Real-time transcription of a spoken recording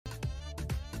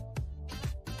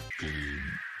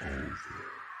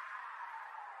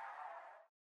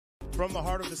From the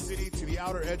heart of the city to the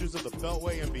outer edges of the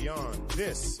Beltway and beyond,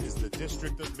 this is the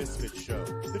District of Misfits show,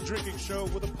 the drinking show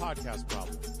with a podcast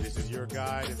problem. This is your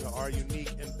guide into our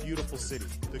unique and beautiful city,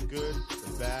 the good,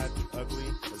 the bad, the ugly,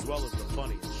 as well as the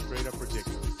funny and straight up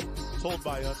ridiculous. Told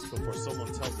by us before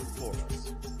someone tells it for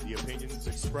us. The opinions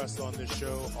expressed on this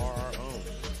show are our own,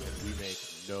 and we make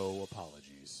no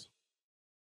apologies.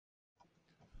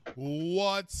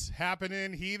 What's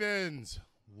happening, heathens?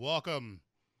 Welcome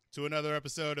to another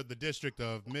episode of the District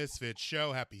of Misfits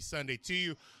show. Happy Sunday to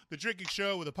you. The drinking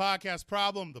show with a podcast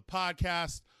problem, the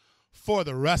podcast for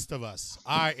the rest of us.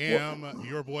 I am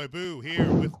your boy Boo here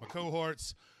with my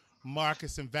cohorts,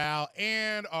 Marcus and Val,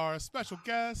 and our special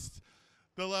guest,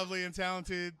 the lovely and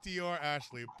talented Dior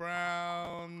Ashley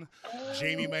Brown.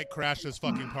 Jamie might crash this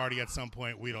fucking party at some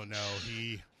point. We don't know.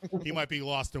 He might be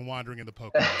lost and wandering in the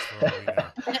Pokemon's for all we know.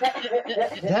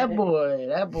 That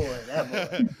boy.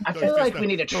 I feel like we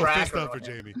need a tracker up for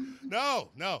Jamie. No.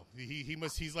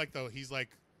 He's like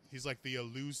the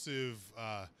elusive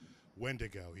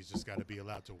Wendigo. He's just got to be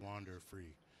allowed to wander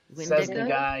free. Says the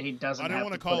guy he doesn't. I didn't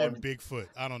want to call him Bigfoot.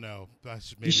 I don't know.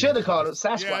 You should have called him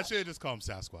Sasquatch. Yeah, I should have just called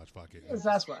him Sasquatch. Fuck it.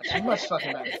 Sasquatch. He's much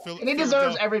fucking better. And he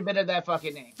deserves every bit of that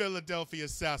fucking name. Philadelphia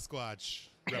Sasquatch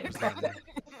representing.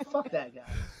 Fuck that guy.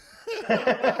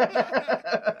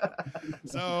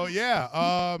 So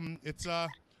yeah,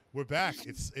 we're back.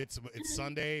 It's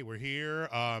Sunday. We're here.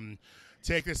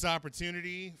 Take this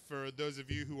opportunity for those of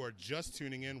you who are just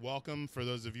tuning in. Welcome. For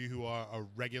those of you who are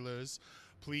regulars,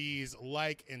 please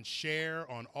like and share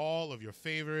on all of your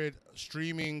favorite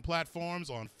streaming platforms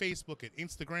on Facebook and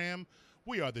Instagram.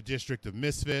 We are the District of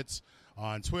Misfits.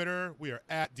 On Twitter, we are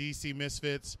at DC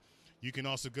Misfits. You can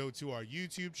also go to our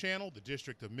YouTube channel, the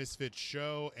District of Misfits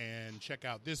Show, and check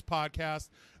out this podcast,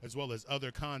 as well as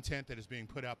other content that is being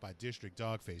put out by District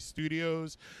Dogface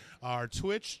Studios. Our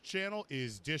Twitch channel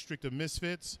is District of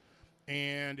Misfits.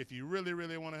 And if you really,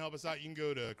 really want to help us out, you can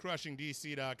go to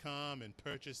crushingdc.com and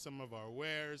purchase some of our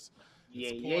wares.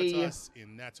 It supports us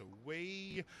in that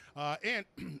way. And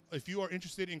if you are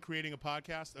interested in creating a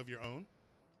podcast of your own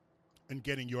and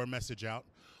getting your message out,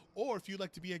 or if you'd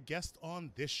like to be a guest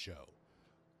on this show,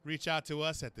 reach out to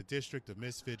us at the District of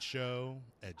Misfits Show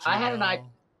at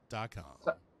gmail.com.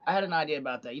 I had an idea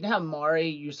about that. You know how Maury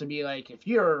used to be like, if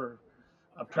you're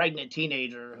a pregnant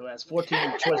teenager who has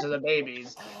 14 choices of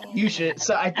babies, you should.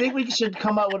 So I think we should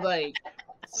come up with like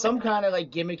some kind of like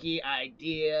gimmicky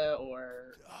idea,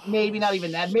 or maybe not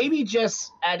even that. Maybe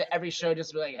just at every show,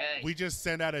 just be like, hey. We just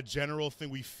send out a general thing.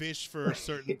 We fish for a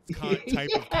certain type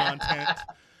of content.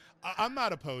 I'm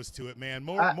not opposed to it, man.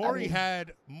 Maury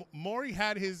had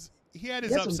his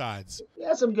upsides. He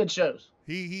had some good shows.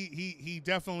 He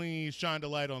definitely shined a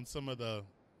light on some of the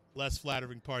less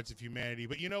flattering parts of humanity,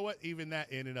 but you know what? Even that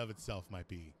in and of itself might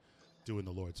be doing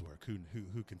the Lord's work.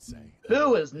 Who can say?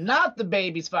 Who is not the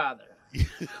baby's father?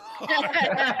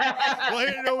 Well,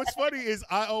 you know what's funny is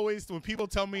I always, when people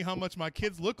tell me how much my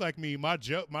kids look like me, my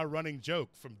running joke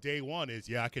from day one is,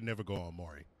 yeah, I could never go on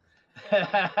Maury.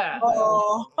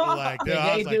 Like,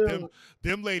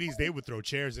 them ladies, they would throw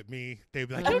chairs at me. They'd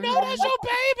be like, you know, that's your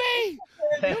baby.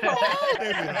 You know?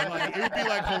 It would be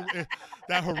like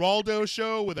that Geraldo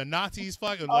show with the Nazis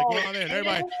fucking like on there, and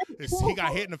everybody, he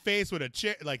got hit in the face with a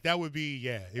chair. Like that would be,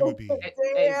 it would be. Damn,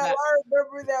 I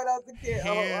remember that as a kid.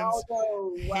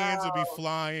 Hands would be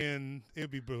flying. It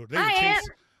would be brutal.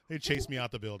 They'd chase me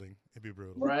out the building. It'd be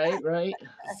brutal. Right.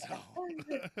 So.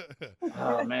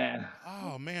 Oh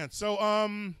man. So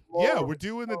yeah, we're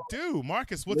doing the do.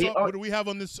 Marcus, what do we have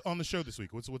on the show this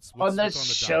week? What's on the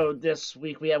show this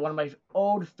week? We have one of my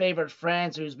old favorite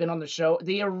friends who's been on the show,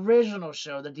 the original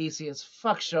show, the DC as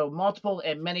Fuck show, multiple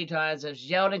and many times, has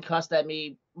yelled and cussed at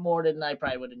me more than I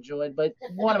probably would enjoy. But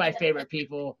one of my favorite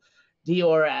people,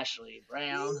 Dior Ashley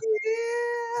Brown.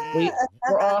 Yeah.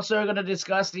 We're also going to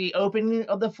discuss the opening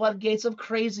of the floodgates of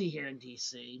crazy here in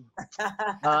DC.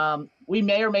 We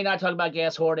may or may not talk about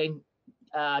gas hoarding.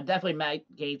 Definitely Matt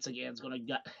Gaetz again is going to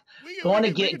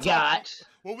get got.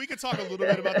 Well, we could talk a little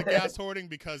bit about the gas hoarding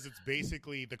because it's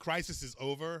basically the crisis is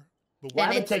over. But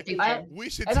we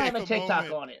should take a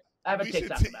TikTok on it. I have a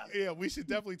TikTok about it. Yeah, we should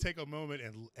definitely take a moment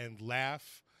and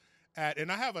laugh at.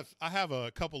 And I have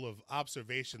a couple of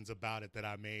observations about it that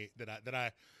I made that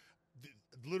I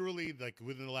literally, like,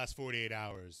 within the last 48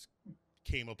 hours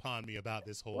came upon me about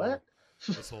this whole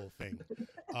thing.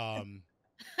 Oh,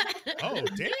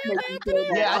 damn.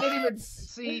 Yeah, I didn't even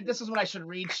see. This is when I should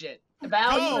read shit.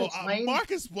 Val,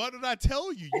 Marcus, what did I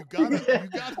tell you? You gotta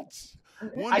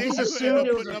One I day just you're assumed gonna it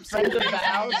end was up a putting up friend some of the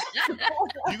house.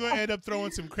 You're gonna end up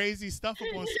throwing some crazy stuff up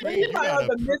on screen. You You know gotta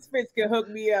the Misfits can hook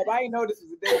me up. I didn't know this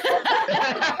was a day.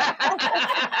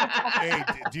 Hey,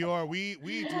 Dior, we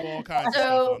do all kinds of So-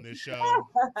 stuff on this show.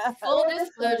 Full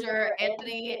disclosure,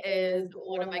 Anthony is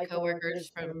one of my coworkers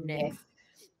from Nick's,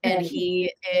 and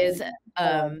he is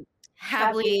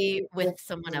happily with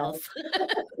someone else.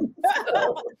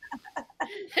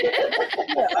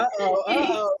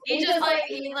 He just like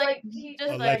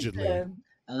Allegedly.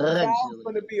 Val's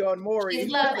gonna be on Maury. He's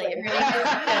lovely. Her name is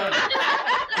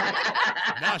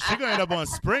Nah, she gonna end up on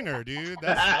Springer, dude.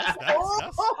 That's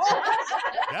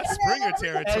Springer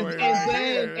territory.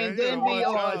 And then be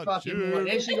on fucking Maury.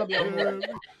 Then she gonna be on Maury.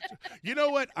 You know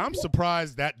what? I'm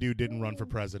surprised that dude didn't run for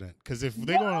president. Because if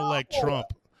they're gonna elect Trump,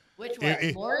 Which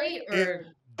one, Maury or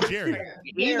Jerry.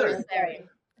 Either. Sorry.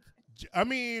 I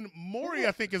mean, Maury,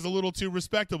 I think, is a little too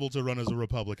respectable to run as a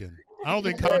Republican. I don't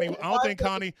think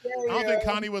Connie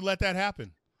would let that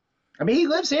happen. I mean, he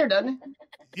lives here, doesn't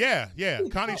he? Yeah.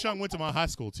 Connie Chung went to my high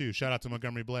school too. Shout out to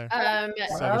Montgomery Blair. Maury,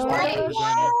 Virginia.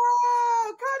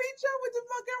 Oh, Connie Chung with the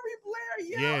Montgomery Blair.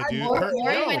 Yeah, dude.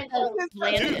 Maury went to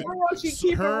Landon. She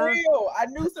keep it real. I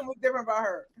knew something was different about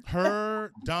her.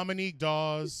 Her, Dominique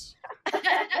Dawes,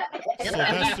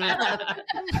 Sylvester.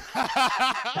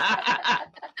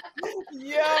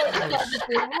 Yo,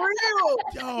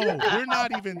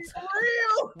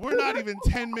 we're not even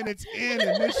 10 minutes in,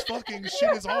 and this fucking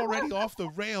shit is already off the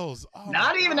rails. Oh,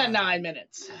 Not even at 9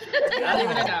 minutes. Not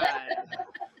even at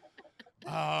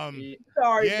 9.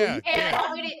 Sorry. Yeah.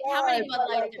 How many Bud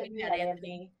Lights have you had,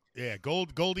 Anthony? Yeah,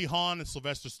 Goldie Hawn and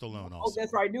Sylvester Stallone also. Oh,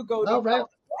 that's right. New Goldie. Oh, right. And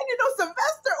you know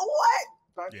Sylvester, what?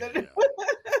 Yeah.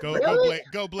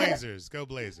 Go Blazers. Go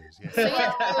Blazers.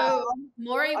 Yeah. So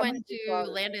Maury went to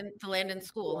Landon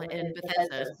School in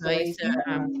Bethesda. So I used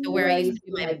to where I used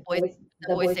to do my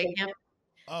boys day camp.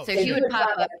 Oh, So he would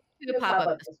pop up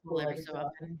to school every so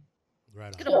often.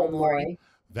 Right Good on. old Maury.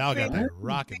 Val got that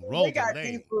rock and roll They got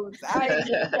delay. seafoods.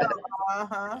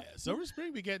 Yeah, Silver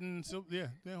Spring be getting the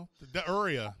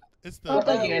Uria. It's the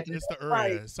Uria.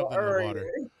 It's something in the water.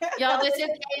 Y'all, this is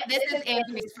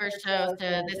Anthony's first show, so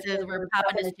we're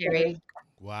popping his cherry.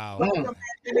 Wow.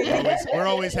 We're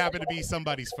always happy to be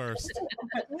somebody's first.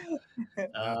 No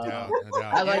doubt.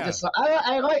 I like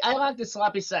the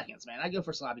sloppy seconds, man. I go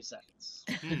for sloppy seconds.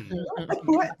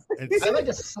 I like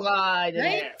to slide in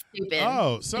there. Stupid.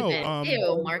 Oh, so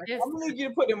Ew, Marcus. I'm gonna need you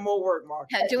to put in more work,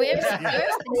 Marcus. Do we have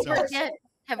secrets yet?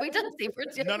 Have we done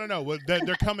secrets yet? No. Well,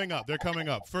 they're coming up. They're coming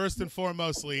up. First and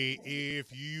foremostly,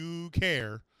 if you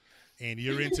care and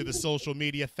you're into the social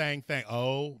media thing,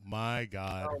 oh my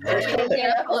God. Run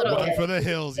for the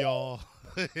hills, y'all.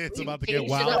 It's about to get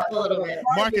wild.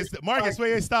 Marcus,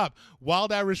 wait, stop.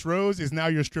 Wild Irish Rose is now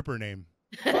your stripper name.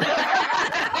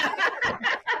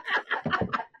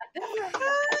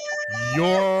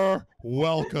 You're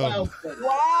welcome.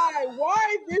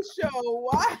 Why this show?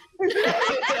 Why?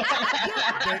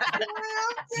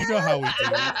 You know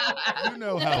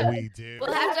how we do.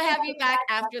 We'll have to have you back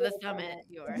after the summit,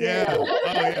 Dior. Yeah. Oh,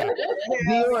 yeah.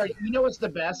 Dior, you know what's the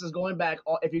best is going back.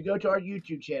 If you go to our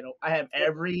YouTube channel, I have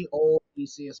every old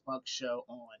DCS Punk show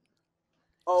on.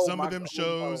 Oh, some of them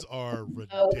shows are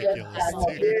ridiculous.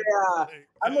 Yeah.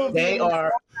 They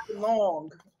are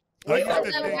long.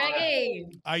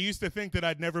 I used to think that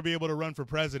I'd never be able to run for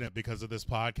president because of this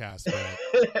podcast, but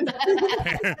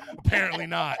apparently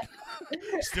not.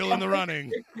 Still in the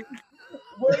running.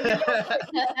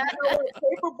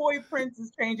 Paperboy Prince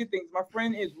is changing things. My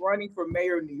friend is running for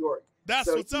mayor of New York. That's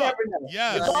what's up.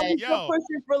 Yes, yo.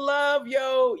 Pushing for love,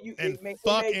 yo. And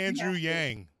fuck Andrew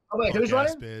Yang. Oh wait, who's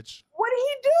running? Bitch. What did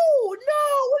he do? No,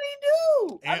 what did he do?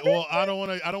 And, well, I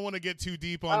don't want to get too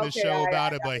deep on this show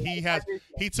about it, but he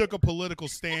took a political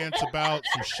stance about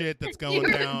some shit that's going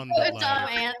down. Good job,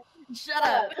 Ant. Shut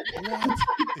up. What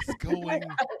is going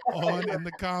on in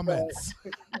the comments?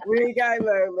 We got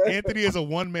Anthony is a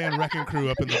one-man wrecking crew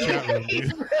up in the chat room,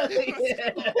 dude.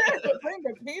 Bring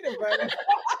the peanut butter.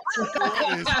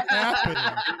 What is happening?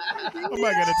 Am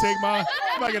I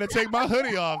gonna take my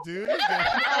hoodie off, dude? She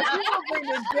gonna bring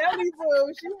the jelly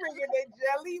boo. She bringing the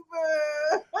jelly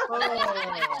boo.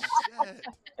 Oh shit!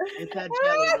 It's that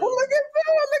jelly boo. Look at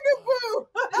Boo!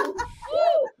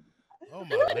 Oh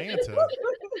my Lanta.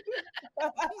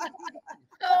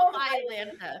 Oh my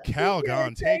Lanta.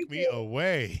 Calgon, take me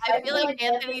away. I feel like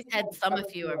Anthony's had some of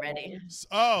you already.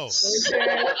 Oh.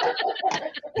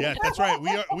 Yeah, that's right.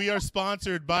 We are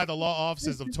sponsored by the law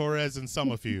offices of Torres and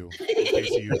Summerfew. In case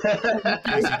you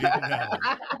didn't know.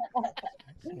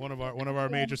 One of our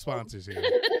major sponsors here.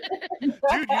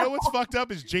 Dude, you know what's fucked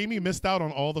up is Jamie missed out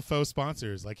on all the faux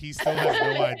sponsors. Like he still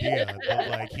has no idea that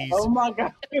like he's Oh my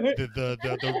god.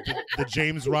 the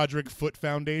James Roderick Foot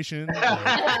Foundation. Like,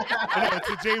 no, it's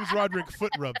the James Roderick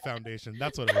Foot Rub Foundation.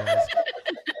 That's what it was.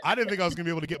 I didn't think I was gonna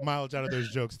be able to get mileage out of those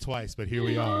jokes twice, but here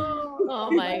we are. Oh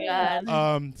my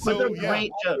god. So They're yeah,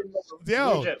 great jokes.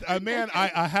 yo, Great jokes. man,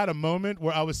 I had a moment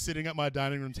where I was sitting at my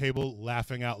dining room table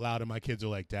laughing out loud, and my kids are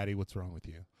like, "Daddy, what's wrong with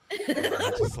you?"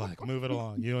 I'm just like, move it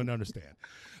along. You don't understand.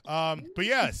 But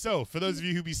yeah, so for those of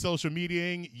you who be social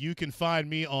mediaing, you can find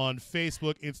me on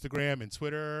Facebook, Instagram, and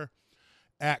Twitter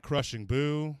at Crushing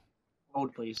Boo.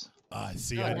 Hold, please.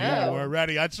 See, Oh, I knew no. you were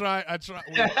ready. I tried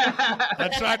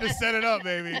to set it up,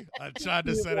 baby. I tried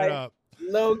to set it up.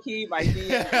 Low key, my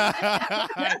dear.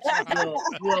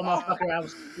 Little motherfucker, I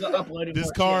was uploading. This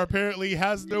more car shit. apparently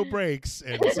has no brakes,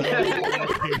 and so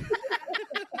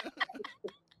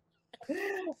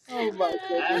Oh my That's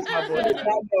goodness. my boy. I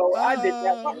know. I did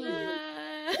that.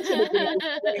 I should have been a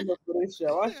disclaimer for this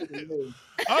show. I should have known.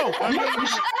 oh, I mean,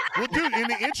 well, dude, in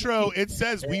the intro it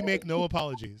says we make no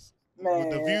apologies. Man.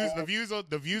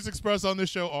 The views expressed on this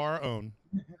show are our own.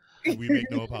 We make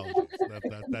no apologies.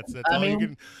 That's I all you mean-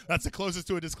 can. That's the closest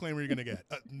to a disclaimer you're gonna get.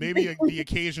 Maybe the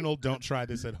occasional "Don't try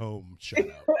this at home" shout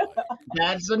out.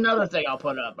 That's another thing I'll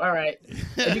put up. All right.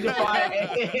 If you can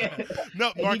find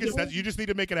No, you Marcus, can- you just need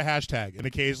to make it a hashtag and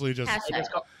occasionally just Hashtag.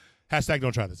 hashtag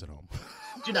 "Don't try this at home."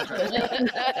 Do not try this.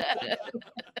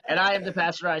 And I am the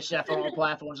pasteurized chef on all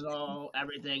platforms and all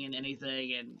everything and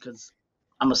anything, and because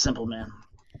I'm a simple man.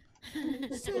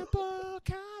 Simple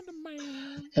kind of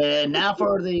man. And now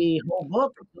for the whole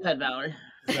book. Go ahead, Valerie.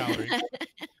 Valerie.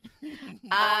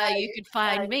 You could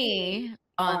find me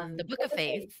on the Book of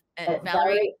Faith at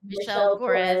Valerie Michelle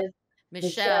Torres,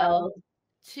 Michelle,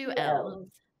 2 L's,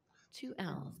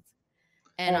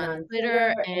 and on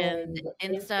Twitter and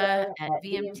Insta at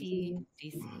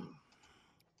VMTDC.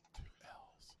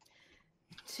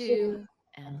 2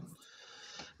 L's.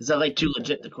 Is that like too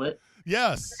legit to quit?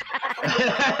 Yes.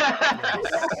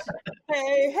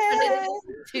 Hey, hey.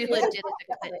 Too legit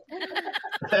to quit.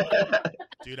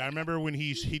 Dude, I remember when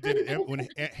he did when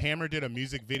Hammer did a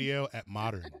music video at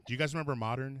Modern. Do you guys remember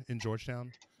Modern in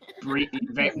Georgetown?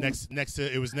 Next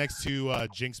to it was next to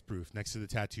Jinx Proof, next to the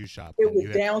tattoo shop. It And was you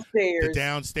had downstairs. the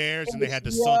downstairs, and they had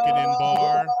the sunken in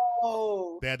bar.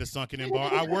 Yo. They had the sunken in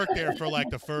bar. I worked there for like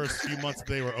the first few months that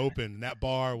they were open. And that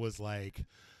bar was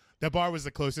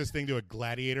the closest thing to a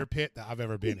gladiator pit that I've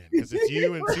ever been in, because it's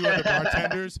you and 2 other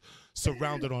bartenders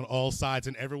surrounded on all sides,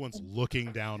 and everyone's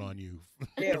looking down on you.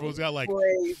 Everyone's got like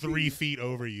Crazy. 3 feet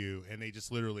over you, and they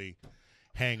just literally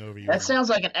hang over you. That sounds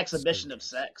like an exhibition of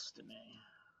sex to me.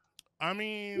 I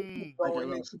mean,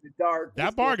 Going into the dark.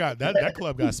 that bar got that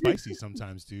club got spicy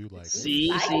sometimes, dude. Like,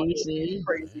 See. Crazy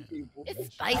people.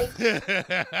 It's spicy.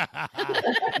 I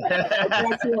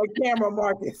got you on camera,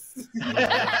 Marcus.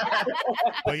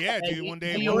 But yeah, dude. One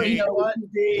day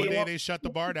they shut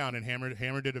the bar down, and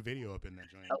Hammer did a video up in that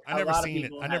joint. I never seen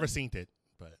it. I never seen it,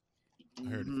 but I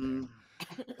heard it.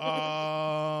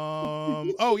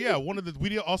 Oh yeah, one of the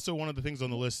things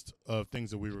on the list of things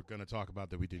that we were going to talk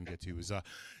about that we didn't get to is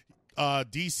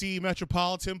DC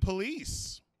Metropolitan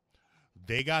Police.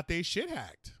 They got their shit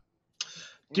hacked.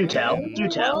 Do tell.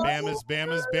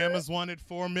 Bama's wanted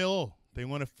 $4 million. They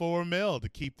wanted $4 million to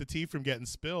keep the tea from getting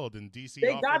spilled, and DC They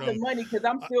offered got the them, money because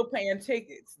I'm still paying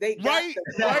tickets. They got right.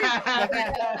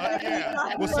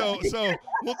 Yeah. Well, the- so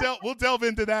we'll delve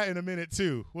into that in a minute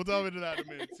too.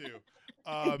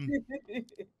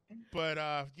 But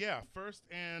yeah, first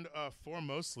and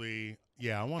foremostly,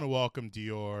 yeah, I want to welcome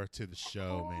Dior to the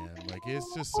show, man. Like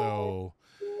it's just so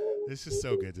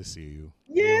good to see you.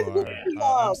 Yes,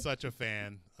 I'm such a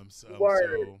fan.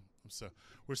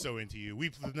 We're so into you.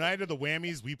 The night of the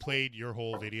Whammies, we played your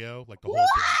whole video, like the whole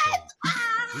damn thing.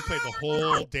 We played the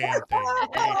whole damn thing.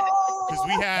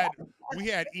 Because we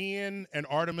had Ian and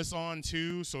Artemis on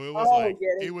too, so it was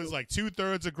like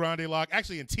 2/3 of Grande Lock.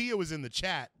 Actually, and Tia was in the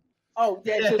chat. Oh,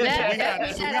 yeah. So we had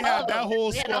that whole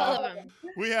We had all squad. of them.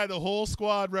 We had the whole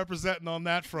squad representing on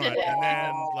that front, and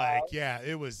then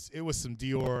it was some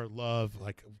Dior love.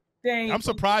 Like, dang, I'm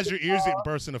surprised your ears didn't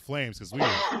burst into flames, because we Yo,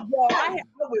 I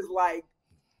was like,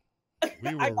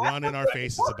 were running our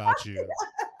faces about you.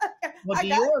 Well,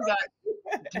 Dior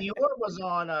was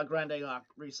on Grande Lock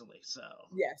recently, so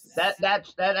yes, that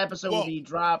episode will be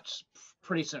dropped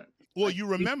pretty soon. Well, you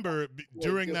remember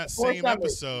during that same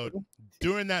episode,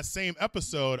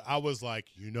 I was like,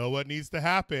 you know what needs to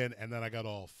happen? And then I got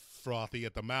all frothy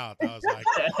at the mouth. I was like,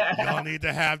 y'all need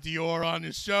to have Dior on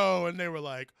the show. And they were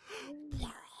like,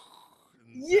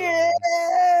 yeah,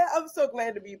 I'm so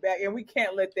glad to be back, and we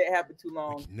can't let that happen too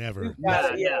long. Never.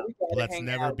 Let's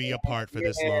never be apart for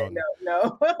this long.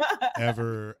 No.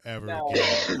 ever No.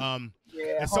 again.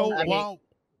 Yeah. And so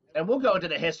and we'll go into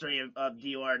the history of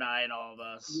Dior and I and all of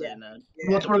us. Yeah. And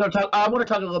Yeah. we're gonna talk. I want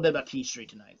to talk a little bit about T Street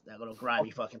tonight. That little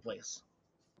grimy fucking place.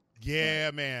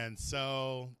 Yeah, man.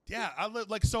 So I live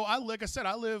like I said,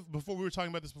 I live before we were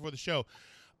talking about this before the show.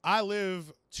 I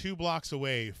live 2 blocks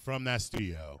away from that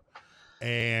studio.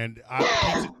 And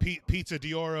Pizza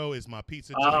Dioro is my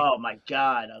pizza. Oh my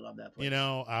god, I love that place. You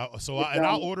know,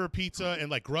 I'll order pizza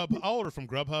and like I'll order from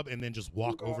Grubhub and then just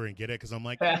walk over and get it because I'm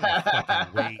like, I'm gonna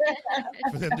fucking wait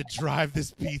for them to drive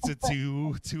this pizza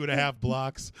 2.5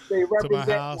 blocks to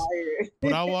my house.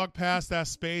 But I walk past that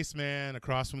space, man,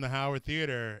 across from the Howard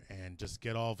Theater, and just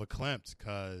get all verklempt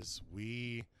because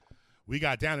we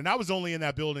got down, and I was only in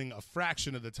that building a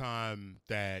fraction of the time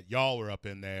that y'all were up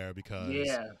in there because.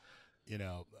 Yeah. You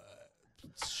know,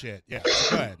 shit. Yeah,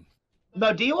 go ahead.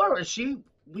 No, Dior,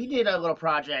 we did a little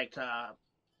project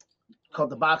called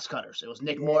The Box Cutters. It was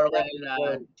Nick Moreland,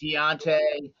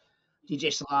 Deontay,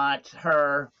 DJ Slot,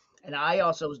 her, and I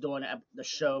also was doing the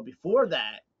show before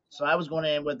that. So I was going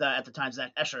in with, at the time,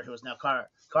 Zach Escher, who is now Cara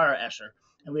Escher,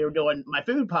 and we were doing my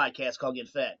food podcast called Get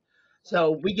Fed.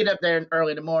 So we get up there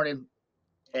early in the morning,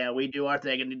 and we do our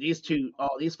thing, and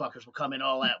all these fuckers will come in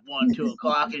all at 1, 2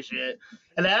 o'clock and shit.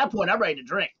 And at that point, I'm ready to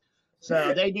drink.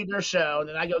 So they do their show, and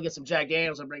then I go get some Jack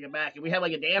Daniels and bring it back. And we have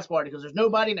like a dance party because there's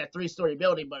nobody in that 3-story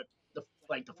building but the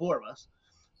 4 of us.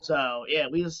 So yeah,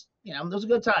 we just, it was a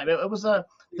good time. It was the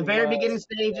very beginning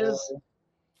stages,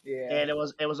 and it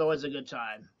was always a good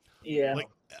time. Yeah, like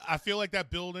I feel like that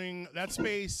building, that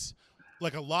space.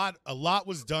 Like a lot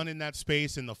was done in that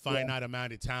space in the finite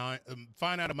amount of time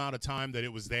that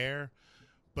it was there,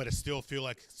 but I still feel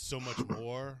like so much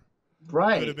more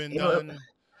could have been done.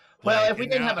 Well, if we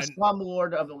didn't have a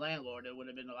slumlord of the landlord, it would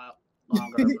have been a lot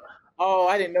longer. Oh,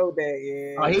 I didn't know that.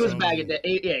 Yeah. Oh, he was a bag of dicks.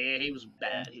 Yeah, he was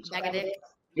bad. He was a bag of dicks.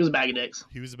 He was a bag of dicks.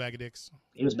 He was a bag of dicks.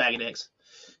 He was a bag of dicks.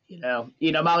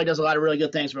 Molly does a lot of really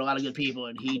good things for a lot of good people,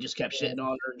 and he just kept shitting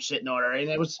on her, and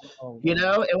it was,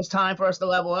 it was time for us to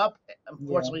level up.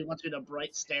 Unfortunately, we went to the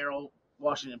bright, sterile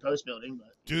Washington Post building,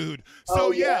 but dude.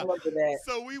 So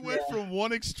so we went from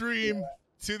one extreme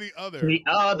to the other.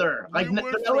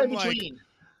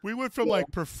 We went from like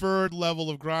preferred level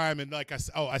of grime, and like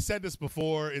I said this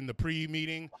before in the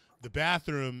pre-meeting. The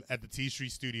bathroom at the T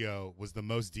Street studio was the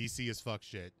most DC as fuck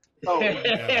shit. Oh,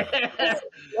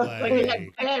 like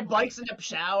had bikes in the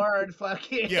shower and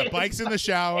fucking bikes in the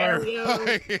shower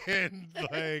and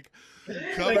like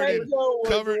covered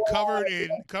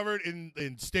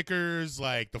in stickers,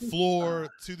 like the floor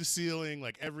to the ceiling,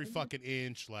 like every fucking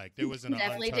inch, like there wasn't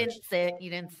definitely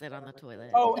you didn't sit on the toilet.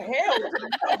 Oh hell!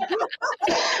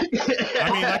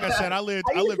 I mean, like I said, I lived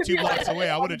 2 blocks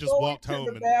away. I would have just walked home.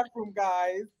 The bathroom,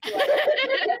 guys.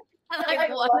 Like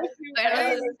what? Where the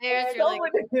stairs? You're like,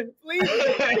 please.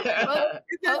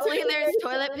 Hopefully there's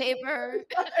toilet paper.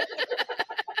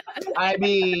 I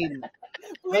mean,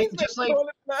 please, just like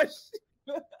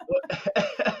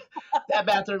that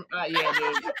bathroom. Yeah,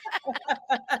 dude.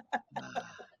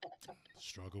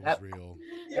 Struggle was real.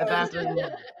 That bathroom.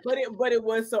 But it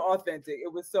was so authentic.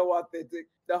 It was so authentic.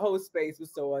 The whole space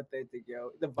was so authentic,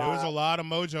 yo. The vibe. There was a lot of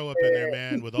mojo up in there,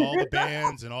 man, with all the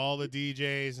bands and all the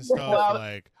DJs and stuff. Well,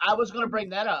 like I was gonna bring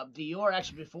that up. Dior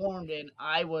actually performed, and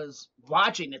I was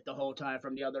watching it the whole time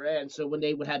from the other end. So when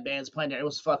they would have bands playing there, it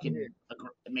was fucking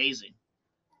amazing.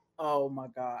 Oh my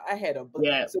god, I had a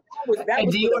blast. So that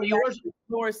was Dior, yours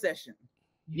floor session.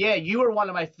 Yeah, you were one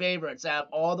of my favorites out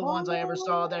of all the ones I ever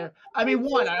saw there. I mean,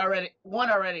 one, I already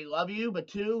love you, but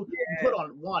 2, you put on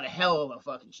one hell of a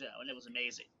fucking show, and it was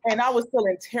amazing. And I was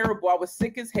feeling terrible. I was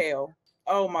sick as hell.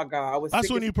 Oh my god,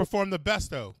 That's when you perform the best,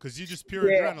 though, because you just pure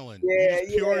adrenaline.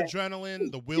 Pure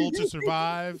adrenaline, the will to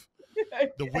survive,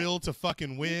 the will to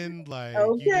fucking win. Like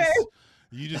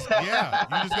you just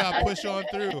gotta push on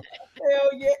through. Hell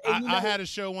yeah! I had a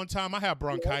show one time. I had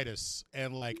bronchitis,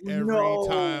 and like every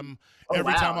time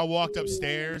I walked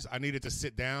upstairs, I needed to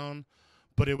sit down.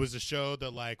 But it was a show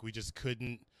that like we just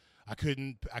couldn't. I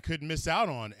couldn't miss out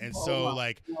on, and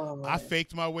I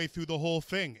faked my way through the whole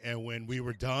thing. And when we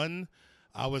were done,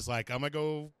 I was like, I'm gonna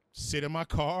go sit in my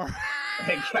car.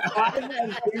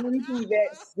 I do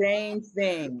that same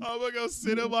thing. I'm gonna go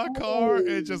sit in my car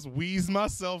and just wheeze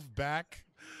myself back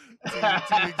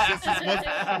to existence.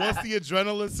 Once the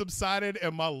adrenaline subsided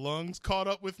and my lungs caught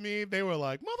up with me, they were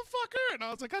like, "Motherfucker!" And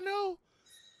I was like, "I know,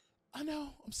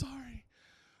 I'm sorry."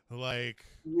 Like,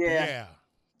 yeah.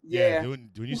 Yeah.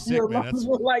 when you sick, man, that's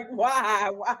like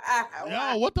why?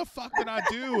 yo, what the fuck did I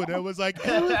do? And it was like,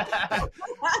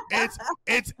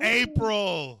 it's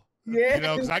April. Yeah. You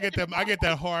know, because I get that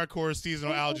hardcore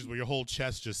seasonal allergies where your whole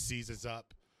chest just seizes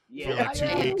up for like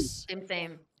 2 weeks.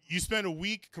 Same. You spend a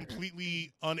week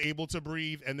completely unable to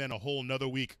breathe, and then a whole another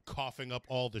week coughing up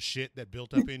all the shit that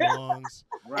built up in your lungs.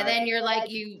 And then you're like,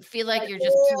 you feel like you're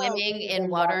just swimming in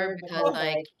water because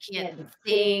like you can't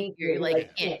think, you're like you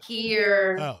can't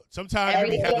hear. Oh, sometimes you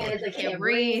Everything have is like can't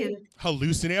breathe.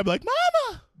 hallucinate. I'm like,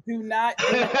 Mama. Do not.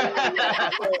 Look,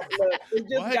 it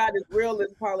just got as real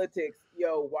as politics.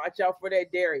 Yo, watch out for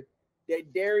that dairy.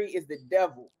 That dairy is the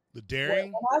devil. The dairy?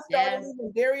 When I started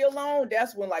leaving dairy alone,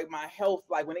 that's when like my health,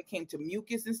 like when it came to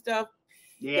mucus and stuff.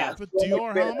 Yeah. But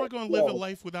Dior, how am I going to live a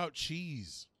life without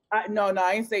cheese? No,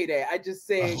 I ain't say that. I just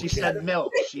said she said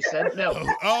milk. She said milk.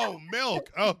 Oh, milk.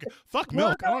 Okay, fuck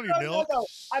milk. I don't need milk. No.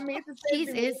 I mean, it's the same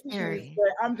Cheese thing is with dairy. cheese,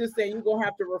 but I'm just saying you're gonna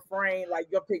have to refrain. Like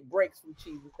you'll take breaks from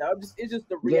cheese and stuff. It's just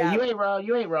the Yeah, reality.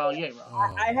 you ain't wrong.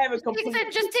 I haven't completely.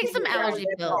 Just take some allergy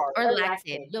pill or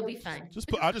Laxative. You'll be fine.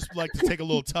 I just like to take a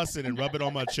little tussin and rub it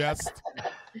on my chest.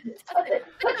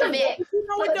 Commit. You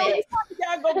know what though? You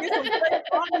gotta go get some fresh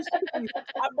Amish cheese.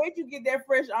 I bet you get that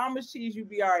fresh Amish cheese, you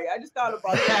be all right. I just thought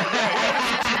about that.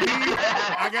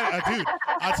 Dude,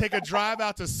 I'll take a drive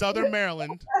out to Southern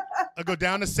Maryland. I'll go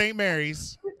down to St.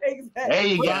 Mary's. Exactly. There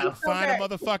you go. Find a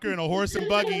motherfucker in a horse and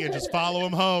buggy and just follow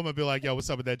him home and be like, yo, what's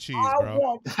up with that cheese,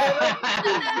 bro?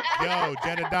 Yo,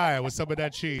 Jedediah, what's up with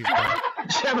that cheese, bro?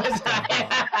 What's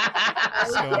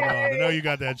going on? I know you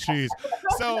got that cheese.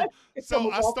 So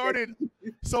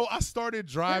I started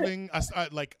driving.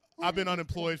 I've been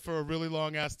unemployed for a really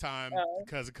long ass time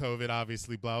because of COVID,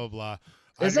 obviously, blah, blah, blah.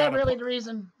 Is that really the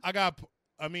reason?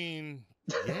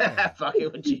 Yeah.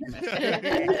 Fucking with you,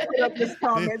 man.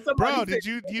 Bro,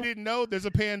 you didn't know there's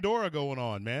a Pandora going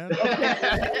on, man?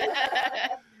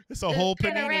 It's a whole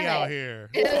panini out here.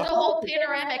 There's a whole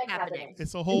panoramic happening.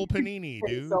 It's a whole panini,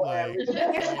 dude. Like,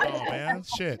 oh man,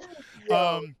 shit.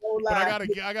 But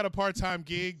I got a part-time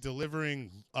gig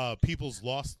delivering people's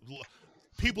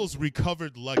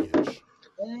recovered luggage.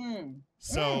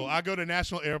 So I go to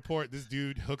National Airport. This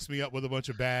dude hooks me up with a bunch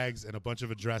of bags and a bunch of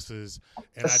addresses,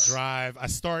 and I drive. I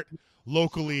start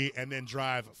locally and then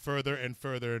drive further and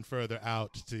further and further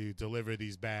out to deliver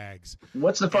these bags.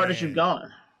 What's the farthest you've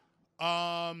gone?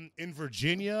 In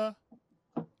Virginia,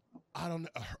 I don't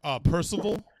know.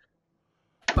 Percival,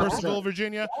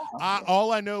 Virginia.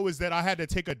 All I know is that I had to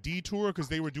take a detour because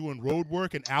they were doing road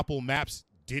work and Apple Maps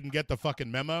didn't get the fucking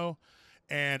memo.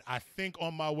 And I think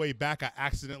on my way back, I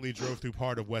accidentally drove through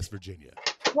part of West Virginia.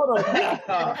 Oh no,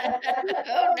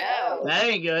 that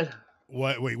ain't good.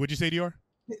 What? Wait, what'd you say, Dior?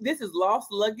 This is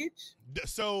lost luggage.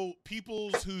 So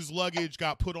people's whose luggage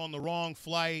got put on the wrong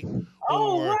flight,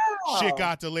 or shit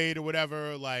got delayed, or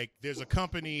whatever. Like, there's a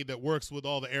company that works with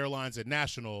all the airlines at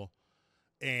National,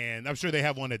 and I'm sure they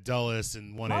have one at Dulles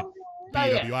and one at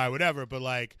BWI, whatever. But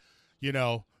like, you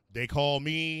know, they call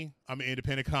me. I'm an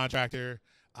independent contractor.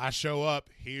 I show up.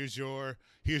 Here's your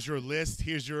list.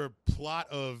 Here's your plot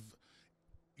of,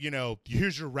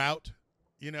 here's your route.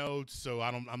 So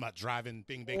I'm not driving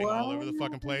bing all over the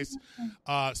fucking place.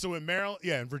 So in Maryland,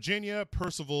 in Virginia,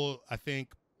 Percival, I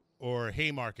think, or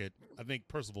Haymarket, I think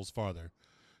Percival's farther,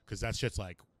 because that shit's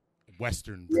like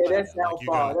Western Virginia.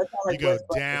 You go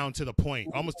down to the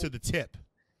point, almost to the tip.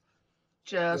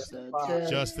 Just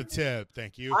the tip.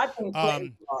 Thank you.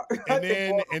 And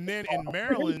then in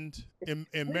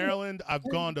Maryland, I've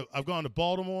gone to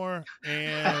Baltimore,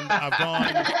 and I've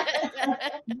gone.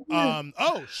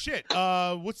 Oh shit.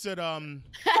 What's it?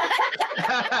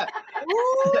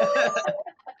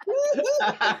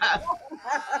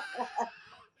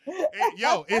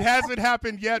 Yo, it hasn't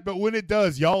happened yet, but when it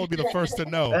does, y'all will be the first to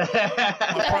know.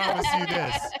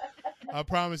 I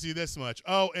promise you this much.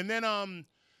 Oh, and then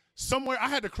somewhere I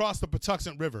had to cross the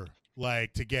Patuxent River,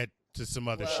 like, to get to some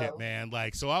other shit, man.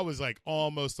 Like, so I was like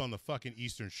almost on the fucking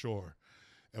Eastern Shore.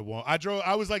 I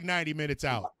was like 90 minutes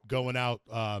out, going out,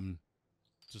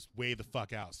 just way the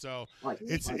fuck out. So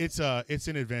it's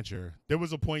an adventure. There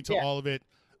was a point to all of it.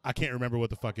 I can't remember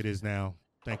what the fuck it is now.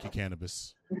 Thank you,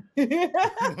 cannabis. We were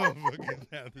talking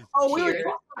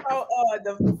about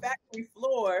the factory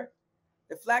floor.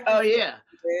 The factory. Oh yeah.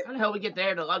 How the hell we get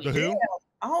there to luggage? The who? Yeah,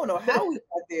 I don't know how we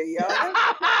got there, yo.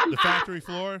 The factory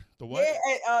floor? The what?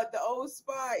 Yeah, at the old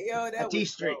spot, yo. That T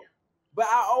was Street. dope. But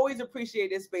I always appreciate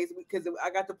this space because I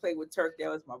got to play with Turk. That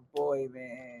was my boy,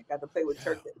 man. Got to play with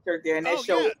Turk there, and that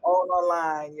show was all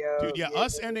online, yo. Dude, yeah,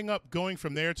 us ending up going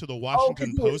from there to the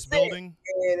Washington Post building.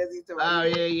 Yeah,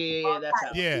 that's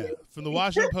how. Yeah, from the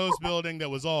Washington Post building that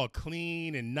was all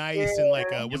clean and nice and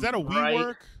like was that a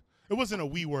WeWork? It wasn't a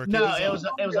WeWork. No, it was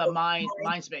a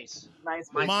Mindspace.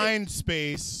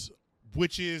 Mindspace,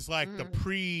 which is like the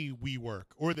pre-WeWork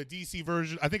or the DC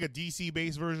version. I think a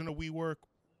DC-based version of WeWork.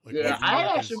 Like I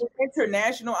actually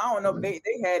international. I don't know if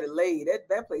they had it laid.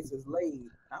 That place is laid.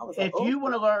 If you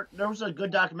want to learn, there was a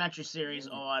good documentary series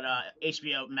on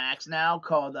HBO Max now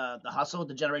called The Hustle,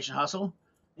 The Generation Hustle.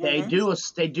 They do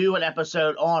an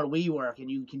episode on WeWork,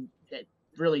 and you can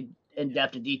really in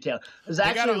depth and detail. There's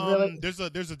actually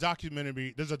there's a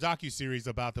documentary. There's a docu-series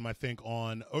about them. I think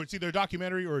on, or it's either a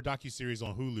documentary or a docu-series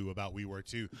on Hulu about WeWork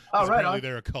too. Oh, right. Apparently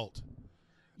they're a cult.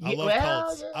 I love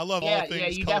cults. I love all things. Yeah,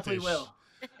 you cultish. definitely will.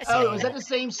 So, was that the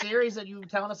same series that you were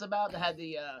telling us about that had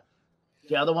the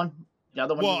other one? The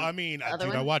other one. Well, I mean,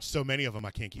 dude, I watched so many of them,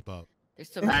 I can't keep up.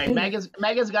 There's so many. Megan's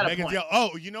got a point.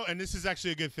 And this is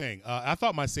actually a good thing. I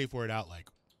thought my safe word out like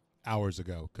hours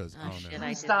ago because I don't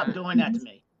know. Stop doing that to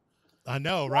me. I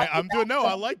know, right? I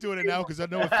like doing it now because I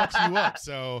know it fucks you up.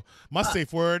 So my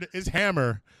safe word is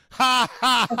hammer. Ha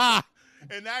ha ha.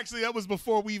 And actually, that was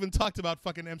before we even talked about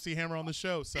fucking MC Hammer on the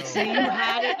show. So see, you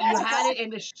had it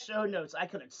in the show notes. I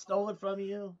could have stolen from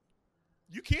you.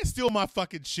 You can't steal my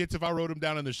fucking shits if I wrote them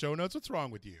down in the show notes. What's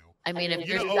wrong with you? I mean, if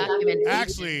there's documentation.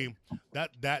 Actually,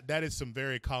 that is some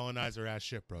very colonizer ass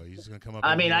shit, bro. You're just gonna come up.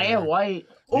 I mean, I am white.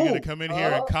 You're gonna come in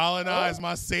here and colonize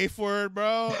my safe word,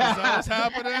 bro. Is that what's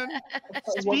happening?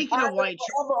 Speaking of white,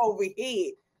 over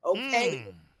here. Okay.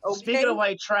 Okay. Speaking of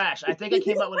white trash, I think I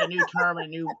came up with a new term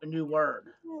and a new word.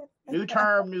 New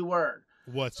term, new word.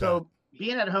 What's so?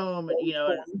 Being at home,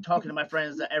 talking to my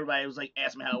friends, everybody was like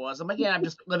asking me how it was. I'm like, yeah, I'm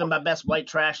just living my best white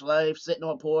trash life, sitting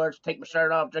on a porch, taking my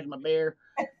shirt off, drinking my beer,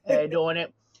 and doing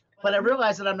it. But I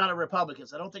realized that I'm not a Republican,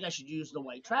 so I don't think I should use the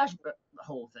white trash the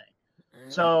whole thing.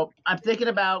 So I'm thinking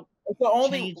about. So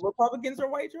only Republicans are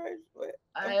white trash?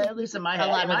 At least in my head.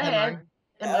 In my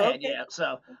head, yeah.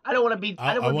 So I don't want to be.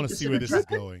 I want to see where this is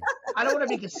going. I don't want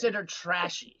to be considered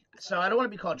trashy, so I don't want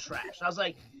to be called trash. I was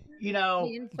like,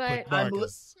 but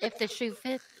if the shoe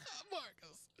fits.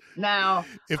 Now,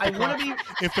 if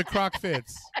the croc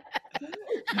fits.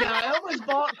 Now, I almost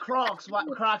bought Crocs while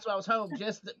I was home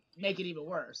just to make it even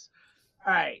worse.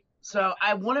 All right, so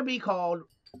I want to be called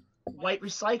white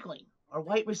recycling or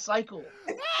white recycle.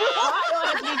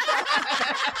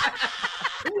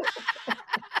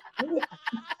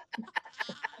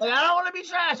 Like, I don't want to be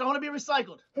trash. I want to be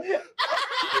recycled.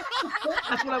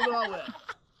 That's what I'm going with.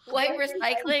 White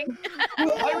recycling.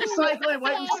 White recycling.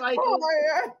 White recycling. Oh,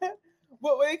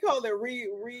 what they call it?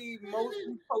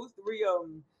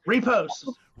 Repost.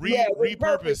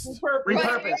 Repurposed.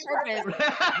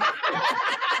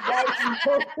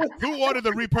 Who ordered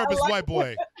the repurposed white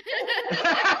boy?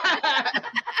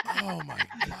 Oh my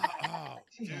god! Oh,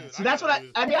 dude, so that's what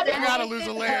I mean. I gotta lose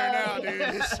a layer now,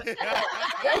 dude.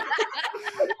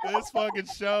 This fucking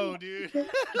show, dude.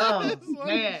 Oh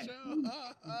man!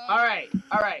 All right.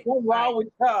 What's wrong with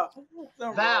y'all?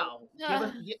 Val,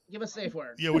 give a safe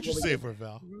word. Yeah, what's your safe word,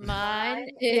 Val? Mine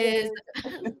is.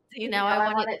 Now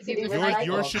I want it to be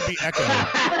yours should be echoed.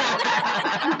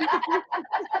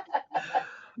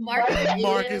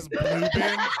 Marcus Blubin.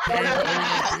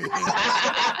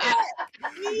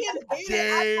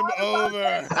 Game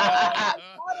over.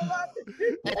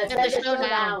 Let's end the show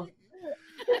now.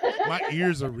 My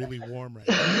ears are really warm right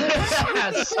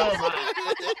now. So hot.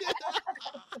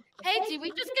 Hey, did we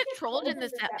just get trolled in the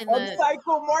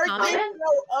Upcycle Marcus?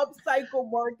 No, Upcycle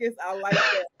Marcus. I like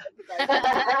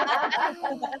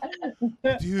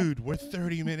that. Dude, we're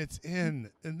 30 minutes in,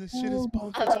 and this shit is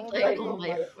bumping. Shout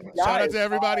out to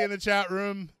everybody in the chat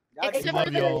room. Except for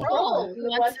the troll who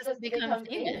wants us to become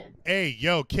famous. Hey,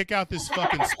 yo, kick out this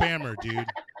fucking spammer,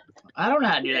 dude. I don't know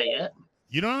how to do that yet.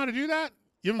 You don't know how to do that?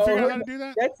 You haven't figured out how to do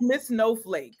that? That's Miss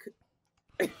Snowflake.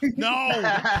 No,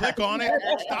 click on it.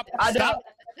 Stop.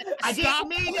 I didn't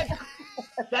mean it.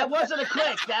 That wasn't a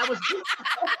click. That was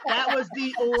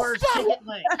the or ticket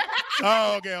link.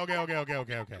 Oh,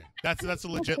 okay. That's a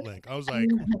legit link. I was like,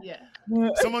 yeah.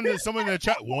 Someone in the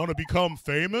chat want to become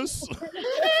famous.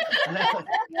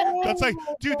 That's like,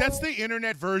 dude, that's the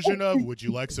internet version of would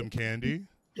you like some candy?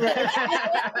 Like,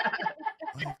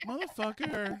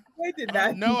 motherfucker.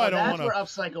 No, I don't want to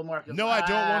upcycle market. No, I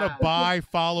don't want to buy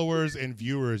followers and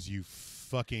viewers, you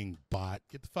fucking bot.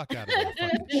 Get the fuck out of my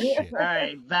fucking shit. All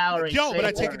right, Valerie. Yo, but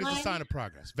I take it as a sign of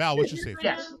progress. Val, what's your safe?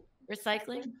 Yes.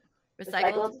 Recycling.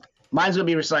 Recycled. Mine's gonna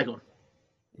be recycled.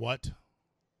 What?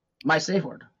 My safe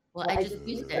word. Well, I just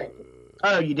used it.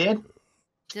 Oh, you did?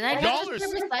 Did I Y'all just are-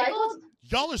 get recycled?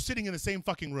 Y'all are sitting in the same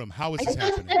fucking room. How is I this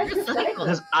just happening? said recycled.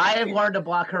 Because I have learned to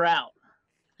block her out.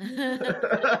 Y'all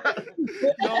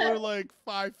are like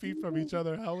 5 feet from each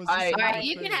other. How is this? I- All right, happening?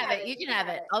 you can have it. You can have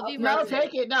it. I'll do No, roses.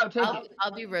 take it. No, take it.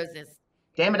 I'll do roses.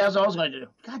 Damn it, that's what I was going to do.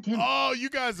 God damn it. Oh, you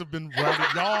guys have been rounded.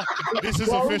 Y'all, this is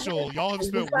official. Y'all have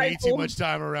spent way too much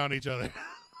time around each other.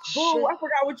 Boo, I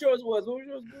forgot what yours was. What was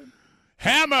yours, Boo?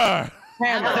 Hammer!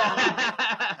 Hammer. All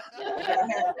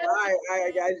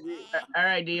I got you.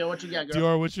 right, Dio, what you got, girl?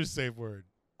 Dior, what's your safe word?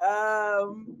 I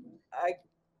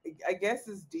guess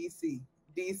it's DC.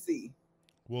 DC.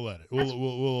 We'll let it. We'll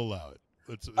allow it.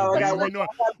 Oh, we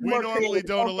normally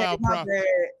don't allow proper.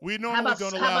 We normally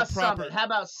don't allow proper. Summit? How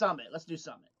about Summit? Let's do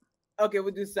Summit. Okay,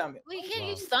 we'll do Summit. Well, you can't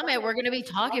use Summit. We're going to be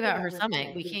talking about her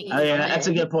Summit. We can't use Oh yeah, Summit. that's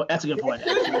a good point. That's a good point.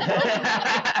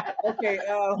 Okay.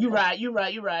 You right.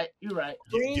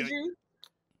 Green Yeah. juice.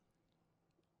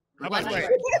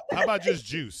 How about just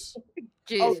juice?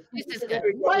 Juice. Oh, Juice is good.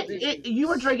 What? You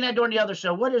were drinking that during the other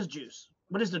show. What is juice?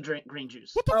 What is the drink? Green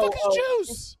juice. What the fuck is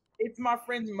juice? It's my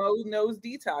friend's Mo Nose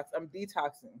Detox. I'm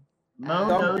detoxing. Mo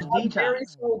So Nose I'm very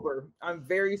Detox. sober. I'm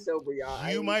very sober, y'all.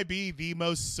 You might be the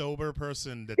most sober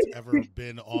person that's ever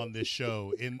been on this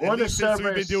show. Or At the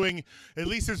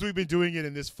least since we've been doing it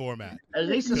in this format. At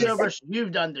least the sober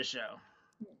you've done the show.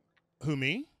 Who,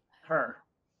 me? Her.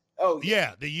 Oh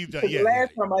Yeah, that you've done. The Yeah.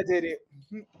 last time I did it.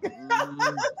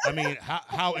 I mean,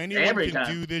 how anyone Every can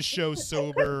time. do this show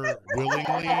sober willingly?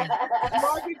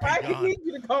 Marcus, I need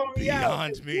you to call me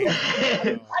out. Beyond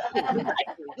me.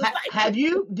 Have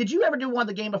you? Did you ever do one of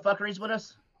the game of fuckeries with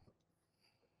us?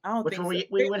 I don't Which think where so.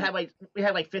 we would have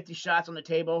like 50 shots on the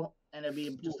table, and it'd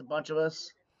be just a bunch of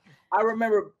us. I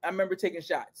remember taking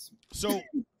shots. So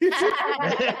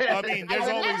I mean,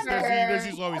 there's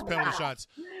usually always penalty shots.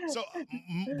 So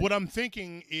what I'm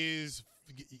thinking is,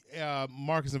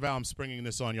 Marcus and Val, I'm springing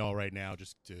this on y'all right now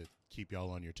just to keep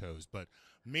y'all on your toes. But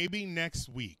maybe next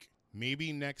week,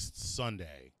 maybe next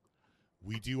Sunday,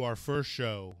 we do our first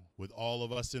show with all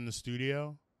of us in the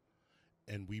studio,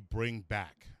 and we bring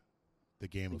back the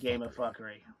game of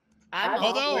fuckery.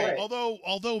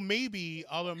 Although maybe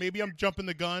I'm jumping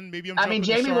the gun.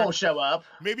 Jamie won't show up.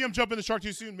 Maybe I'm jumping the shark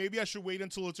too soon. Maybe I should wait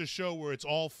until it's a show where it's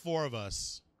all four of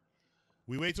us.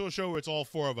 We wait till a show where it's all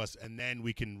four of us, and then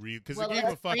we can read. Because the game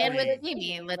of plan with fuckery.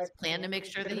 Jamie. Let's plan to make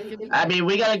sure that he can be. I mean,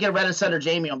 we gotta get Red and Center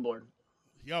Jamie on board.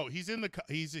 Yo, he's in the.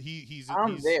 He's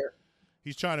there.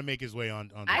 He's trying to make his way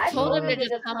on. I told him to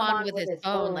just come on with his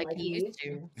phone like he used to.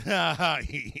 You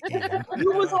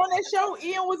was on that show.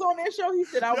 Ian was on that show. He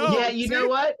said, "I was." No, Yeah, you know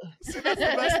what? See, that's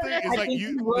the best thing. Is I like think you.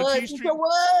 he was. The He T said Street.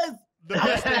 was. The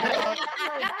best thing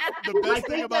about, I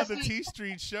think the that's T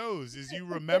Street shows is you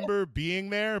remember being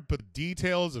there, but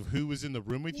details of who was in the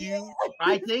room with you.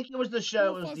 I think it was the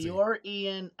show. It was Fuzzy. Dior,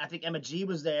 Ian. I think Emma G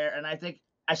was there, and I think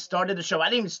I started the show. I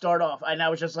didn't even start off, and I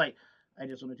was just like, I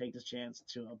just want to take this chance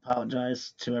to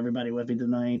apologize to everybody with me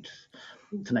tonight.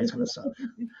 Tonight's gonna suck.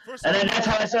 First And of then all, that's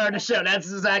how I started the show. That's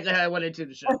exactly how I went into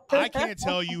the show. I can't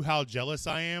tell you how jealous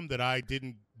I am that I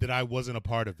wasn't a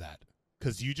part of that.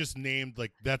 Because you just named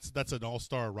that's an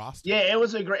all-star roster. Yeah, it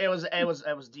was a great. It was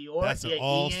Dior. That's an yeah,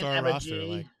 all-star Ian, Emma roster. G.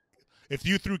 Like, if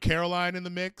you threw Caroline in the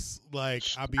mix, I'd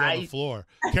be on the floor.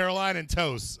 Caroline and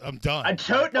Toast, I'm done.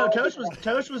 Toast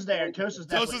was there. Toast was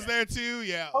Toast was there too.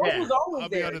 Yeah, Toast was always I'll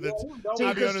be there. under the He was always See,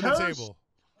 I'll be there. under the table.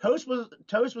 Toast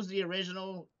was the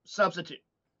original substitute.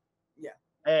 Yeah.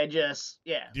 And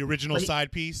the original But he-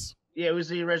 side piece. Yeah, it was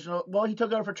the original. Well, he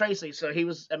took over for Tracy, so he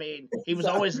was. I mean, he was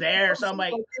always there. So I'm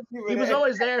like, he was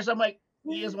always there. So I'm like,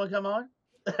 you guys want to come on?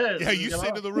 Yeah, you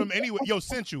sit in the room anyway. Yo,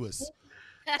 sensuous.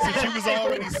 Since you was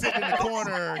already sitting in the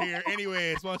corner here,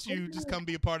 anyways, why don't you just come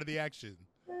be a part of the action?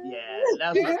 Yeah,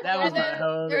 that was my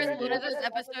home. There was one of those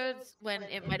episodes when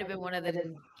it might have been one of the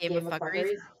Game of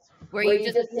Fuckeries where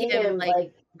you just see him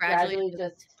like gradually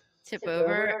just tip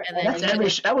over, and then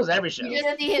That was every show. you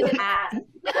just see his ass.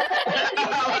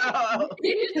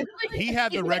 He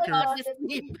had the record. On his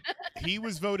sleep. He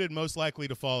was voted most likely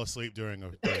to fall asleep during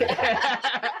a.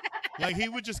 Like he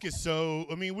would just get so.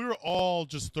 I mean, we were all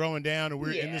just throwing down, and we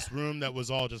were in this room that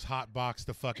was all just hot boxed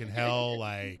to fucking hell.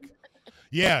 Like,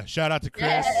 yeah, shout out to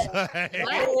Chris.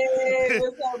 Hey,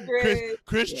 what's up, Chris?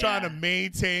 Chris trying to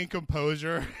maintain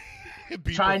composure,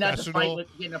 be Try not to professional. fight.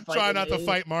 Get in a fight Try with not to me.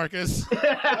 fight Marcus.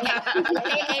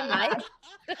 Hey, Mike.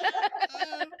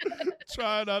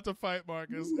 Try not to fight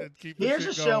Marcus and keep. Here's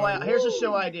the a shit show. going. Here's a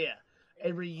show idea.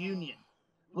 A reunion.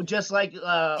 Well, just like like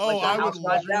the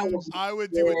Housewives reunions, I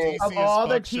would do a DC Of as all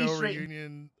the fuck show T-Street-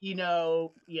 reunion.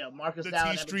 Marcus The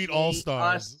Down, T Street MG, All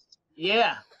Stars. us.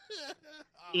 Yeah,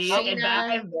 Yeah, and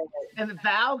Sheena. and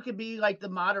Val could be like the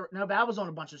moderator. No, Val was on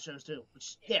a bunch of shows too.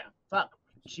 Which, yeah, fuck.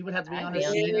 She would have to be on a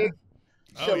Sheena.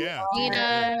 Oh yeah.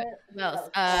 Sheena. Who else?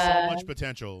 So much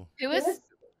potential. Who was?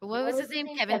 What was his name?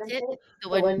 Kevin Tit. The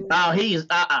one. Oh, he's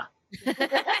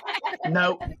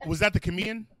no. Was that the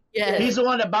comedian? Yeah. He's the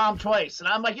one that bombed twice, and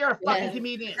I'm like, you're a fucking Yeah.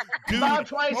 comedian. Dude, Bombed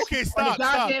twice. okay, on stop, the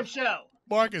goddamn show.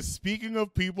 Marcus, speaking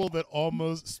of people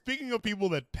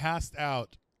that passed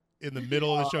out in the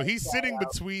middle of the show, he's sitting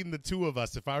between the two of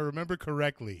us, if I remember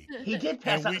correctly. He did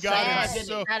pass And out. we got the him side,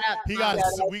 so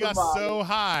didn't we got so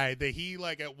high that he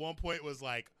like at one point was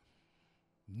like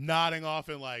nodding off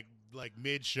in like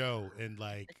mid show and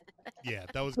like yeah,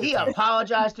 that was good. He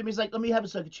apologized to me. He's like, let me have a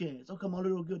second chance. I'll come on a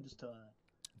little good this time.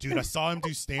 Dude, I saw him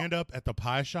do stand up at the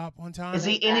pie shop one time. Is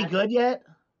he any good yet?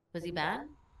 Was he bad?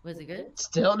 Was he good?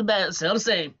 Still the best. Still the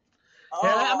same.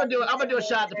 Yeah, I'm gonna do a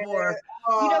shot to pour.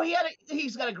 You know,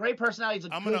 he's got a great personality.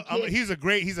 He's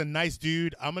he's a nice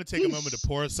dude. I'm gonna take a moment to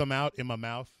pour some out in my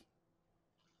mouth.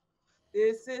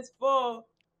 This is for.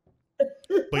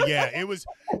 But yeah, it was.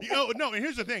 No, and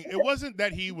here's the thing: it wasn't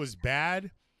that he was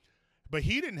bad, but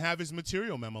he didn't have his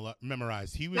material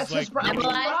memorized. He was That's like, his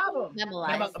problem.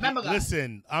 Memorize.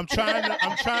 listen, I'm trying to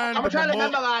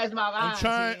memorize my lines.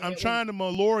 I'm trying to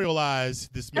memorialize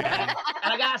this man.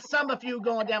 And I got some of you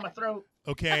going down my throat.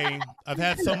 Okay, I've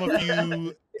had some of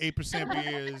you 8%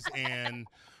 beers,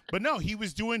 but no, he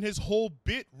was doing his whole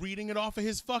bit, reading it off of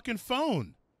his fucking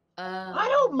phone. I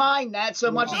don't mind that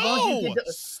so much. As long as you can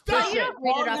stop. You don't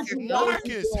read it off your phone.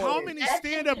 Marcus, how many That's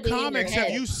stand-up in your comics have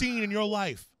head. you seen in your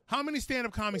life? How many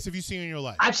stand-up comics have you seen in your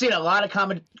life? I've seen a lot of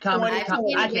comedy. I've seen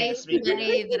I way can't too speak.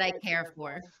 many that I care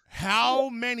for. How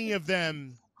many of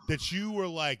them that you were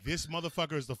like, this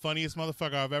motherfucker is the funniest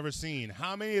motherfucker I've ever seen?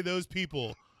 How many of those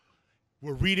people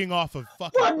were reading off of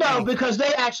fucking... Well, no, because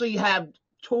they actually have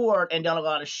toured and done a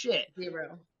lot of shit.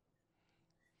 Zero.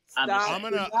 Stop.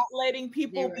 You're not letting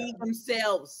people be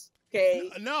themselves. Okay.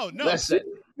 No. Listen.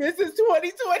 This is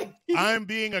 2020. I'm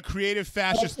being a creative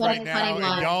fascist right now,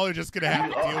 and y'all are just gonna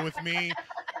have to deal with me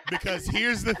because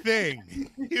here's the thing.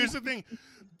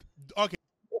 Okay.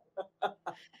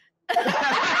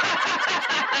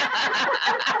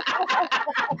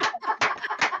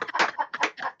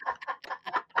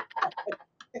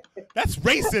 That's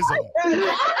racism.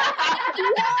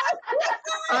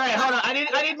 All right, hold on. I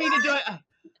didn't mean to do it.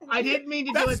 I didn't mean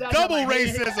to do it. That's double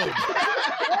racism.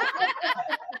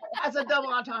 That's a double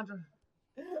entendre.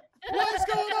 What's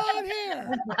going on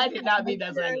here? I did not mean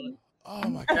that. Oh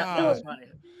my That was god.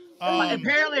 funny.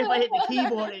 Apparently, if I hit the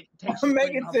keyboard, it takes.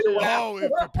 Make it to the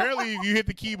Apparently, if you hit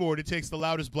the keyboard, it takes the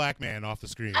loudest black man off the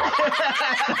screen.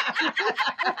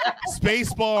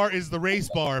 Space bar is the race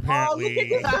bar, apparently.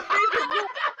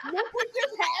 Look what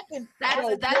just happened.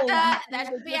 That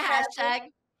should be a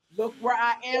hashtag. Look where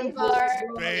I am.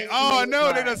 Oh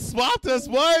no, they done swapped us.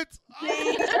 What?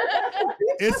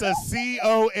 It's a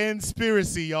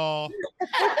conspiracy, y'all.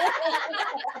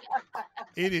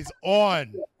 It is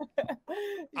on.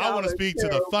 I want to speak to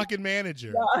the fucking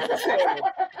manager.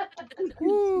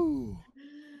 Woo.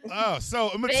 Oh, so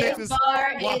I'm gonna take this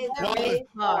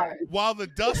while the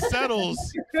dust settles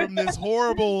from this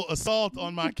horrible assault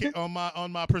on my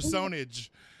personage.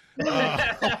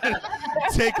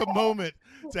 Take a moment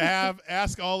to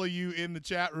ask all of you in the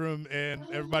chat room and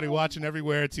everybody watching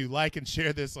everywhere to like and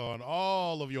share this on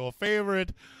all of your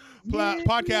favorite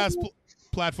podcast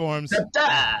platforms.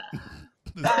 Yeah.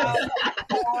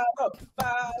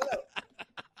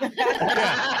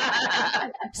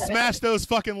 Smash those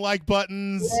fucking like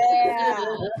buttons.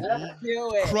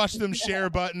 Yeah. Crush them share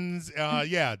buttons.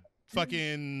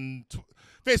 Fucking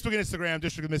Facebook and Instagram,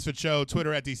 District of Misfit Show.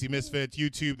 Twitter at DC Misfit.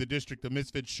 YouTube, The District of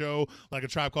Misfit Show. Like a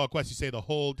Tribe Called Quest, you say the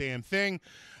whole damn thing.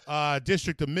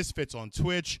 District of Misfits on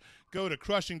Twitch. Go to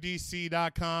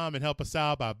crushingdc.com and help us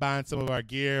out by buying some of our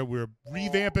gear. We're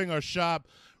revamping our shop.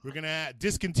 We're going to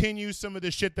discontinue some of the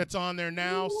shit that's on there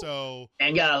now.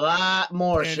 And got a lot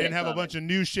more shit. And then have coming. a bunch of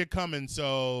new shit coming.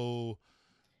 So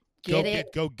go get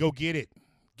it. Get it.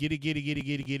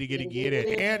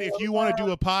 And if you want to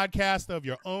do a podcast of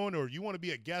your own or you want to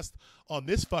be a guest on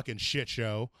this fucking shit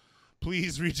show,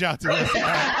 please reach out to us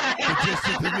at the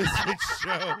District of Misfits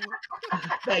Show.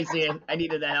 Thanks, Ian. I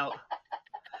needed the help.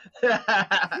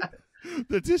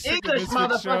 The District of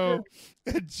Misfits Show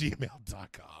at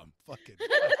gmail.com. Fucking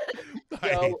I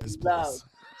hate this place.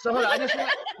 So hold on, I just want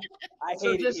I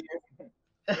hate it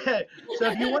here.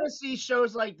 So if you want to see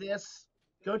shows like this,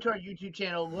 go to our YouTube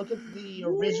channel. Look at the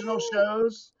original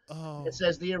shows. Oh. It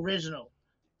says the original,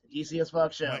 the DC as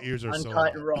Fuck Show, My ears are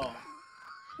uncut so and raw.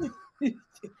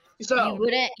 So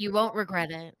You won't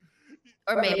regret it.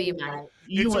 Or maybe you might.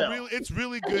 It's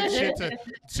really good shit to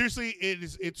seriously.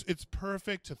 It's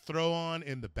perfect to throw on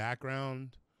in the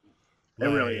background. It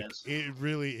really is. It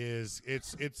really is.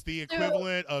 It's the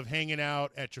equivalent of hanging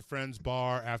out at your friend's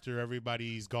bar after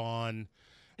everybody's gone,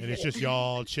 and it's just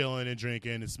y'all chilling and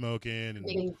drinking and smoking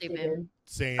and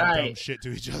saying dumb shit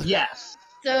to each other. Yes.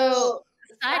 So,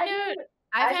 side note,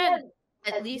 I've had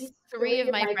at least 3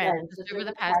 of my friends just over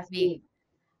the past week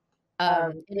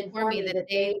inform me that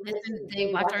they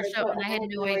watch our show, and I had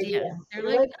no idea. They're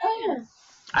like, oh, yeah.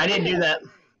 I didn't do that.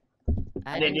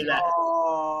 I didn't do that.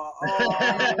 Oh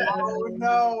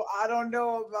no, I don't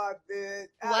know about this.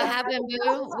 What happened,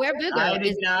 Boo? Where Boo go? I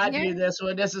did not do this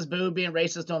one. This is Boo being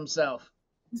racist to himself.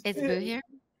 Is Boo here?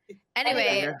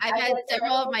 Anyway, I've had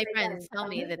several of my friends tell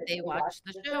me that they watched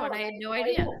the show, and I had no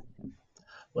idea.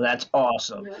 Well, that's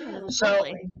awesome. So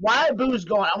while Boo's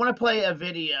going, I want to play a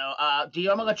video. Dior,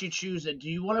 I'm gonna let you choose it. Do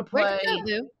you want to play? Where'd you go,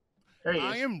 Boo? There he is.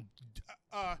 I am,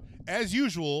 as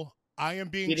usual, I am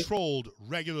being trolled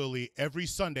regularly every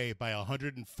Sunday by a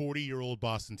 140-year-old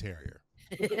Boston Terrier.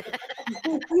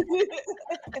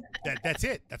 That's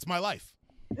it. That's my life.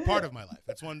 Part of my life.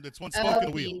 That's one spoke of the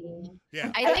wheel.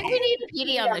 Yeah. I think we need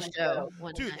Petey on the show.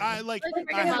 Dude, time.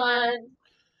 I had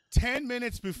 10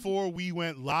 minutes before we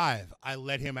went live, I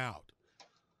let him out.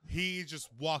 He just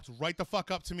walked right the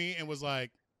fuck up to me and was like,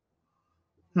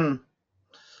 All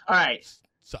right.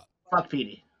 Sup? Fuck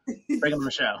Petey. Bring him on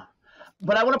the show.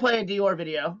 But I want to play a Dior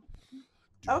video.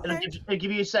 Okay. It'll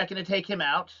give you a second to take him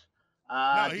out.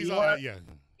 No, he's Dior, yeah.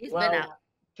 He's been out.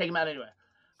 Take him out anyway.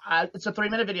 It's a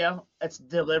 3-minute video. It's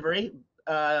delivery.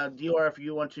 Dior, if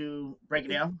you want to break it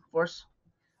down for us.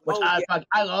 Which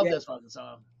I love this fucking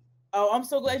song. Oh, I'm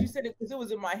so glad you said it because it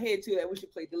was in my head too that we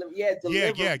should play delivery. Yeah,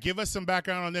 delivery. Yeah. Give us some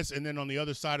background on this, and then on the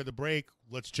other side of the break,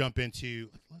 let's jump into.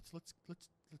 Let's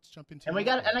jump into. And I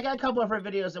got a couple of her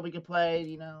videos that we could play.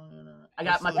 You know, I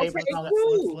got my favorite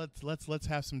song. Let's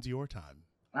have some Dior time.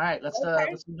 All right, let's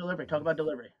do delivery. Talk about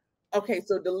delivery. Okay,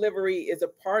 so delivery is a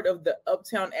part of the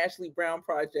Uptown Ashley Brown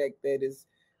project that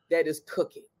is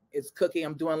cooking. It's cooking.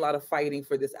 I'm doing a lot of fighting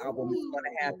for this album. It's going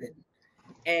to happen,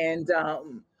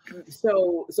 and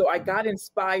so I got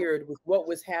inspired with what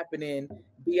was happening,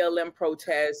 BLM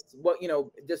protests,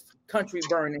 just country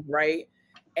burning, right?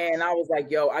 And I was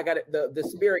like, yo, I got it. The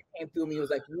spirit came through me. It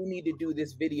was like, you need to do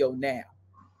this video now.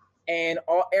 And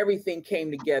everything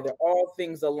came together, all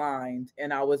things aligned,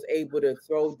 and I was able to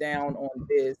throw down on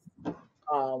this.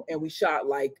 And we shot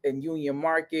like in Union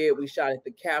Market, we shot at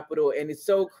the Capitol, and it's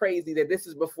so crazy that this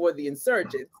is before the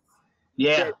insurgents.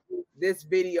 Yeah, this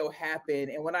video happened,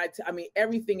 and when I mean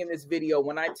everything in this video,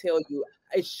 when I tell you,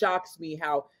 it shocks me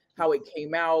how it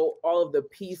came out, all of the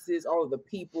pieces, all of the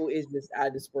people is just I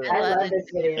love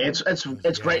this video.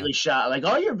 It's greatly shot. Like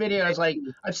all your videos, like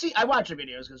I watch your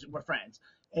videos because we're friends,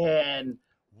 and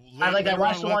I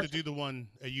watched the one to do the one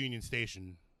at Union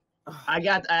Station. I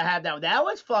had that. That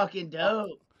was fucking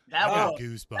dope.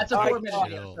 Goosebumps. That's a 4-minute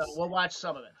video, so we'll watch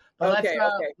some of it. But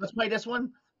let's play this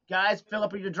one. Guys, fill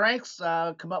up your drinks.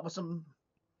 Come up with some.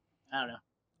 I don't know.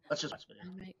 Let's just watch the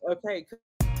video. Okay.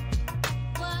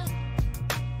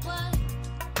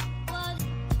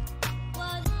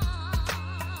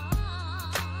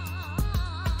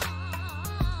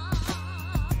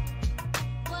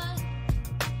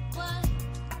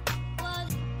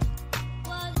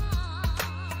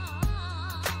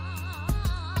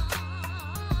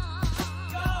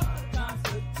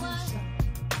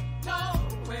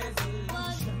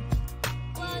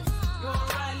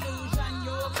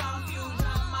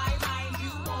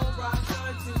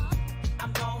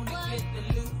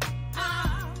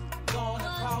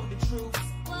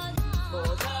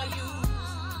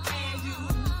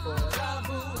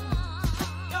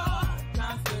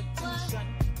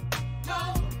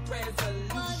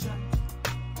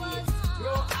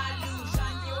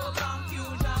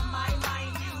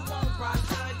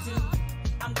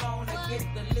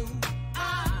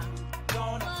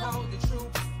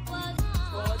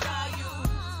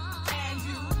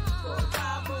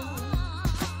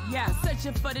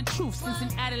 For the truth since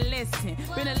an adolescent,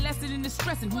 been a lesson in the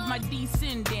stressing. Who's my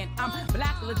descendant? I'm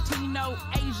black, Latino,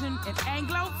 Asian, and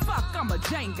Anglo. Fuck, I'm a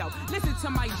Django. Listen to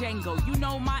my Django. You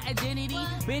know my identity.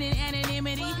 Been in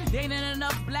anonymity. Dating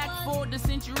enough black for the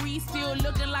century. Still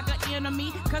looking like an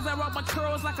enemy. Cause I wrote my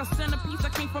curls like a centerpiece. I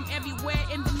came from everywhere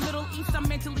in the Middle East. I'm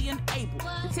mentally unable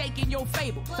to take in your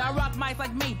fable. So I rock mics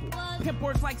like Mabel. Pimp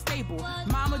words like stable.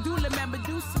 Mama do remember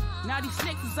Medusa. Now these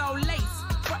snakes is all lace.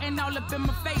 Frontin' all up in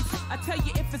my face. I tell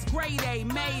you if it's grade A,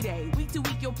 Mayday. Week to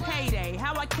week your payday.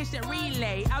 How I catch that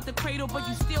relay. Out the cradle but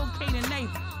you still can't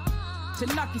enable. To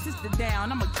knock your sister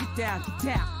down, I'ma get down,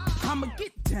 get down. I'ma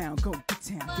get down, go get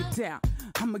down, get down.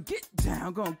 I'ma get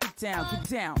down, go get down, get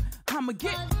down. I'ma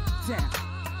get down.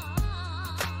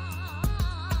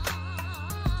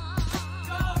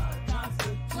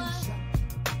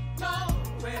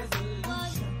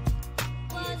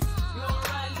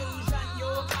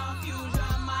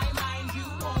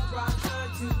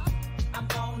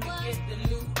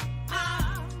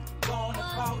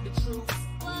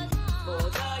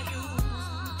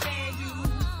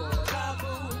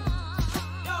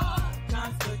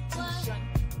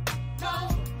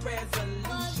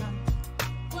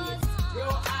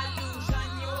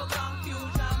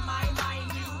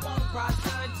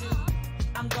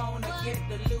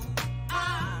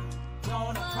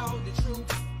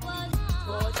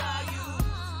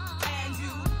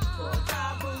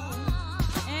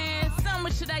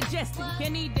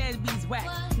 Can't eat that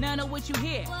beeswax. None of what you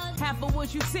hear, half of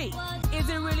what you see. Is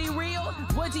it really real?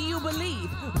 What do you believe?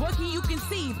 What can you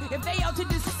conceive? If they out to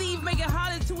deceive, make it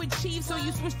harder to achieve. So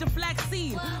you switch to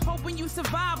flaxseed, hoping you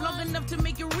survive long enough to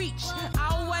make it reach.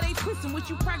 All while they twisting what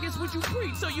you practice, what you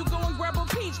preach. So you go and grab a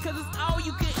peach, cause it's all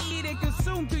you can eat and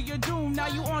consume to your doom. Now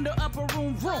you on the upper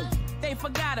room. They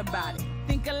forgot about it.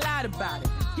 Think a lot about it.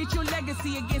 Get your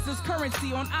legacy against this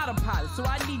currency on autopilot. So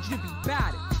I need you to be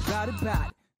about it. About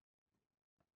it.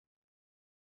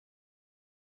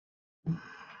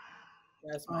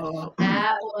 That's my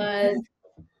That was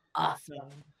awesome.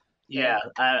 Yeah,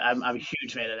 I'm a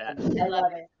huge fan of that. I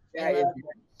love it. That is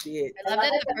shit. I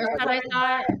loved it the first time I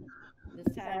saw it.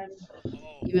 This time,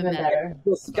 even better.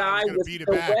 The sky was, beat it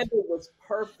the back. weather was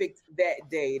perfect that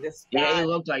day. The sky it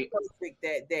looked like perfect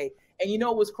that day. And you know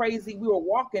what was crazy? We were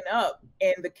walking up,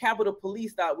 and the Capitol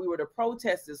Police thought we were the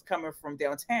protesters coming from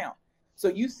downtown. So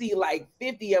you see like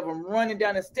 50 of them running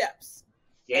down the steps.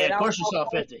 Yeah, And of course you saw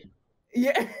 50.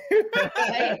 Yeah.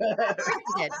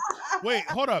 Wait,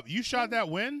 hold up. You shot that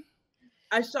when?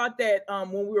 I shot that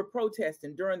when we were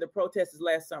protesting during the protests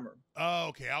last summer. Oh,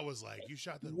 okay. I was like, you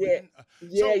shot that Yeah.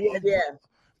 when? Yeah.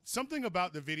 Something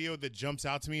about the video that jumps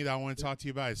out to me that I want to talk to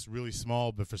you about. It's really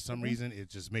small, but for some reason, it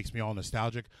just makes me all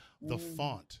nostalgic. The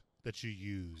font that you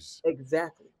use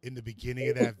Exactly in the beginning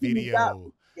of that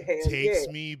video takes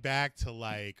me back to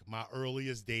like my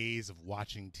earliest days of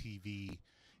watching TV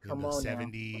in the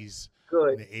 70s.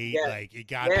 Good. The 80s, like it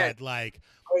got that like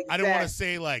I don't want to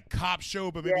say like cop show,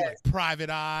 but maybe like Private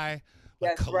Eye,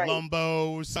 like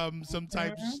Columbo, some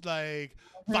type like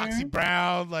Foxy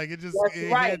Brown, like it just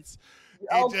hits.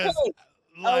 It just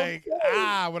like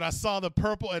when I saw the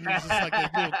purple and it was just like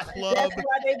a little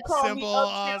club symbol,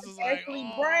 I was just like,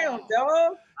 Brown,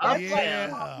 dog.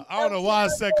 Yeah, I don't know why I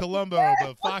said Columbo,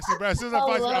 but Foxy Brown. As soon as I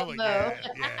Foxy Brown, I'm like,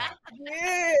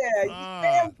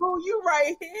 damn, boo, you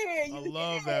right here. I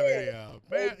love that video,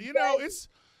 man. You know,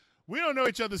 we don't know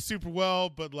each other super well,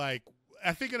 but like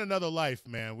I think in another life,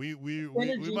 man, we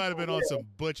might have been on some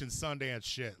Butch and Sundance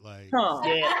shit, like.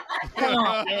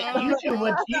 You two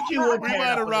would we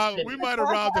might have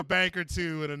robbed a bank or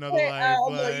two in another life.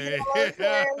 They ain't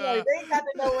got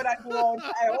to know what I do all the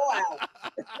time.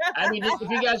 I mean, if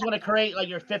you guys want to create like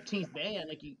your 15th band,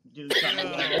 like you do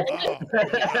something like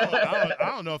that. I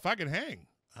don't know if I can hang.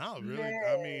 I don't really.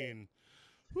 I mean,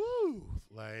 whoo,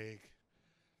 like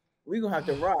we're gonna have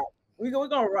to rock. We're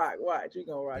gonna rock. Watch, we're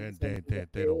gonna rock.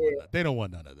 They don't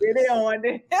want none of this. They don't want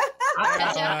it.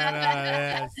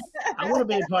 I want to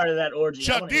be a part of that orgy.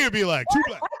 Chuck D would be like, too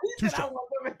black, too short.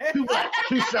 Too black,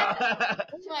 too short.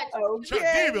 Chuck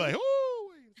D would be like,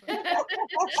 ooh.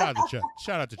 Shout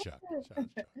out to Chuck.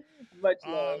 Much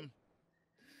love.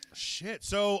 Shit.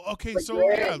 So okay. So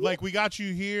yeah, like we got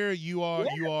you here. You are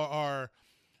our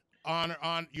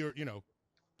on your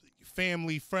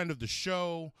family friend of the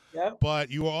show. Yep. But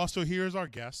you are also here as our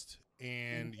guest,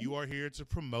 and you are here to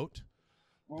promote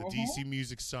the DC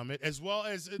Music Summit, as well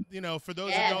as for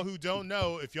those of y'all who don't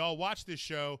know, if y'all watch this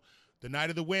show, the night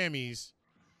of the Whammies,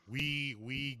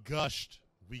 we gushed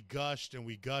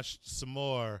some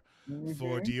more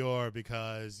for Dior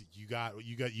because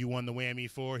you won the Whammy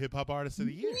for Hip Hop Artist of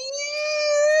the Year.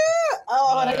 Yeah!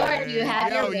 Oh, Dior, do you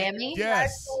have your Whammy?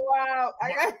 Yes. Wow.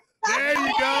 There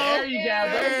you go.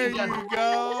 There you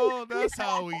go. That's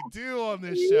how we do on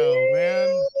this show,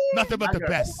 man. Nothing but the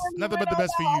best. Nothing but the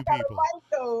best for you people.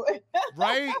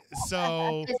 Right?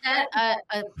 So is that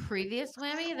a previous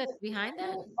Whammy that's behind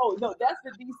that? Oh no, that's the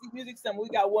DC Music Summit. We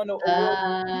got one over.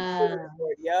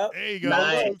 Yep. There you go.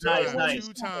 Nice.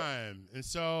 Two time. And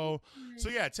so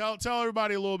yeah, tell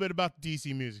everybody a little bit about the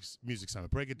DC Music Summit.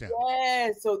 Break it down.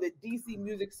 Yeah, so the DC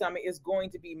Music Summit is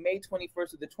going to be May 21st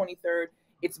to the 23rd.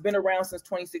 It's been around since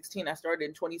 2016. I started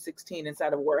in 2016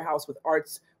 inside of a warehouse with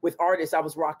artists I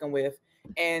was rocking with.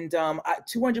 And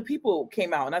 200 people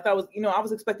came out, and I thought it was, I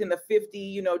was expecting the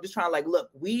 50, just trying to like, look,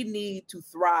 we need to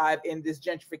thrive in this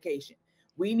gentrification.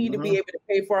 We need to be able to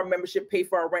pay for our membership, pay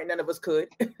for our rent. None of us could.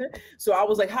 So I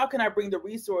was like, how can I bring the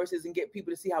resources and get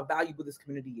people to see how valuable this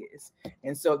community is?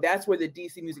 And so that's where the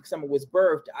DC Music Summer was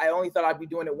birthed. I only thought I'd be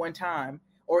doing it one time,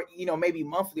 or, maybe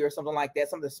monthly or something like that,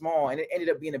 something small. And it ended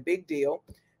up being a big deal.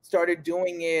 Started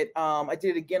doing it. I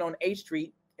did it again on 8th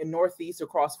Street in Northeast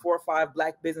across 4 or 5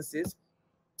 Black businesses.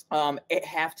 At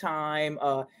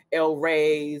halftime, El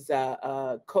Rey's,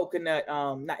 Coconut,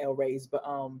 not El Rey's, but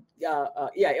El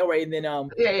Rey, and then No,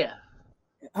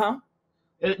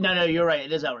 you're right.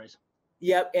 It is El Rey's.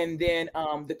 Yep, and then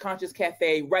the Conscious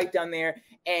Cafe right down there,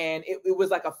 and it was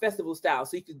like a festival style,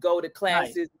 so you could go to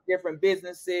classes, different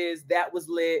businesses. That was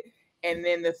lit. And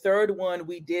then the third one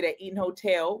we did at Eaton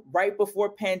Hotel right before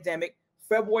pandemic.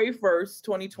 February 1st,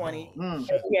 2020. And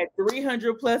we had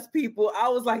 300 plus people. I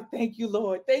was like, thank you,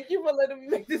 Lord. Thank you for letting me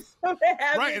make this something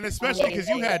happen. Right, and especially because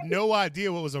you had no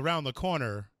idea what was around the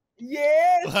corner.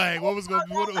 Yes. Like what was going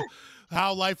to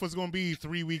how life was going to be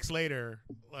 3 weeks later.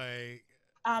 Like,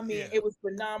 it was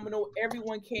phenomenal.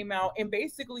 Everyone came out, and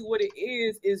basically what it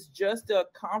is just a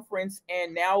conference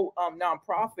and now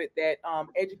nonprofit that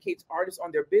educates artists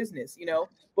on their business,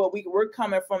 but we're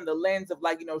coming from the lens of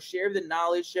like, share the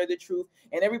knowledge, share the truth,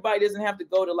 and everybody doesn't have to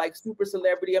go to like super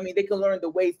celebrity. I mean, they can learn the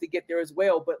ways to get there as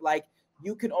well, but like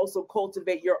you can also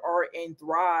cultivate your art and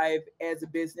thrive as a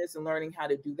business and learning how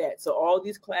to do that. So all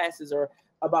these classes are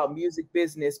about music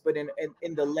business, but in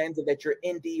the lens of that you're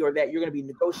indie, or that you're going to be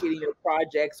negotiating your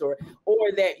projects, or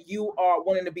that you are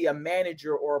wanting to be a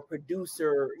manager or a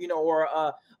producer, or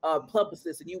a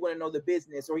publicist, and you want to know the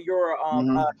business, or you're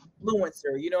an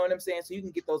influencer, you know what I'm saying? So you can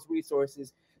get those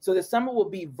resources. So the summit will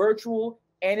be virtual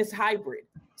and it's hybrid.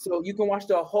 So you can watch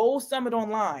the whole summit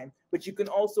online, but you can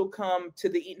also come to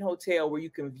the Eaton Hotel where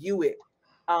you can view it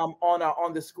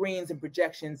on the screens and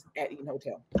projections at Eaton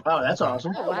Hotel. Oh, that's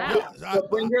awesome. Oh, wow. So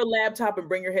bring your laptop and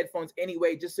bring your headphones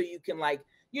anyway, just so you can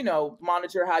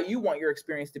monitor how you want your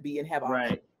experience to be and have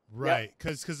options. Right.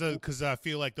 Because I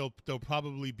feel like there'll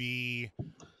probably be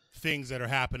things that are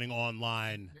happening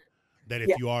online that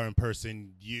if you are in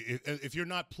person, if you're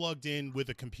not plugged in with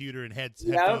a computer and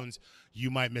headphones,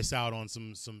 you might miss out on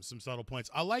some subtle points.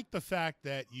 I like the fact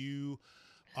that you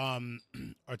are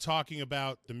talking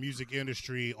about the music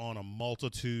industry on a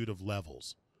multitude of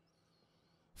levels,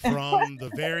 from the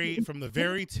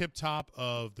very tip top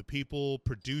of the people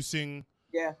producing,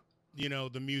 the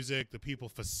music, the people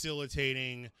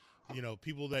facilitating,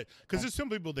 people that, because there's some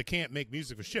people that can't make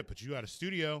music for shit, but you got a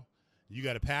studio, you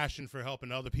got a passion for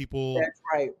helping other people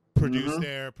produce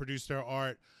their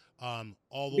art.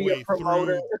 All the way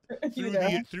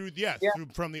through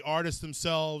from the artists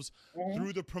themselves,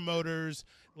 through the promoters.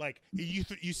 Like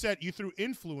you said, you threw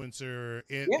influencers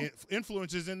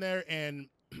in there, and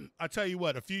I tell you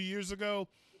what, a few years ago,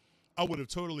 I would have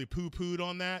totally poo-pooed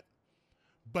on that.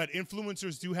 But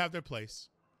influencers do have their place.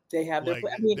 They have their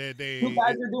place. I mean, you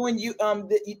guys are doing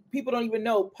people don't even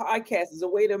know podcast is a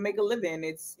way to make a living.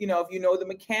 It's if you know the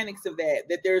mechanics of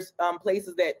that there's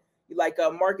places that. Like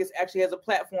Marcus actually has a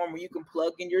platform where you can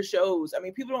plug in your shows. I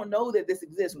mean, people don't know that this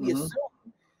exists. We assume,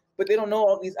 but they don't know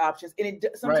all these options. And it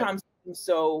sometimes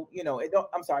so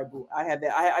I'm sorry, Boo. I had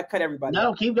that. I cut everybody.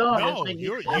 No, keep going. No,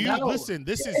 listen.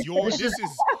 This is yours. This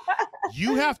is.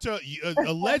 You have to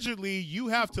allegedly you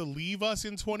have to leave us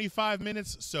in 25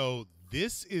 minutes. So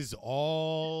this is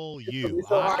all you. You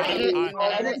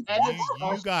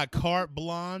got carte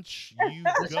blanche. You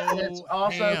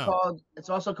go. It's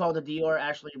also called the Dior,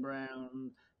 Ashley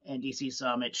Brown, and DC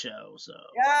Summit show. So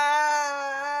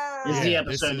this is the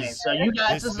episode name. So you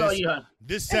guys, this is all you have.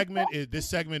 This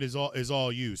segment is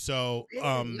all you. So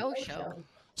No show.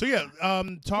 So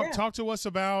talk to us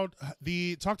about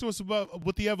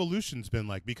what the evolution's been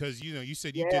like, because you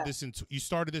said you did this you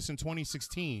started this in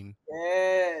 2016.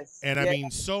 Yes. And I mean,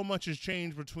 so much has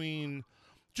changed from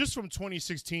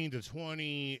 2016 to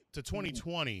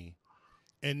 2020,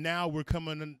 and now we're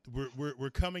coming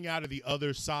out of the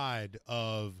other side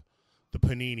of the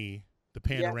panini, the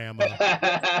panorama,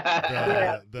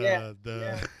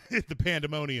 the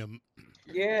pandemonium.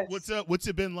 Yes. What's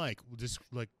it been like? Just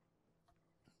like.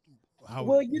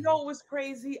 Well, it was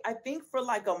crazy. I think for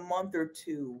like a month or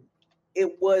two,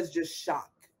 it was just shock.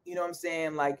 You know what I'm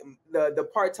saying? Like the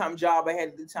part-time job I had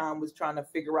at the time was trying to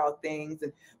figure out things.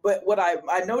 But what I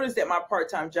noticed at my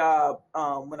part-time job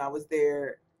when I was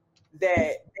there,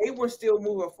 that they were still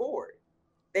moving forward.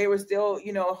 They were still,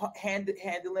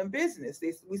 handling business.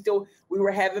 We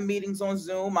were having meetings on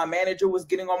Zoom. My manager was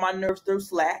getting on my nerves through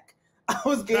Slack. I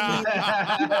was getting,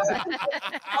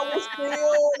 I was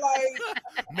still like,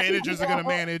 managers are gonna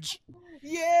manage.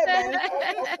 Yeah, man,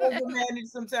 it's manage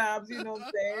sometimes, you know what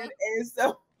I'm saying? And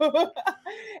so,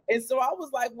 and so I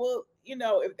was like, well, you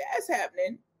know, if that's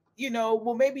happening, you know,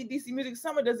 well, maybe DC Music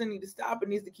Summer doesn't need to stop; it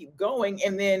needs to keep going.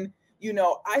 And then, you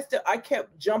know, I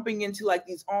kept jumping into like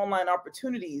these online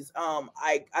opportunities.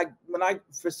 When I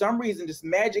for some reason just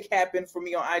magic happened for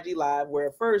me on IG Live, where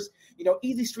at first, you know,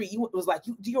 Easy Street was like,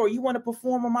 Dior, you want to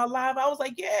perform on my live? I was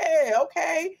like, yeah,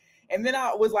 okay. And then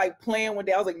I was like playing one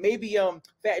day. I was like, maybe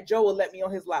Fat Joe will let me on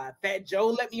his live. Fat Joe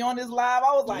let me on his live.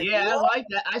 I was like, yeah, what? I like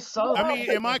that. I saw that. I mean,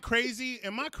 am I crazy?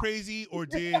 Or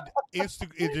did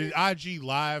did IG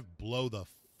Live blow the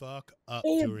fuck up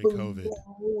during COVID?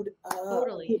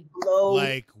 Totally.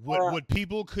 Like when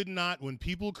people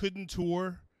couldn't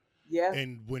tour, yeah,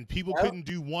 and when people couldn't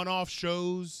do one-off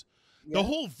shows, the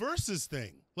whole Versus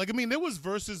thing. Like, I mean, there was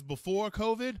Versus before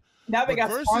COVID. Now they got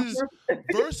Versus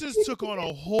took on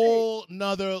a whole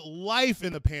nother life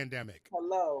in the pandemic.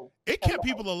 It kept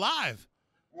people alive.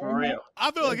 For real.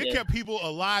 I feel like it kept people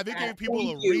alive. It gave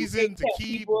people a reason to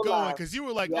keep going, because you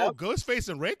were like, oh, Ghostface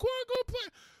and Raekwon go play?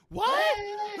 What?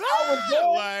 I was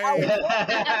you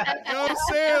know what I'm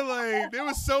saying? Like, there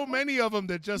was so many of them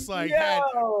that just like had.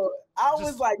 I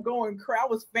was like going crazy. I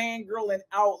was fangirling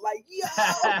out like,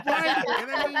 right.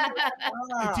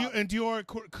 And Dior,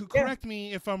 correct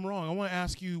me if I'm wrong. I want to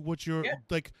ask you what you're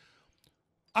like.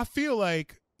 I feel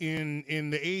like in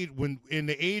the age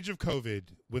of COVID,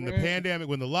 when the pandemic,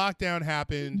 when the lockdown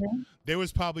happened, there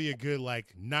was probably a good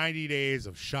like 90 days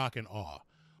of shock and awe.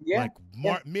 Yeah. Like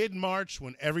mid-March,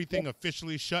 when everything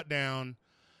officially shut down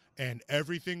and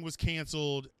everything was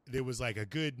canceled, there was like a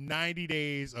good 90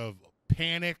 days of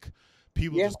panic.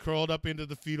 People just curled up into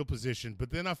the fetal position. But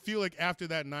then I feel like after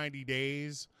that 90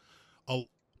 days, a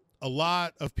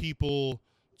lot of people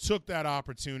took that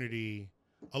opportunity.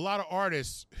 A lot of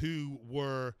artists who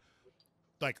were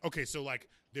like, okay, so like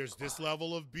there's this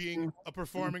level of being a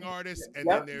performing artist, and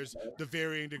then there's the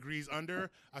varying degrees under.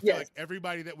 I feel like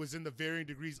everybody that was in the varying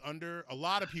degrees under, a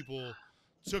lot of people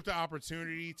took the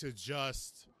opportunity to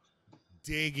just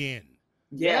dig in.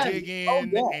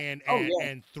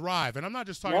 And thrive. And I'm not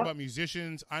just talking about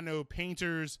musicians. I know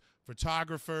painters,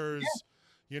 photographers,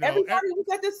 you know. Everybody was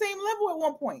at the same level at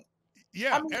one point.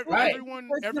 Yeah, I mean, everyone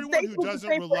who doesn't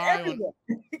rely on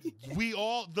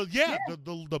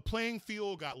the playing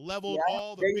field got leveled.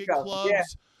 All the big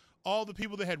clubs, all the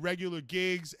people that had regular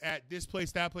gigs at this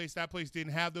place, that place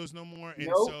didn't have those no more. And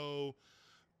so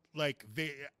like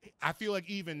I feel like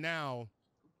even now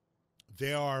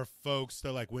there are folks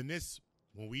that like when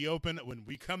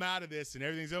we come out of this and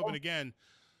everything's open again,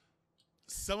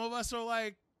 some of us are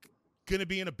like gonna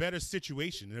be in a better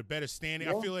situation, in a better standing.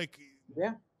 I feel like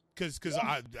because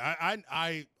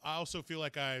I also feel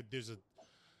like there's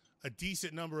a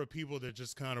decent number of people that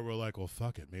just kind of were like, well,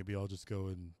 fuck it, maybe I'll just go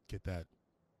and get that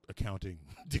accounting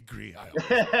degree.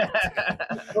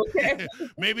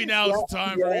 Maybe now is the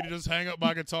time for me to just hang up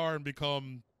my guitar and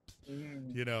become,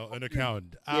 you know, an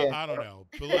accountant. I don't know,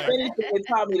 but like, it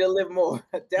taught me to live more.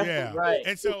 Definitely. Right.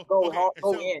 And so,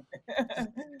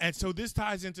 and so this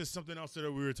ties into something else that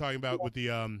we were talking about with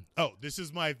the this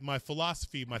is my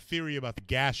philosophy, my theory about the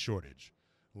gas shortage,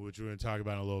 which we're going to talk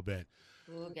about in a little bit.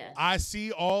 Okay. I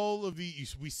see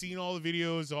we've seen all the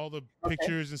videos, all the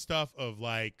pictures and stuff of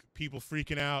like people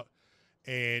freaking out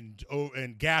and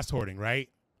gas hoarding, right?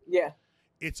 Yeah.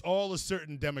 It's all a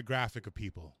certain demographic of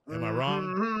people. Am I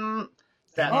wrong?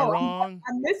 Am I wrong?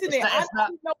 I'm missing it.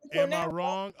 Am I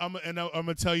wrong? I'm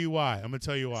gonna tell you why.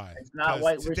 It's not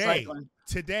white recycling.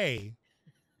 Today,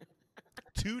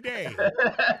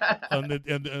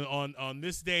 on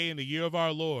this day in the year of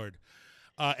our Lord,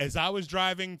 as I was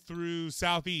driving through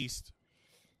Southeast,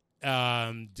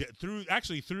 through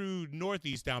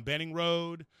Northeast down Benning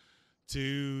Road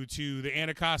to the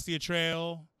Anacostia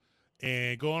Trail,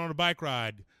 and going on a bike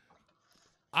ride,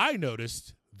 I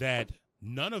noticed that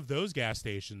none of those gas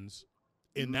stations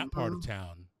in that part of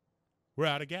town were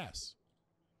out of gas,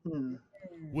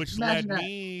 which led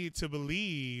me to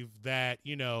believe that,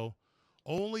 you know,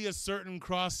 only a certain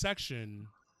cross section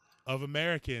of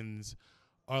Americans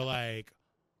are like,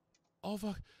 oh,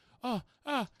 fuck,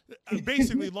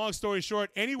 basically, long story short,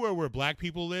 anywhere where black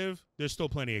people live, there's still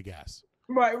plenty of gas.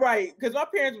 Right. Because my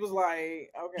parents was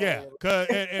like, okay. Yeah, cause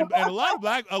and a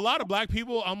lot of black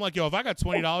people, I'm like, yo, if I got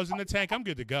 $20 in the tank, I'm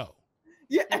good to go.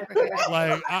 Yeah.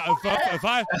 Like if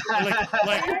I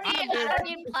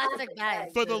need plastic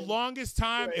bags. For the longest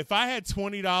time, if I had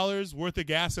 $20 worth of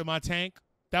gas in my tank,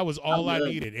 that was all I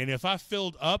needed. And if I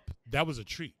filled up, that was a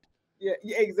treat. Yeah,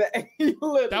 exactly.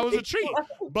 That was a treat.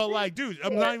 But like, dude,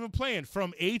 I'm not even playing.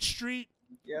 From H Street,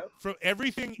 from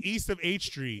everything east of H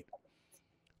Street,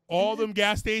 all them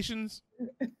gas stations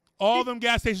on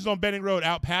Benning Road,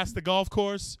 out past the golf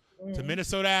course to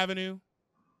Minnesota Avenue.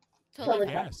 Totally.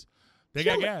 Gas. They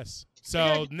got gas.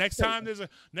 So next time there's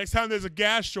a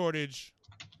gas shortage,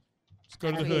 let's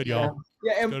go to the hood, y'all.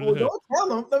 Yeah, and don't tell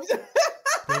them. Go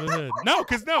to the hood. No,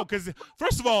 because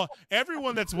first of all,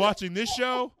 everyone that's watching this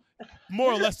show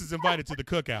more or less is invited to the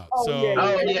cookout. You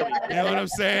know what I'm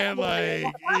saying? Like,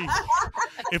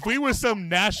 if we were some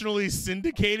nationally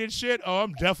syndicated shit,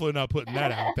 I'm definitely not putting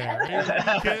that out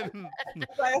there.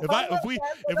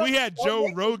 If we had Joe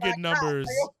Rogan numbers.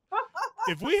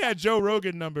 If we had Joe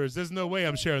Rogan numbers, there's no way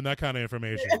I'm sharing that kind of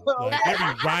information. Like, there'd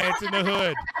be riots in the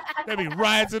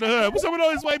hood. What's up with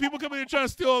all these white people coming here trying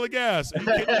to steal all the gas? Are you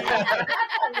kidding me?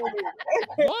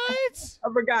 What?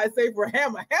 I forgot to say for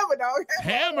Hammer, dog.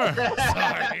 Hammer.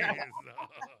 Sorry.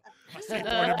 I say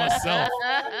word to myself.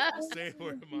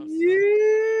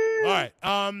 Yeah.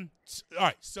 All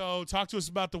right. So talk to us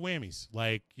about the whammies.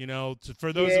 Like, you know,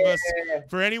 for those of us,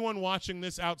 for anyone watching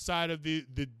this outside of the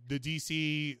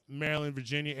DC, Maryland,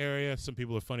 Virginia area, some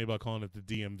people are funny about calling it the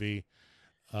DMV.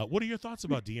 What are your thoughts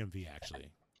about DMV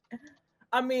actually?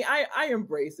 I mean, I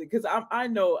embrace it because I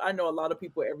know a lot of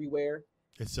people everywhere.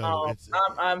 So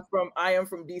I am from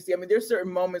DC. I mean, there's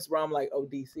certain moments where I'm like, oh,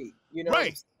 DC, you know,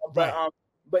 right?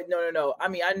 But no. I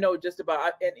mean, I know just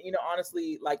about, and you know,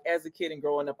 honestly, like as a kid and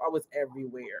growing up, I was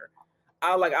everywhere.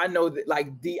 I know the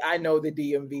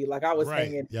DMV. Like I was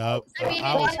hanging. Yep. They're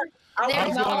all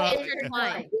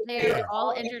intertwined. They're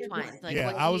all intertwined. Like,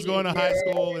 I was going to high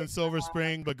school in Silver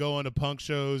Spring, but going to punk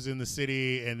shows in the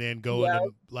city, and then going to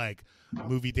like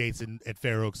movie dates at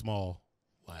Fair Oaks Mall.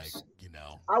 Like, you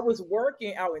know, I was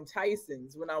working out in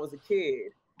Tyson's when I was a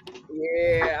kid.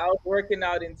 Yeah, I was working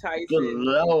out in Tyson. Good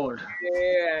Lord.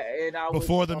 Yeah, and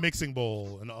before the mixing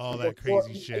bowl and all that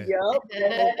crazy shit. Yep.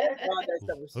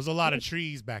 There's a lot of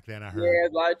trees back then, I heard. Yeah,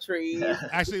 a lot of trees.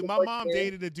 Actually, my mom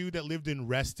dated a dude that lived in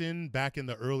Reston back in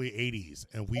the early 80s,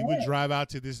 and we would drive out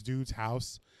to this dude's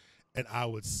house, and I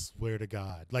would swear to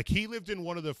God. Like, he lived in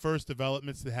one of the first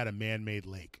developments that had a man-made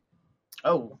lake.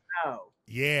 Oh. Wow.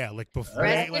 Yeah, like before.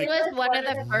 Reston was one of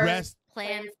the first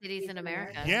planned cities in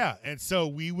America. Yeah, and so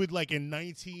we would, like, in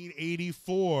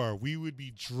 1984, we would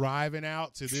be driving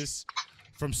out to this,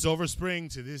 from Silver Spring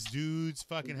to this dude's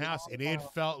fucking house, and it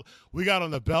felt, we got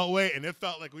on the Beltway, and it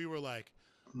felt like we were like,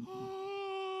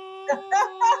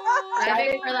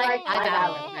 driving for like 5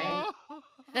 hours,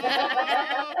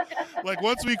 right? Like,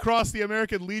 once we crossed the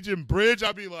American Legion Bridge,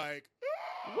 I'd be like,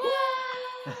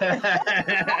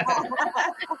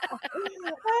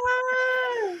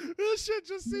 this shit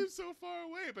just seems so far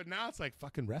away, but now it's like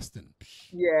fucking Reston.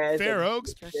 Yeah, Fair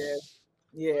Oaks.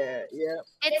 Yeah.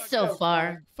 It's so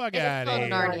far. Fuck out of here.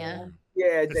 Narnia.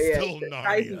 Yeah, it's still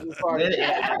Narnia.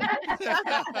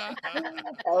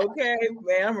 Okay,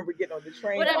 man. I remember getting on the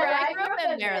train. Whatever. I grew up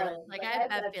in Maryland. Like, I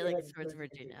have feelings towards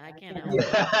Virginia. I can't help it.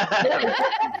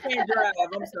 Can't drive.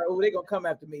 I'm sorry. Oh, they're gonna come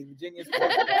after me. Virginia's come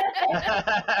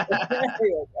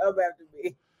after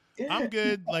me. I'm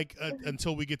good, like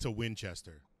until we get to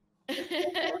Winchester.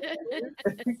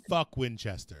 Fuck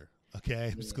Winchester.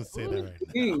 Okay, I'm just gonna say that right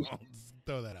now. Just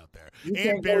throw that out there.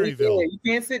 And Berryville. You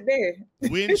can't sit there.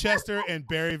 Winchester and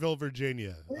Berryville,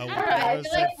 Virginia. I would I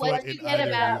feel like once you get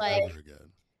about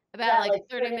 30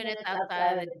 30 minutes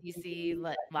outside of the DC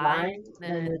line,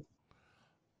 then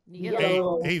you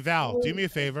get Hey Val, do me a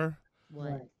favor.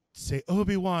 What? Say,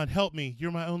 Obi-Wan, help me.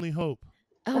 You're my only hope.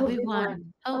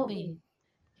 Obi-Wan, help me.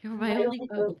 You're my only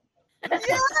hope.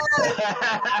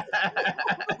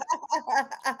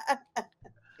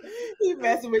 He's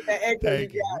messing with that echo.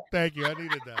 Thank you. I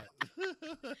needed that.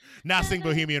 Now sing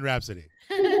Bohemian Rhapsody.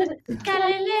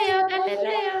 Galileo.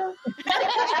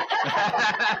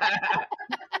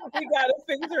 We gotta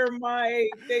fix her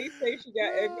mic. They say she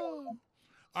got echo.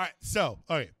 All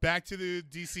right, back to the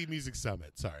DC Music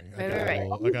Summit. Sorry. Right.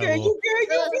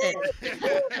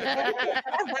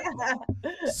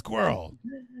 Squirrel.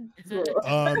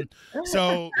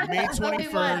 So May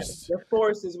 21st. The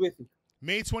force is with you.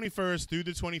 May 21st through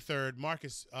the 23rd.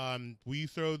 Marcus, will you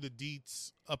throw the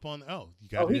deets up on? You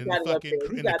got it in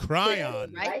the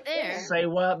Cryon. Right there. Say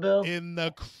what, Bill? In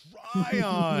the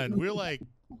Cryon. We're like,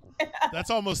 that's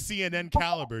almost CNN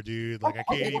caliber, dude. Like, I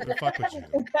can't even fuck with you.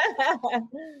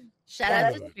 Shout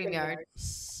out to StreamYard.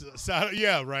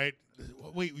 Yeah, right.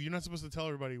 Wait, you're not supposed to tell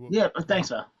everybody what. Yeah, thanks,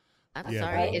 sir. I'm Yeah,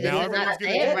 sorry. well, It now is not everyone's gonna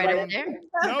saying do right their over own- there.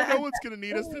 No one's going to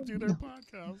need us to do their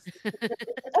podcast.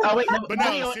 Oh, wait, But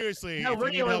no, seriously, no, if we're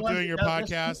you the need only help ones doing your that know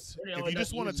podcast, we're the if only you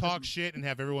just ones want to that talk use shit and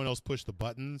have everyone else push the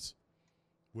buttons,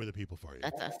 We're the people for you.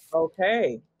 That's us.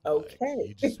 Okay. Like,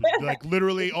 you just, like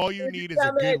literally all you need is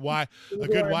a good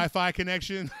Wi-Fi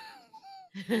connection.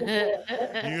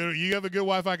 you have a good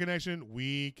Wi-Fi connection,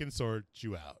 we can sort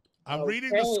you out. I'm reading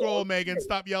the scroll, Megan.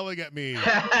 Stop yelling at me. God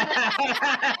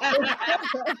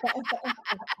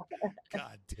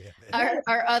damn it.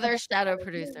 Our other shadow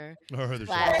producer.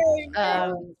 Slash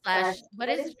what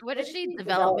is she?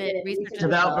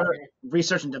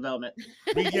 Research and development.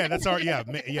 Yeah, that's our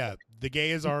the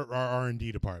gay is our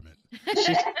R&D department.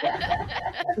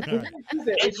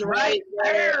 It's right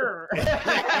there.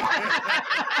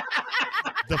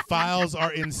 The files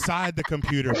are inside the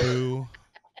computer, boo.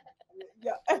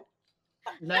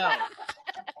 No.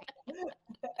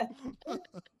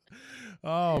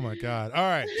 Oh my God. All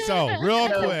right. So real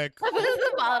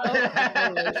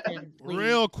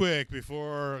quick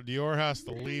before Dior has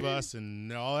to leave us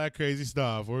and all that crazy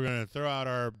stuff, we're going to throw out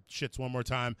our shits one more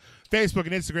time. Facebook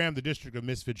and Instagram, The District of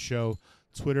Misfits Show.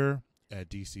 Twitter at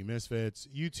DC Misfits.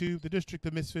 YouTube, The District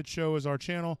of Misfits Show is our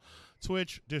channel.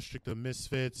 Twitch, District of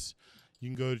Misfits. You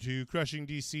can go to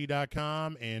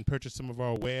crushingdc.com and purchase some of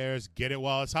our wares. Get it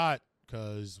while it's hot,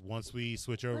 because once we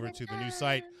switch over to the new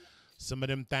site, some of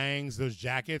them things, those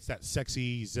jackets, that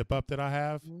sexy zip up that I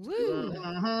have,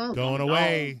 going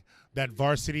away. That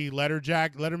varsity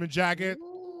Letterman jacket,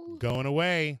 going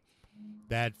away.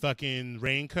 That fucking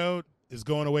raincoat is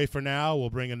going away for now.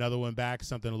 We'll bring another one back,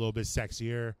 something a little bit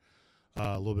sexier,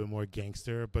 a little bit more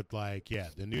gangster. But like, yeah,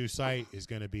 the new site is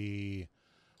going to be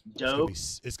dope.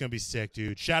 It's gonna be sick,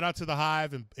 dude. Shout out to the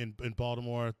Hive in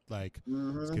Baltimore. Like,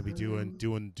 it's gonna be doing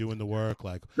the work.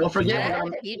 Like, don't forget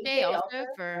PJ also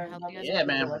for helping us. Yeah,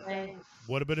 man.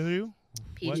 What about who?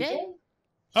 PJ? What?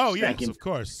 Oh yes, of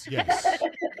course, yes.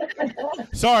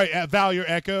 Sorry, Val, your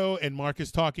echo and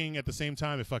Marcus talking at the same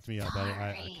time. It fucked me up.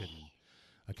 I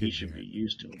couldn't. You should be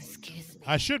used to it. Excuse me.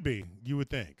 I should be. You would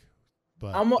think.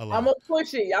 But I'm gonna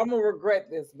push it. I'm gonna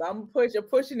regret this, but I'm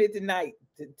pushing it tonight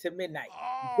to midnight.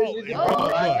 Look, hey,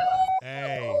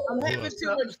 I'm having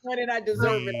too much fun and I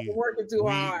deserve it. I'm working too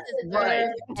hard. Right.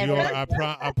 Dior,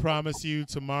 I promise you,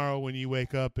 tomorrow when you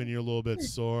wake up and you're a little bit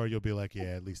sore, you'll be like,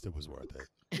 yeah, at least it was worth it.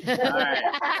 All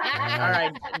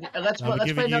right. I'm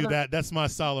giving you that. That's my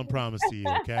solemn promise to you.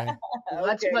 Okay.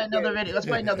 Let's play another video. Let's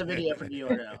play another video for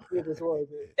Dior now.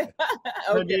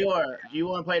 So Dior, do you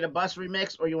want to play the Bust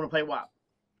remix or you want to play WAP?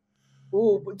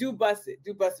 Ooh, do Bust It.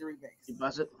 Do Bust It remix. You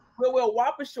Bust It. Well,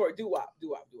 WAP is short. Do WAP.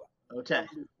 Okay.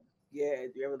 Yeah.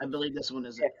 I believe this one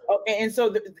is it. Oh, and so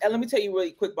let me tell you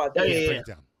really quick about this.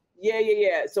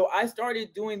 Yeah. So I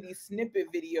started doing these snippet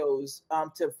videos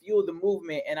to fuel the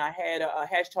movement, and I had a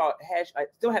hashtag. I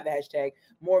still have the hashtag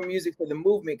more music for the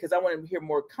movement because I wanted to hear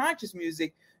more conscious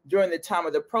music during the time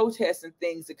of the protests and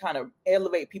things to kind of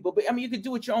elevate people. But I mean, you could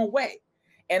do it your own way.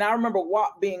 And I remember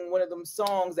WAP being one of them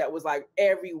songs that was like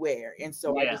everywhere, and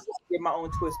so I just did my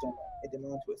own twist on it.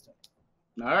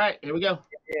 All right, here we go.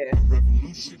 Yeah.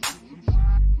 Revolution.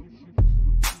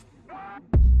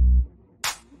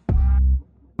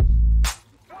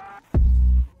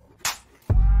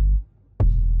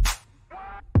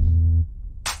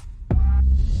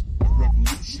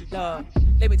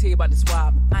 Let me tell you about the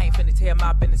swab. I ain't finna tell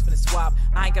my business, finna swap.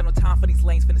 I ain't got no time for these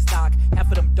lanes, finna stock. Half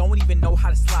of them don't even know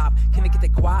how to slop. Can they get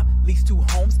that guap? Lease 2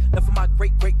 homes. Left for my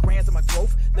great-great-grands and my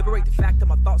growth. Liberate the fact that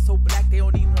my thoughts so black, they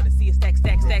don't even wanna see a stack.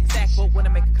 But when I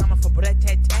make a comment for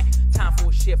tat, time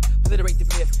for a shift. Obliterate the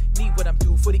myth. Need what I'm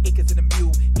due for the acres and the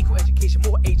mule. Equal education,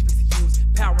 more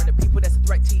HBCUs. Power in the people, that's a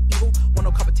threat to evil. Want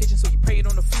no competition, so you praying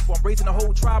on the people. I'm raising a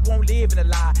whole tribe, won't live in a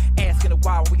lie. Asking a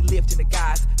while we lived in the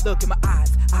guys. Look in my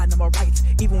eyes, I know my rights.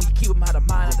 Even when you keep them out of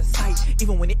mind, out of sight.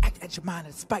 Even when they act at your mind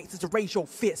of spite, it's to raise your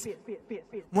fist.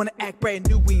 Wanna act brand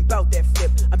new, we ain't bout that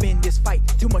flip. I'm in this fight,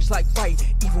 too much like fight.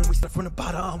 Even when we start from the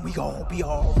bottom, we gon' be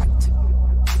alright.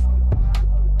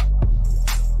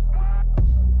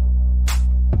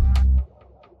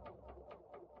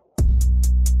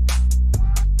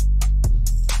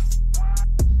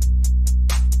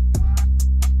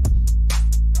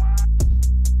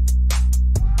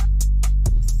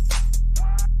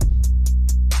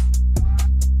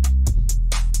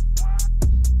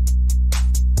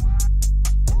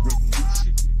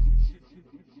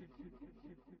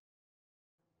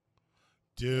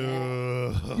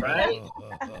 Dude. Right?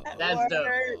 That's dope.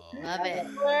 Love it.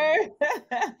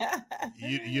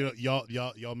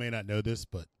 Y'all may not know this,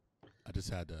 but I just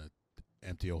had to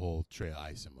empty a whole tray of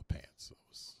ice in my pants.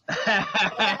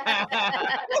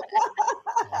 I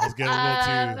was getting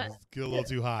a little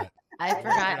too hot. I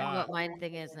forgot what mine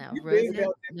thing is now. Roses?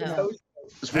 No.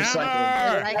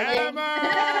 Hammer!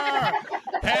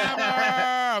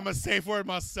 I'm a safe word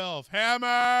myself. Hammer.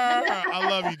 I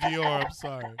love you, Dior. I'm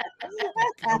sorry.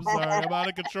 I'm out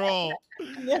of control.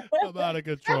 I'm out of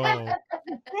control.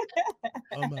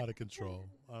 I'm out of control.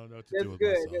 I don't know what to do with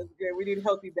myself. That's good. We need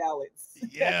healthy balance.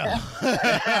 Yeah.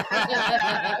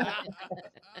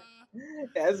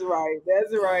 That's right.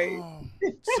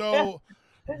 So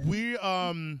we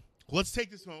let's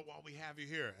take this moment while we have you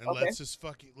here, and let's just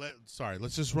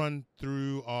let's just run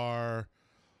through our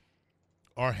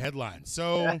headlines.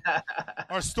 So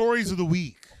our stories of the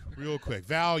week, real quick.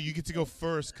 Val, you get to go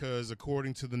first because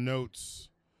according to the notes,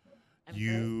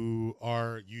 you're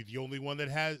the only one that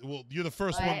has. Well, you're the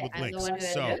first one with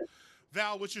links. So,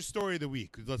 Val, what's your story of the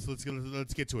week? Let's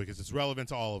get to it because it's relevant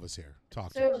to all of us here.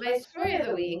 So my story of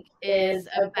the week is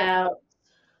about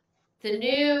the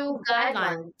new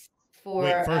guidelines for.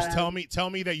 Wait, first tell me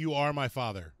that you are my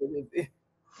father.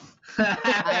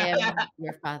 I am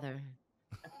your father.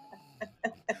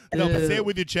 No, but say it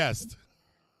with your chest.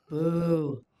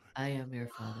 Boo! I am your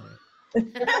father.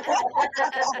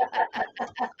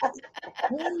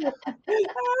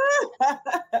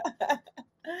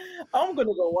 I'm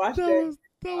gonna go watch that.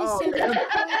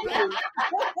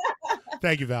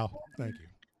 Thank you, Val. Thank you.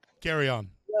 Carry on.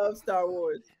 Love Star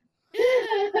Wars.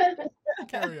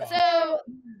 Carry on. So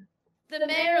the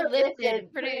mayor lifted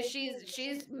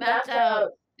she's mapped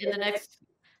out in the next.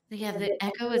 Yeah, the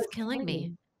echo is killing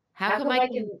me. How come I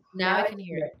can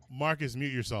hear it? Marcus,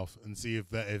 mute yourself and see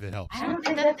if it helps. I don't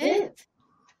think that's it.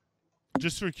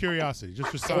 Just for curiosity,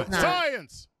 just for science.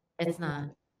 Science. It's not.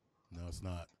 No, it's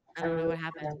not. I don't know what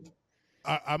happened.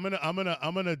 I'm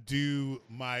gonna do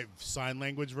my sign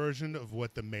language version of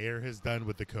what the mayor has done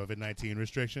with the COVID-19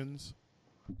 restrictions.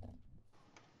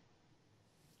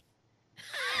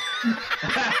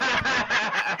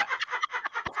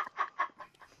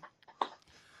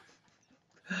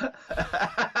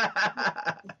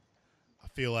 I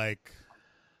feel like.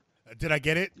 Did I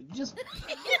get it?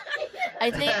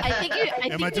 I think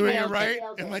you. Am I doing it right?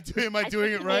 Am I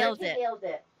doing it right? Nailed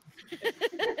it.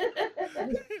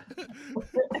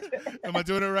 Am I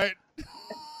doing it right?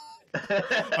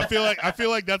 I feel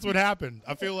like that's what happened.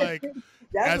 I feel like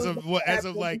as of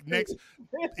like next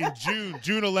in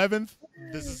June 11th,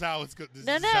 this is how it's good.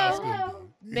 No.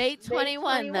 May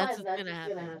 21. That's what's gonna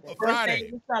happen.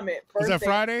 Friday. Is that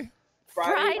Friday?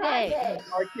 Friday.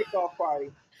 Our kickoff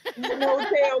party. Eating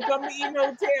Hotel, come to Eating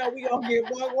Hotel. We gonna get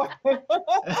one.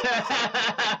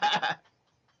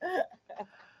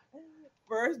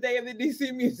 First day of the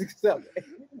DC Music Summit,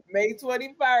 May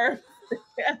 21st.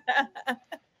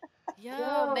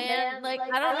 Yo, man, like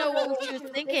I don't know what she was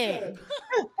thinking.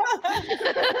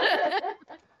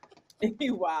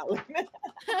 You wild. I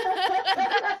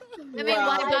mean,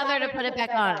 why bother to put it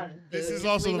back on? This is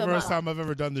also the first time I've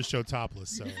ever done this show topless,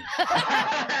 so.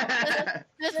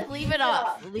 Just leave it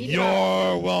off.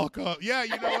 You're welcome. Yeah,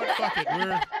 you know what? Fuck it.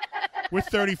 We're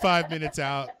 35 minutes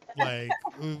out. Like,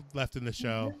 left in the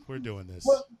show. We're doing this.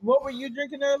 What were you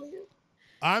drinking earlier?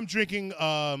 I'm drinking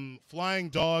Flying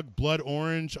Dog Blood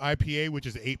Orange IPA, which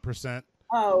is 8%.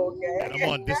 Oh, okay. And I'm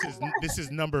on. This is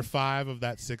number 5 of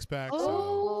that 6-pack.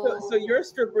 So your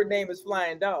stripper name is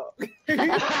Flying Dog.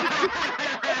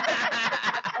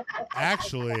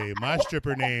 Actually, my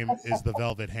stripper name is the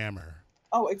Velvet Hammer.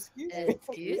 Oh, excuse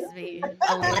me.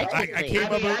 I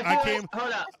came.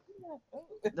 Hold up.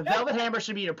 The Velvet Hammer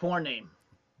should be your porn name.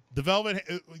 The Velvet.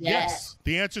 Yes.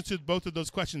 The answer to both of those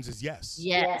questions is yes.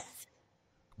 Yes.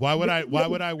 Why would I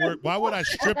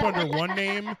strip under one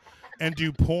name and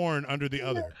do porn under the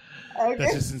other? Okay.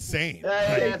 That's just insane.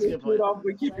 That's a good point.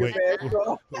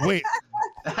 Wait.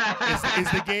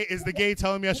 Is the gay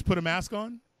telling me I should put a mask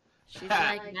on? She's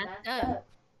like, masked up.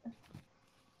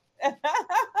 Take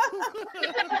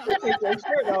your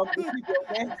shirt off to keep your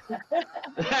mask.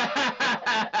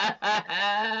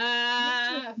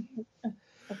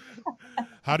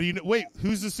 How do you know? Wait,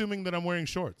 who's assuming that I'm wearing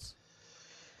shorts?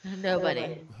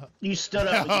 Nobody. You stood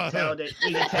up. You can tell that.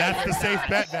 That's the safe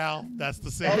bet, Val. That's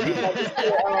the safe bet.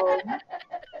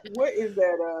 What is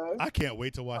that? I can't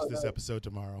wait to watch this episode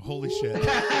tomorrow. Holy shit.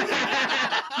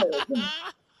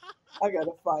 I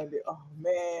gotta find it. Oh,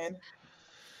 man.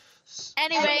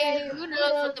 Anyway, who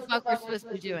knows what the fuck we're supposed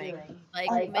to be doing?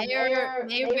 Like Mayor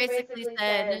basically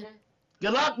said,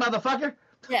 "Good luck, motherfucker."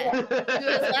 Yeah, he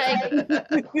was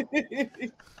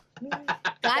like,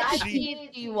 "Godspeed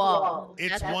to you all."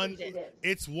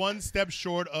 It's one step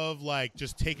short of like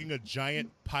just taking a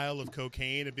giant pile of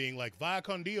cocaine and being like, "Vaya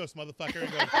con Dios, motherfucker,"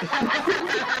 and going,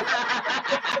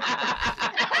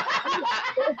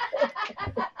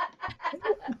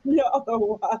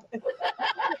 Yo,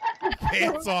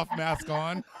 pants off, mask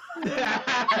on.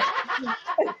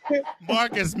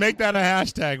 Marcus, make that a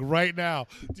hashtag right now.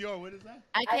 Dior, what is that?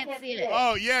 I can't see it.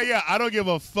 Oh, yeah. I don't give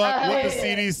a fuck what the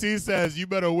CDC says. You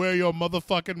better wear your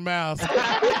motherfucking mask.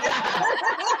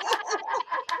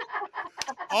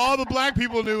 All the black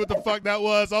people knew what the fuck that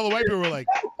was. All the white people were like,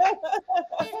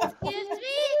 Excuse me?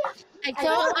 I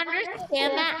don't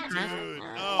understand that. dude,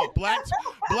 oh, black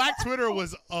Twitter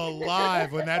was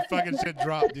alive when that fucking shit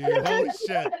dropped, dude. Holy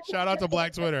shit. Shout out to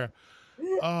black Twitter.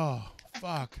 Oh,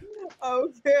 fuck.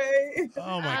 Okay.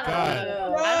 Oh, my God.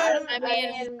 I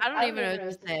don't even know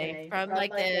what to say. From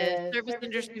like the service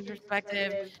industry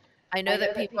perspective, I know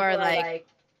that people are like,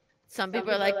 some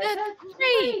people are like, that's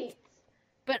great.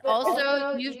 But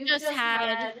also, you've just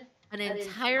had an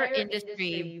entire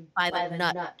industry by the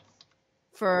nuts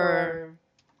for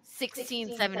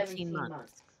 16, 17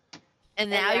 months. And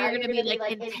now you're going to be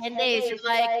like, in 10 days, you're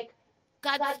like,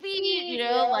 Godspeed, you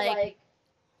know, like,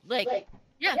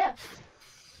 yeah.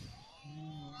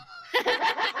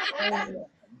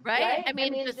 Right? I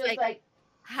mean, just like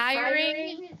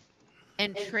hiring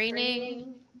and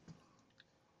training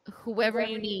whoever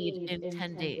you need in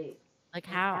 10 days. Like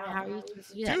how are you supposed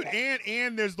to do that? Dude,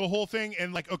 and there's the whole thing,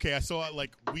 and like, okay, I feel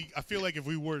like if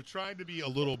we were trying to be a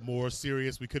little more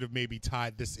serious, we could have maybe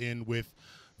tied this in with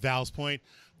Val's point.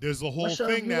 There's the whole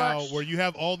thing now where you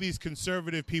have all these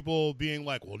conservative people being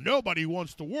like, well, nobody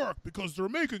wants to work because they're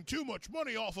making too much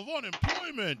money off of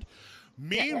unemployment.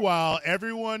 Meanwhile,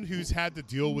 everyone who's had to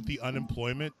deal with the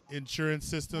unemployment insurance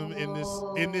system in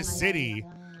this city,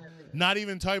 not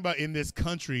even talking about in this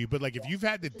country, but like if you've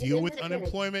had to deal with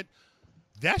unemployment,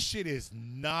 that shit is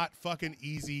not fucking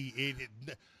easy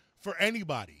for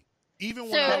anybody. Even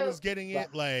when I was getting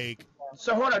it, like.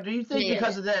 So hold on, do you think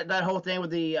because of that whole thing with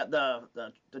the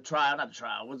trial, not the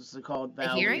trial, what's it called? The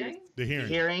hearing? The hearing.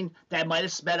 The hearing that might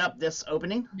have sped up this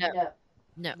opening? No.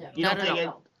 You don't think it?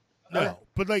 No,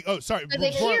 but like, oh, sorry. So the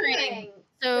hearing.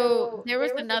 So there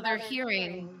was another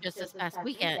hearing just this past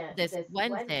weekend, this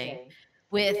Wednesday,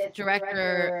 with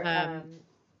Director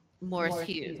Morris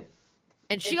Hughes.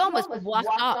 And she almost walked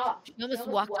off. She almost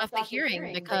walked off the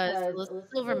hearing because Alyssa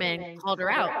Silverman called her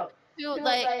out. So,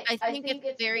 like, I think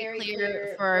it's very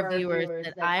clear for our viewers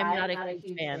that I'm not a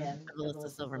huge fan of Alyssa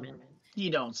Silverman. You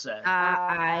don't say.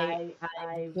 I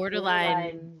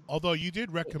borderline. Although you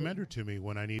did recommend her to me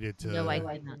when I needed to. No, I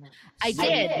did not. I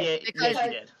did because. Yes,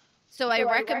 you did. So I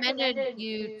recommended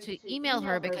you to email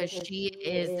her because she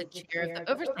is the chair of the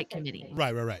oversight committee.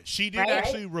 Right. She did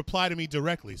actually reply to me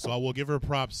directly, so I will give her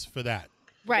props for that.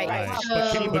 Right.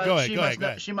 But go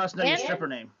ahead. She must know your stripper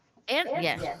name. And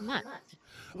yes, must.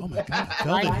 Oh my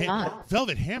God,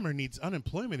 Velvet Hammer needs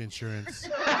unemployment insurance.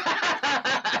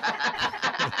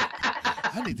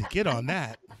 I need to get on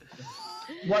that.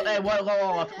 What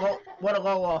law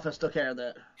office took care of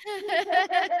that?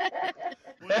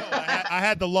 Well, no, I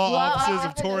had the law offices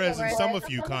of Torres and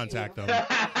Summerfew contact them.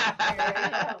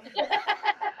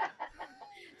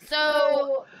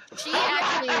 So she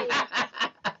actually,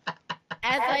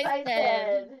 as I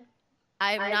said,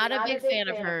 I'm not a big fan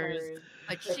of hers,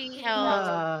 but she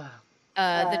held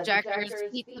the director's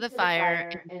feet to the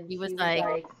fire, and he was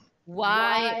like,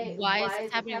 "Why is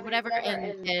this happening?" Whatever,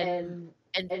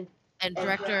 and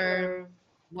Director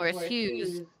Morris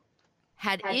Hughes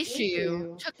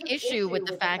took issue with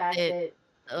the fact that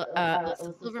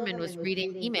Silverman was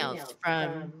reading emails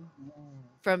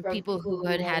from people who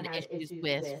had issues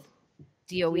with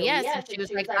DOES, and she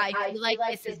was like, I feel like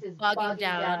this is bogging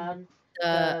down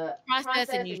the process,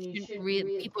 and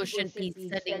people shouldn't be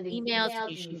sending emails,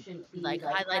 you shouldn't be like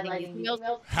highlighting these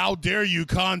emails. How dare you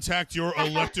contact your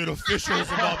elected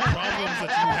officials about problems that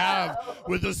you have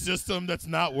with a system that's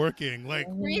not working? Like,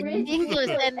 ridiculous.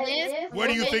 And this, where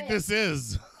do you think this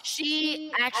is?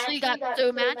 She actually got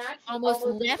so mad, almost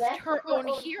left her own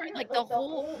hearing, like the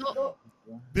whole.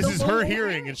 This is her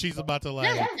hearing, and she's about to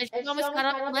like. Yeah, and she almost got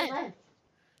up and left.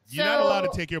 You're not allowed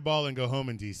to take your ball and go home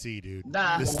in D.C., dude.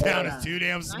 This town is too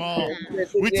damn small.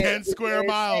 We 10 square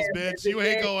miles, bitch. You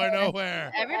ain't going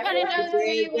nowhere. Everybody knows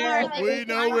where you are. We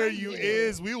know where you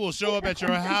is. We will show up at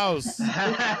your house.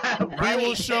 We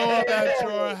will show up at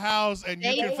your house, and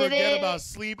you can forget about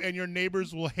sleep, and your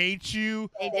neighbors will hate you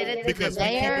because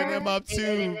we're keeping them up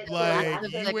too. Like,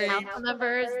 you ain't. Council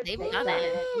members, they've done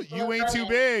it. You ain't too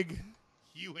big.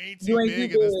 You ain't too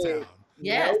big in this town.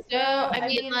 Yeah. So I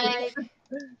mean, like.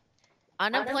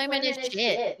 Unemployment is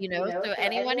shit, you know. So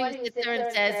anyone who sits there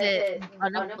and says that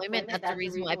unemployment, that's the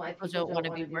reason why people don't want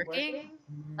to be working,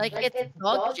 like it's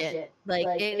dog shit. Like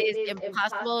it is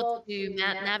impossible to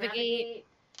navigate.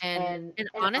 And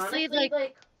honestly, like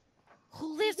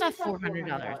who lives off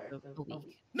 $400 a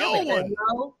week? No one.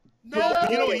 No,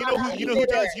 you know who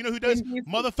does?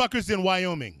 Motherfuckers in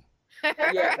Wyoming.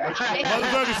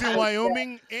 Motherfuckers in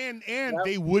Wyoming, and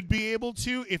they would be able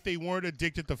to if they weren't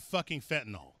addicted to fucking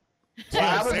fentanyl. Well,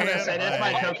 I was gonna say that's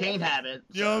my cocaine habit.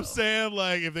 You know what I'm saying?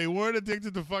 Like, if they weren't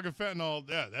addicted to fucking fentanyl,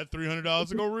 yeah, that $300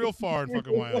 would go real far in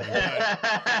fucking Wyoming.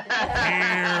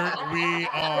 Here we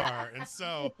are, and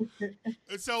so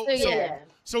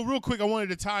real quick, I wanted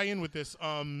to tie in with this.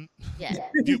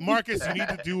 Dude, Marcus, you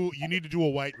need to do a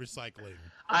white recycling.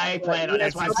 I plan on it.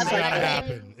 It's just gotta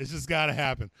happen. It's just gotta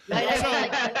happen.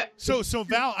 So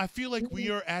Val, I feel like we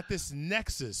are at this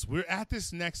nexus. We're at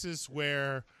this nexus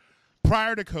where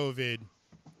prior to COVID,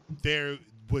 there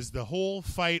was the whole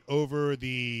fight over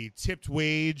the tipped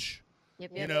wage,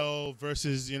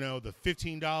 versus, the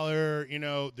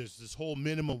 $15, there's this whole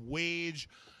minimum wage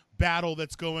battle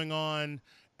that's going on.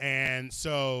 And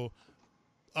so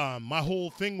my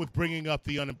whole thing with bringing up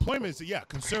the unemployment is that,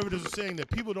 conservatives are saying that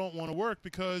people don't want to work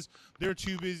because they're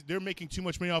too busy, they're making too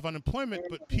much money off unemployment,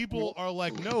 but people are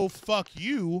like, no, fuck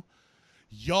you.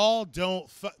 Y'all don't.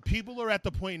 People are at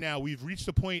the point now. We've reached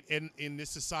a point in this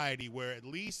society where, at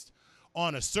least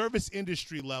on a service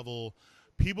industry level,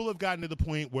 people have gotten to the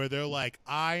point where they're like,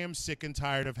 I am sick and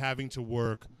tired of having to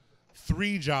work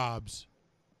 3 jobs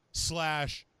 /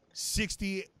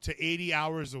 60 to 80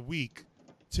 hours a week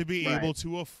to be able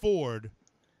to afford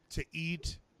to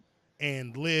eat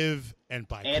and live and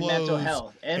buy clothes mental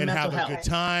health. And have a good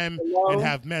time and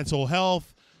have mental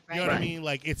health. You know what I mean?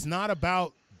 Like, it's not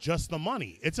about just the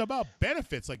money. It's about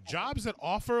benefits, like jobs that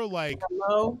offer that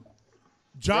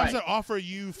offer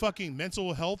you fucking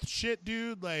mental health shit,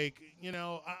 dude. Like,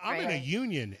 I'm in a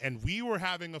union, and we were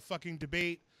having a fucking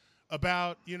debate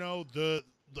about,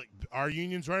 our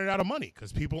union's running out of money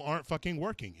because people aren't fucking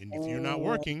working. And if you're not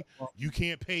working, you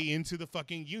can't pay into the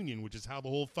fucking union, which is how the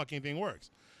whole fucking thing works.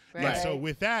 Right. And so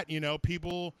with that,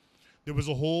 people, there was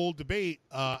a whole debate.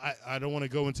 I don't want to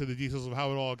go into the details of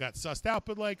how it all got sussed out,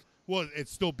 but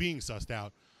it's still being sussed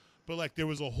out. But there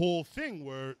was a whole thing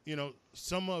where,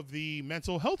 some of the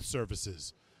mental health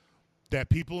services that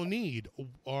people need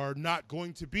are not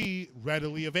going to be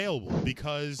readily available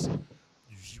because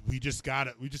we just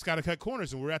gotta cut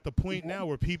corners. And we're at the point now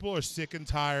where people are sick and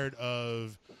tired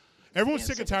of everyone's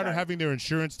sick and tired of having their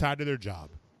insurance tied to their job.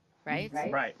 Right.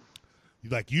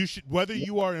 Like, you should, whether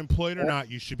you are employed or not,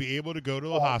 you should be able to go to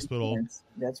the hospital.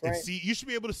 That's right. And you should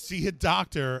be able to see a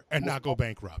doctor and not go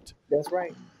bankrupt. That's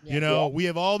right. We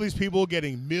have all these people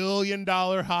getting $1 million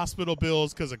hospital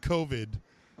bills because of COVID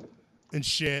and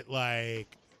shit. And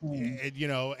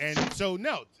so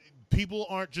no, people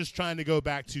aren't just trying to go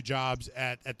back to jobs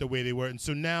at the way they were. And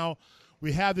so now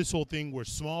we have this whole thing where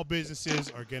small businesses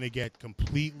are going to get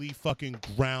completely fucking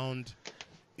ground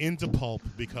into pulp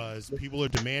because people are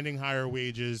demanding higher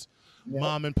wages.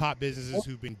 Mom and pop businesses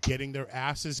who've been getting their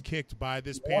asses kicked by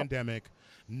this pandemic,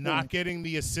 not getting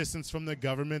the assistance from the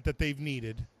government that they've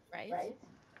needed,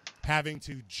 having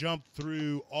to jump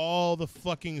through all the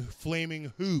fucking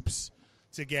flaming hoops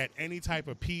to get any type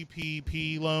of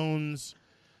PPP loans,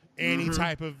 any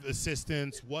type of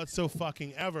assistance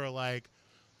whatsoever. Like,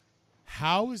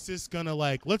 how is this gonna,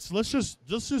 let's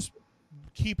just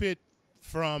keep it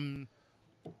from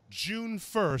June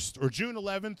 1st or June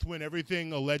 11th, when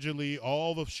everything allegedly,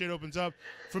 all the shit opens up,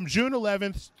 from June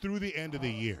 11th through the end of the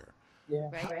year.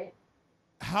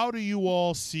 How do you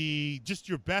all see, just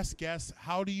your best guess,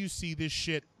 how do you see this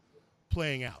shit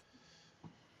playing out?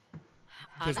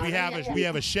 Because we have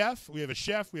a chef, we have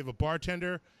a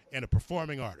bartender, and a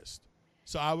performing artist.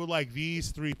 So I would like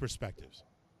these 3 perspectives.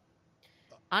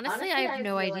 Honestly, I have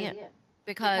no idea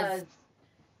because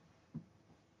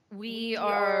we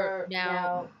are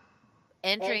now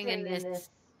entering in this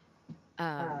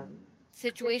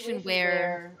situation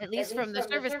where, at least from the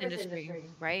service industry,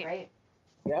 right?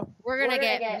 Yeah.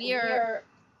 We are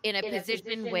in a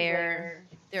position where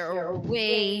there are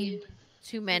way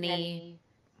too many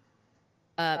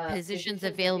positions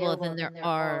available than there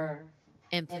are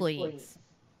employees.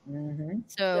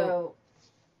 So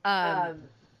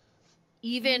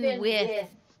even with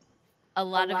a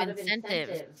lot of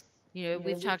incentives,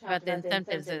 we've talked about the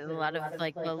incentives that a lot of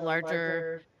the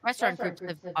larger restaurant groups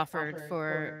have offered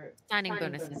for signing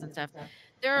bonuses and stuff.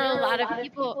 There are a lot of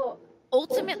people,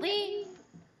 ultimately,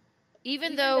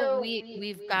 even though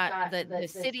we've got the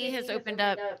city has opened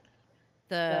up,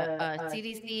 the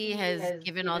CDC has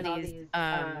given all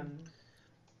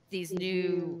these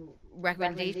new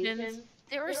recommendations,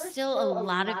 there are still a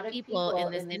lot of people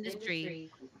in this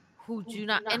industry who do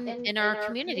not, in our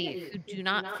community, who do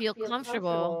not feel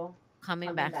comfortable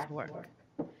coming back to work.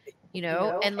 And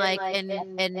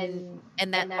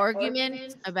that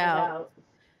argument about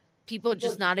people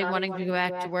just not even wanting to go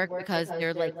back to work because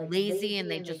they're like lazy and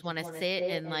they just want to sit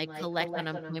and like collect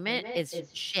unemployment is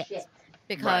shit.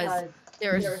 Because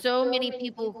there are so many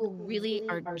people who really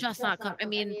are just not. I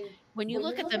mean, when you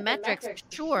look at the metrics,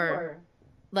 sure,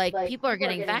 like people are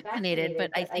getting vaccinated,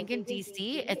 but I think in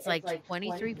DC it's like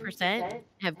 23%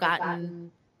 have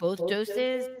gotten both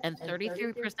doses and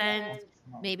 33%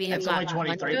 maybe have gotten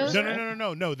one dose.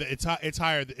 No. It's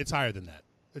higher. It's higher than that.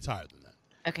 It's higher than that.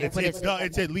 Okay,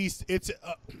 it's at least it's.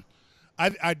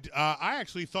 I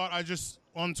actually thought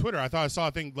on Twitter I thought I saw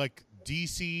a thing like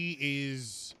DC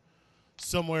is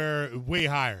somewhere way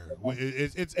higher.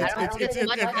 It's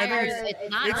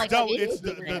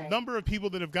the number of people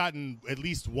that have gotten at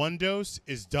least one dose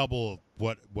is double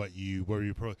what you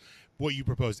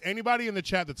propose. Anybody in the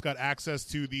chat that's got access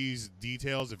to these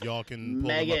details, if y'all can pull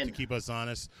them up to keep us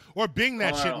honest, or Bing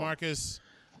that shit, Marcus.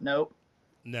 Nope.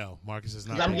 No, Marcus is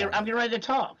not. I'm getting ready to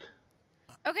talk.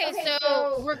 Okay,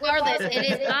 so regardless,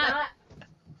 it is not.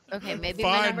 Okay, maybe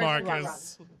fine,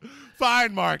 Marcus.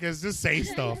 Fine, Marcus. Just say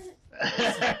stuff.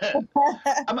 But the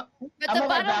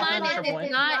bottom line is,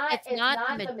 it's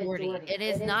not the majority. It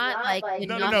is not like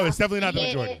no. It's definitely not the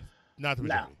majority. Not the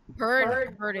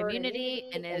majority. Herd immunity,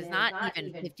 and it is not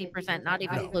even 50%. Not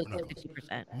even close to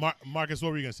 50%. Marcus,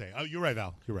 what were you gonna say? Oh, you're right,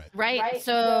 Val. You're right. Right.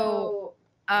 So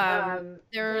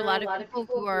there are a lot of people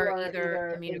who are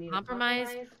either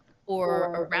immunocompromised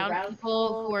or around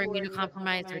people who are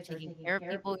immunocompromised or taking care of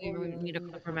people who are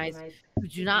immunocompromised who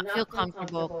do not feel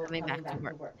comfortable coming back to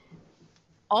work.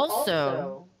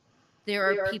 Also, there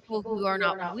are people who are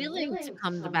not willing to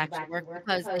come back to work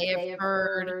because they have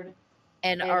heard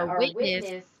and are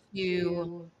witness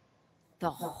to the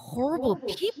horrible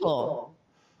people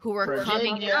who are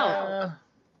coming out.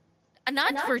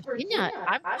 Not Virginia.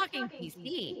 I'm talking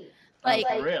PC. Like,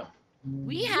 for real.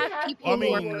 We have people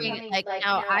who are doing like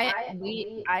now. I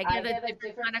get a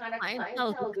different kind of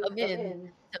clientele who come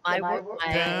in to my work.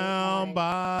 Down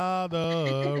by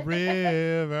the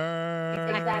river.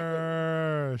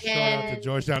 Exactly. Shout out to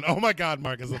Georgetown. Oh my God,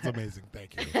 Marcus, that's amazing.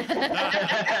 Thank you.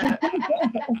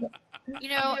 You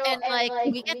know, and like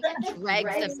we get the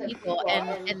dregs of people,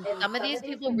 and some of these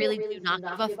people really do not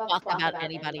give a fuck about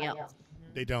anybody else.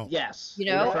 They don't. Yes. You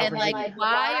know, and like,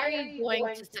 why are you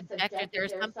going to subject it? There are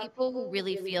some people who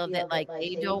really feel that like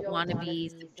they don't want to be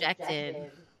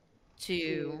subjected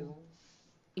to,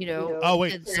 you know,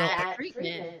 that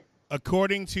treatment.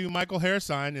 According to Michael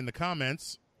Hairsign in the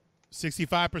comments,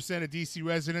 65% of DC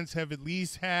residents have at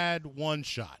least had one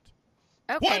shot.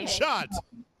 Okay. One shot.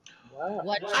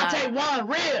 One shot. I'll take one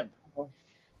rib.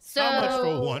 So how much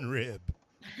for one rib?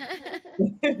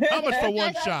 How much for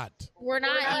one shot? We're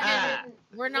not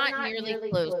nearly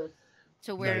close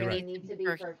to where we need to be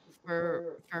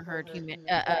for herd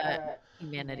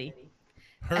humanity.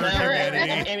 Herd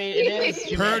humanity. I mean, it is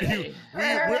humanity.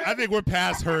 I think we're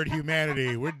past herd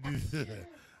humanity. We're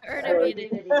herd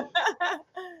immunity.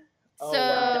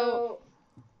 But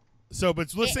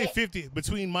let's say 50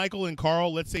 between Michael and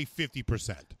Carl. Let's say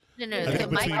 50%. No. So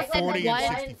Michael said 40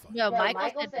 and 65. No,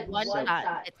 Michael said one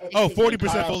shot. Oh,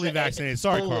 40% fully vaccinated.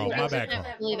 Sorry, Carl. My bad, Carl.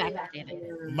 Fully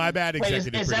vaccinated. My bad,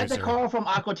 executive producer. Is that the Carl from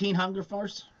Aqua Teen Hunger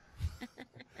Force?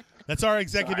 That's our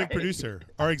executive producer.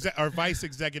 Our vice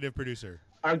executive producer.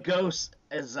 Our ghost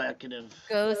executive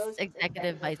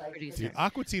vice producer. Dude,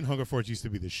 Aqua Teen Hunger Force used to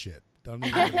be the shit. Don't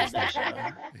even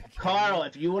Carl,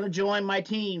 if you want to join my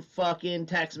team, fucking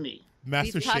text me.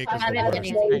 Master Shaker. He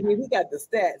got the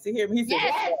stats. You hear me? He said,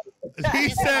 yes. He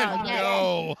said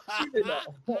no.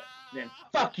 Then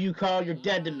fuck you, Carl. You're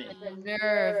dead to me. The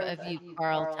nerve of you,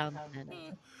 Carl Townsend.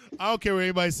 I don't care what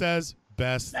anybody says.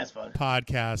 Best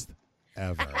podcast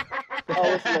ever.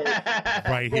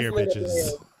 Right here,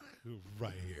 bitches.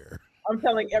 Right here. I'm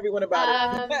telling everyone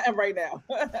about it right now.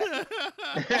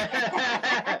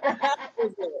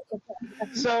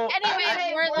 So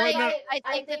anyway, we're like, I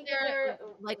think that there,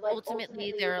 like,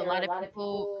 ultimately, there are a lot of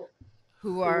people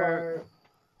who are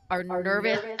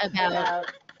nervous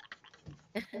about.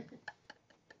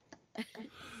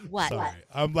 What? Sorry,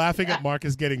 I'm laughing at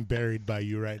Marcus getting buried by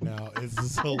you right now. It's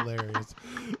just hilarious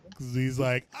because he's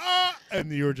like, ah,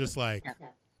 and you're just like.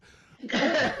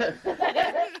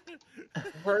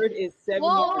 Herd is 7.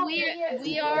 Well,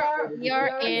 we are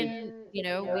in, you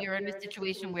know, we are in a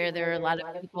situation where there are a lot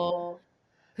of people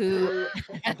who.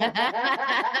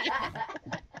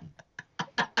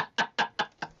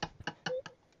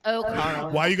 Oh,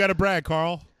 Carl. Why you gotta brag,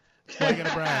 Carl? Why you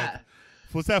gotta brag?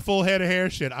 What's that full head of hair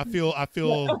shit? I feel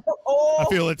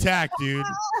attacked, dude.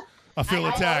 I feel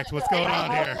attacked. What's going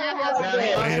on here?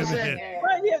 Wait a minute.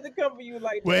 Why do you have to cover you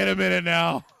like that? Wait a minute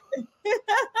now.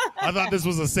 I thought this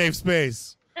was a safe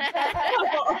space.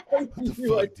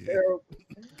 You are fuck, dude? terrible.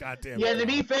 Goddamn. Yeah, to Carl.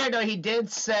 be fair though, he did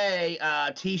say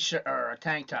t-shirt or a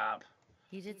tank top.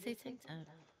 He did say tank top.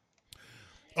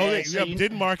 Oh, And wait, so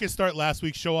didn't Marcus start last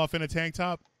week show off in a tank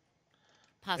top?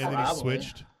 Possibly. And then he Probably.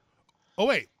 switched? Oh,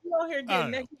 wait. You out here I don't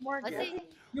getting know. naked, Marcus. Was he?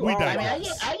 You We are.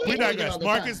 digress. I get We naked digress. all the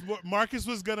Marcus, time. Marcus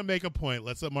was going to make a point.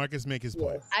 Let's let Marcus make his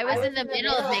point. I was in the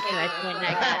middle of making my point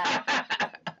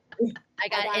and I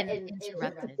got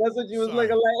interrupted. That's what you was Sorry.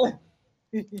 looking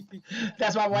like.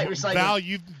 That's why white recycling.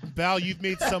 Val, you've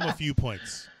made a few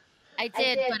points. I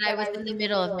did, but I was in the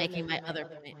middle of making my other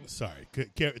point. Sorry.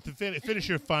 Finish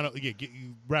your final. Yeah, get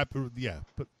you wrap. Yeah,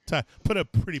 put a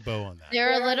pretty bow on that.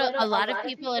 There are a lot of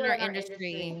people in our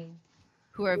industry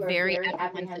who are very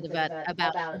apprehensive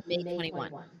about May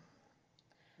 21.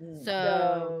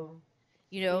 So,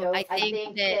 I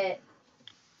think that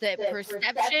the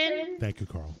perception Thank you,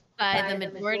 Carl. by the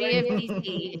majority of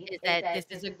DC is that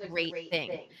this is a great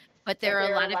thing. But there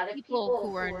are a lot of people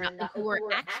who are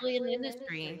actually in the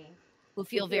industry who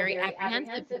feel very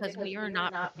apprehensive because we are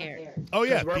not prepared. Oh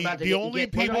yeah, We're about to the only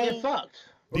we're gonna get people fucked.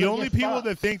 We're the gonna only get people fucked.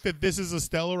 that think that this is a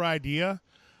stellar idea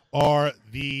are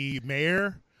the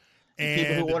mayor people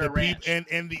and who want a the ranch.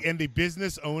 and the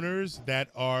business owners that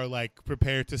are like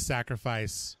prepared to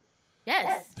sacrifice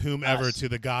Yes. whomever Us. to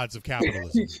the gods of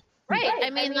capitalism. Right. I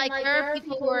mean, like, there are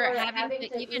people who are having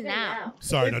to, even now.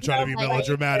 Sorry, It's not trying to be not like-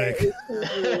 melodramatic. It's too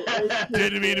real. It's too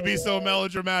Didn't mean to be real. so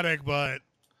melodramatic, but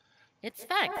It's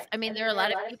facts. I mean, there are a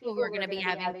lot of people who are going to be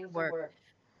having to work,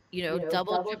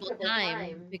 double, triple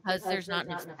time because there's not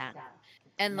enough staff.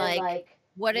 And like,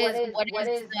 what is the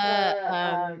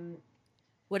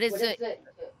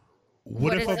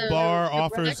what if is a bar the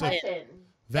offers a production?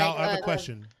 Val? Like, I have a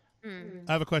question. Mm.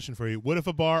 I have a question for you. What if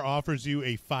a bar offers you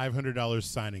a $500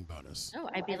 signing bonus? No,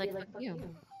 I'd be like, fuck you.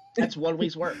 That's 1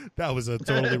 week's work. That was a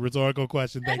totally rhetorical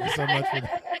question. Thank you so much for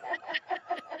that.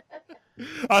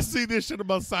 I see this shit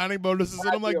about signing bonuses, and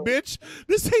I'm like, bitch,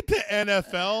 this ain't the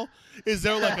NFL. Is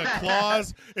there like a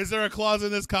clause? Is there a clause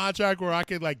in this contract where I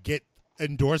could like get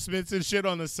endorsements and shit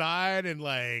on the side and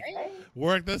like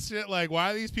work this shit? Like,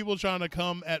 why are these people trying to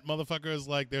come at motherfuckers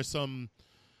like there's some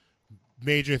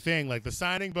major thing? Like, the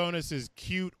signing bonus is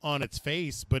cute on its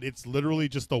face, but it's literally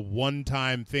just a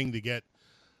one-time thing to get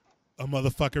a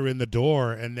motherfucker in the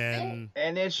door, and then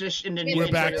And it's just in the We're we're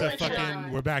news back to regulation.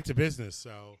 fucking we're back to business.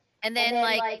 So And then,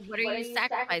 like, what are you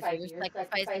sacrificing? You're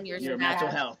sacrificing your Your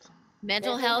staff,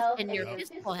 mental health. and your Yep.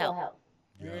 physical health.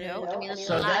 yeah. I mean, that's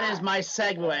So a lot. that is my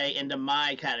segue into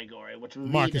my category, which would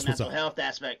be Marcus, the what's mental up? health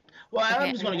aspect. Well,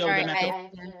 I'm just going to go with the mental.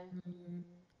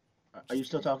 Are you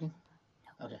still talking?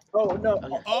 Okay. Oh no.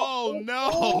 Okay. Oh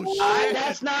no! Shit.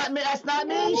 That's not me. That's not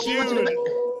me. She went to Dude.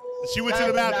 the, She went to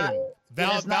the That's bathroom.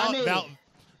 that's not me.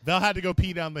 Val had to go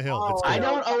pee down the hill. It's I good.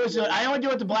 don't always do it. I only do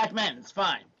it to black men. It's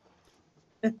fine.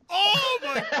 Oh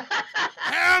my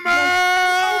hammer!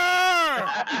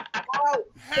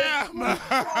 Hammer!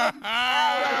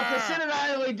 Consider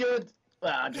I only do it.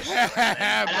 Well, I'm just.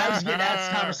 And I was getting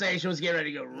that conversation was getting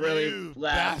ready to go really You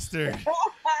loud. bastard!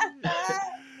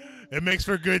 It makes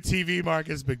for good TV,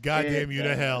 Marcus, but goddamn you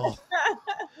to hell!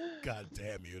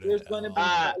 Goddamn you to There's hell! going to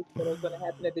be what's going to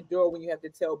happen at the door when you have to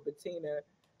tell Bettina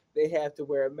they have to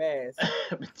wear a mask.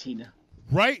 Bettina.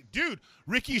 Right, dude.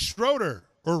 Ricky Schroeder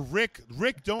or Rick.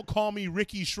 Don't call me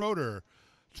Ricky Schroeder,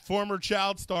 former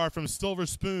child star from Silver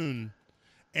Spoon,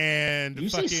 and Did you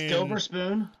fucking. say Silver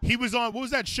Spoon? He was on. What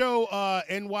was that show?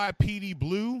 NYPD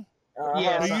Blue.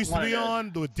 Yeah, He used to one be of those.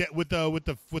 on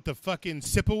with the fucking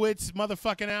Sipowicz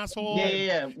motherfucking asshole.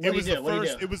 Yeah. It What do was you the do? What do you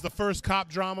first. do? It was the first cop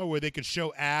drama where they could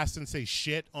show ass and say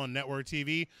shit on network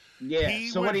TV. Yeah.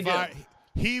 So what do you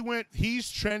do? He's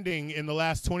trending in the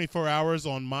last 24 hours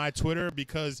on my Twitter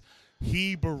because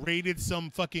he berated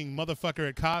some fucking motherfucker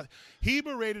at he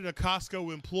berated a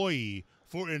Costco employee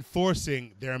for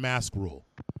enforcing their mask rule.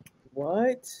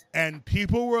 What? And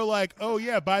people were like, "Oh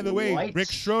yeah, by the way, White Rick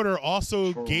Schroeder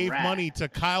also gave trash. money to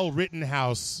Kyle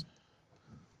Rittenhouse,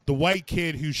 the white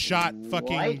kid who shot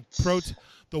fucking White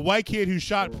the white kid who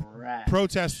shot trash.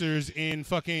 protesters in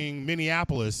fucking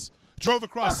Minneapolis. Drove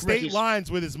across Fuck state Ricky-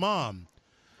 lines with his mom.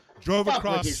 Drove Fuck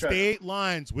across Ricky Schroeder. state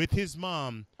lines with his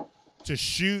mom to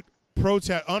shoot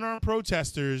unarmed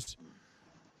protesters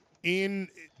in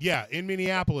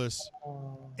Minneapolis.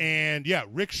 And yeah,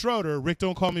 Rick Schroeder, Rick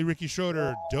don't call me Ricky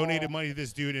Schroeder, donated money to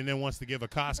this dude and then wants to give a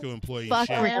Costco employee Fuck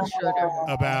shit Rick Schroeder.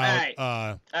 about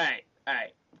All right.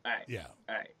 yeah.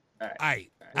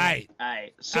 Alright.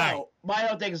 So Aight. my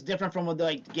whole thing is different from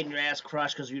like getting your ass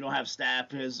crushed because you don't have staff.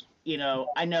 Because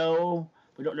I know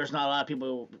there's not a lot of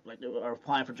people like are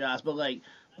applying for jobs, but like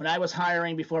when I was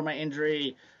hiring before my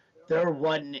injury, there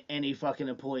wasn't any fucking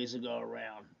employees to go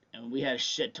around. and we had a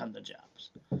shit ton of jobs.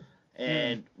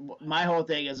 And my whole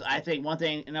thing is, I think one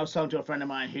thing, and I was talking to a friend of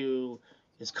mine who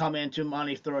has come into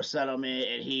money through a settlement,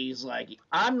 and he's like,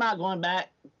 I'm not going back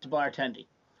to bartending.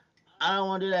 I don't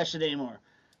want to do that shit anymore.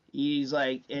 He's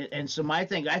like, and so my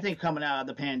thing, I think coming out of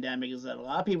the pandemic is that a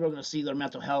lot of people are going to see their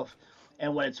mental health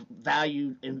and what it's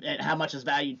valued and how much is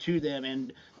valued to them.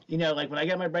 And, you know, like when I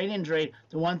got my brain injury,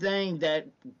 the one thing that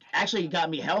actually got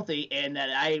me healthy and that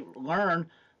I learned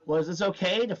was it's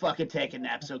okay to fucking take a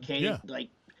nap. It's okay to, like,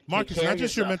 Marcus, not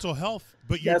just your mental health,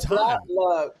 but your That's time.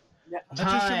 love. Not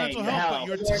just your mental health,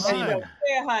 but your time.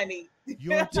 Yeah, honey.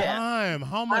 Your time.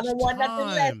 How much I don't want nothing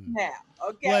less time? now.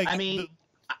 Okay. Like, I mean,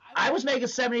 I was making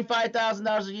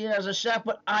 $75,000 a year as a chef,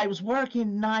 but I was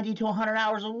working 90 to 100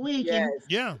 hours a week. Yes. And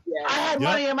yeah. I had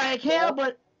money in my account,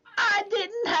 but I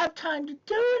didn't have time to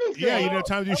do anything. Yeah, you didn't have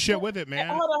time to do shit with it, man.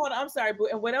 Hold on. I'm sorry, boo.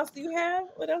 And what else do you have?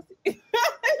 What else?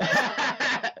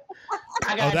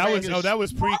 that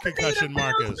was pre-concussion,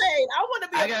 Marcus. I want to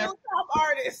be a full-time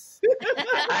artist.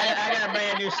 I got a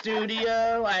brand new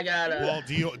studio. I got a Well,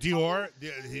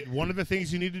 Dior. One of the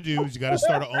things you need to do is you got to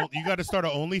start a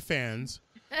OnlyFans.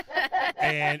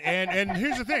 And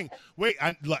here's the thing. Wait,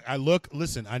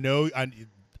 listen. I know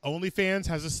OnlyFans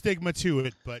has a stigma to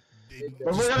it, but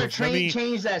we're gonna change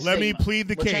that. Let me stigma. plead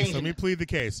the We're case. changing Let me it. plead the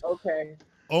case. Okay.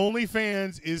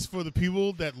 OnlyFans is for the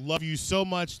people that love you so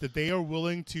much that they are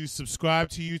willing to subscribe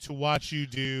to you to watch you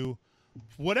do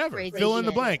whatever. Crazy Fill in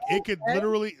the shit. blank. It could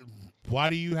literally. Why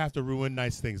do you have to ruin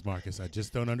nice things, Marcus? I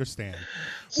just don't understand.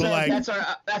 So But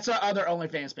that's our other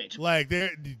OnlyFans page. like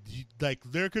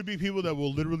there could be people that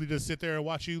will literally just sit there and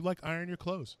watch you like iron your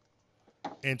clothes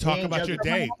and talk about your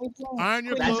day. Iron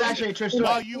your That's clothes. actually a true story.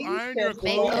 While you iron your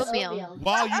Make clothes, oatmeal.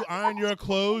 while you iron your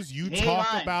clothes, you Ain't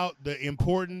talk lying. about the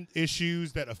important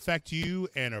issues that affect you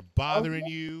and are bothering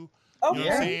you. You know what I'm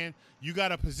saying? You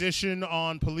got a position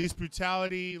on police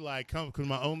brutality, like come to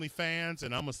my OnlyFans,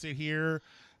 and I'm gonna sit here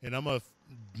and I'm gonna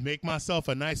make myself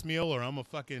a nice meal, or I'm gonna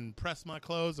fucking press my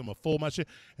clothes, I'm gonna fold my shit,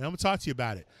 and I'm gonna talk to you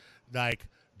about it. Like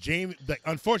Jamie,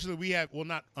 unfortunately, we have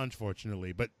not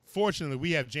unfortunately, but fortunately,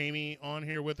 we have Jamie on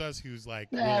here with us, who's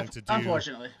like willing to do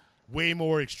Unfortunately. way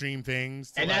more extreme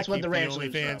things, to And that's what keep the ranch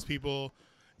leaves OnlyFans from. people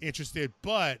interested.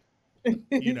 But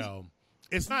you know,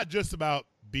 it's not just about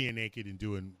being naked and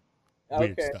doing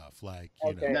weird stuff. Like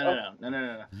you know,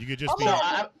 No. you could just be you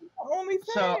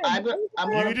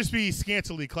could just be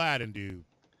scantily clad and do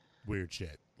weird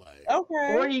shit. Like,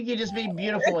 or you could just be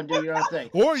beautiful and do your own thing.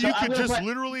 or So you I'm could gonna just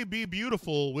literally be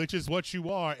beautiful, which is what you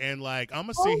are, and like I'm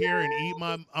gonna sit here and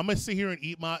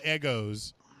eat my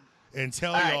egos and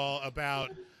tell y'all about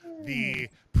the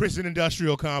prison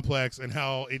industrial complex and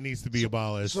how it needs to be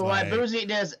abolished. So like, while Boozy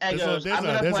eating his egos, I'm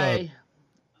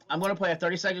gonna play a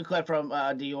 30-second clip from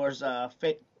Dior's our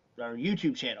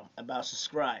YouTube channel about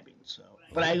subscribing. So,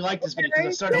 but I like this video because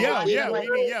I started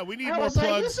watching. We need I more was like,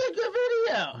 plugs. this is a good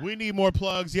video. We need more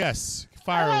plugs. Yes,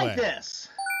 fire I away. like this.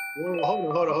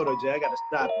 Whoa, hold on, Jay. I gotta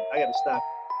stop you.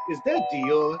 Is that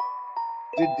Dior?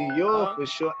 Did Dior for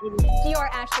sure? Dior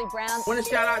Ashley Brown. Want to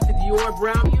shout out to Dior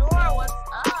Brown. Dior, what's up?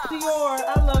 Dior,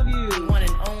 I love you. One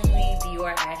and only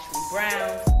Dior Ashley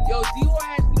Brown. Yo, Dior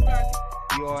Ashley Brown.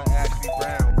 Dior Ashley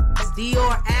Brown.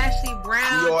 Dior Ashley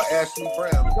Brown. Dior Ashley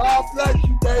Brown. God bless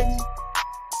you, baby.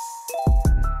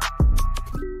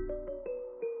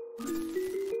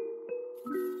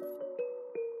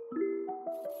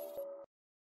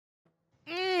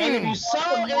 And if you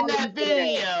saw in that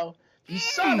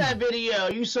video,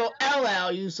 you saw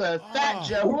LL, you saw Fat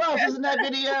Joe. Who else was in that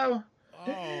video?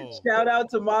 Oh, Shout out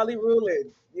to Molly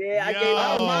Rulin. Yeah, I gave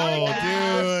her Molly,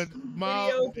 dude,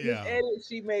 videos and yeah. edit.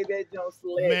 She made that jump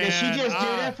slip. Man. Did she just do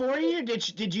that for you?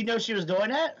 Did you know she was doing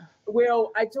that?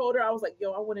 Well, I told her, I was like,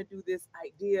 yo, I want to do this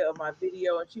idea of my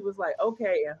video. And she was like,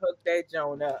 okay, and hooked that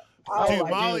joint up. Dude,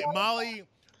 Like, Molly,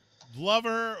 love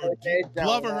her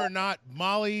or not,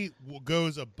 Molly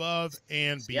goes above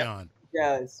and beyond.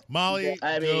 Yes. Molly,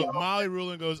 I mean- Molly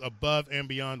Rulin goes above and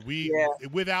beyond.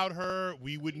 Without her,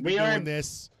 we wouldn't be We are- doing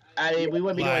this. I mean, we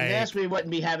wouldn't be doing Like- this. We wouldn't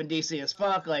be having DC as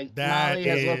fuck. Like, That Molly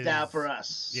has looked is- out for us.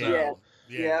 So.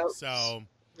 Yeah. Yep. So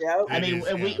Yep. I It mean,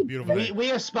 is, beautiful.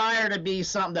 we aspire to be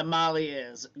something that Molly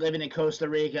is, living in Costa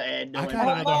Rica and doing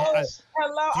got podcasts.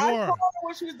 Hello. I Dior. told her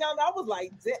when she was down there, I was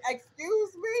like,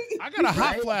 excuse me? I got a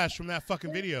hot Right? flash from that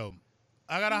fucking video.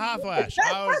 I got a hot flash.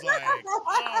 I was like,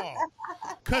 oh.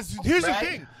 Because here's the Right?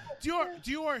 thing.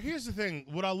 Dior, here's the thing.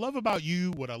 What I love about you,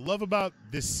 what I love about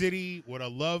this city, what I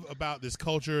love about this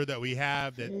culture that we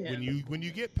have, that when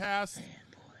you get past,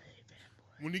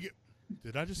 when you get,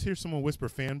 did I just hear someone whisper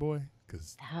fanboy?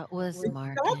 Because That was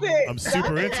Mark. Stop it. I'm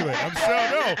super into it.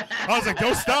 I was like,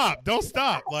 don't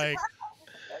stop. Like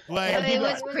Like It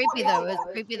was creepy though. It was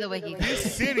creepy the way he.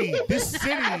 this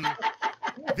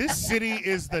city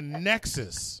is the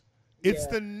nexus. It's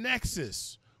the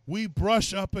nexus. We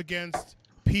brush up against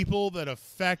people that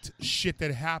affect shit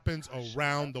that happens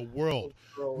around the world.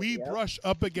 We brush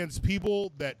up against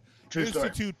people that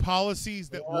institute policies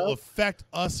that will affect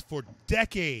us for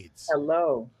decades.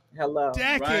 Hello.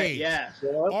 Decades. Right, yeah.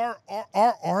 Our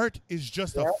art is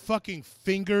just a fucking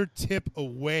fingertip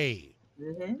away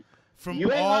from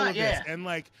You ain't all lying, of this.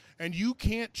 And you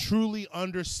can't truly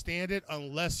understand it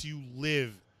unless you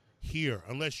live here,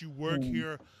 unless you work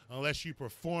here, unless you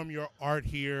perform your art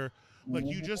here. Like,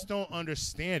 you just don't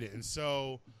understand it. And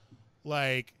so,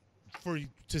 like,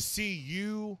 to see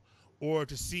you or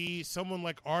to see someone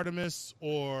like Artemis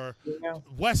or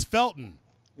Wes Felton,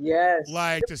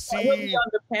 like, to see on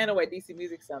the panel at DC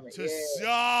Music Summit, to see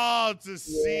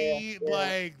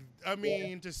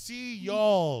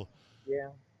y'all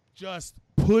just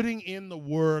putting in the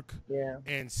work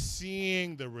and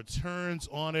seeing the returns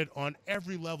on it on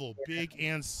every level, big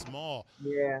and small.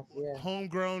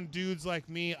 Homegrown dudes like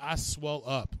me, I swell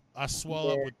up. I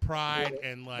swell up with pride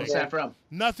and like. Where's that from?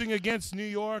 Nothing against New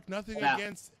York, nothing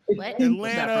against What?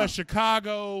 Atlanta,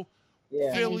 Chicago,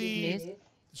 Philly,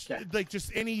 like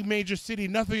just any major city,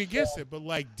 nothing against it, but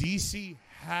like DC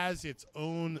has its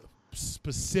own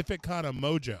specific kind of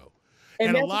mojo.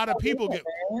 And a lot of people get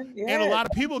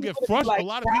frustrated. A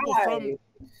lot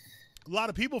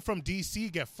of people from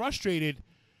DC get frustrated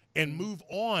and move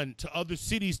on to other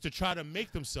cities to try to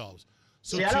make themselves.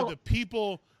 So to the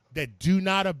people that do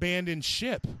not abandon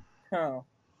ship, to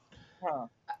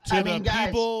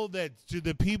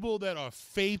the people that are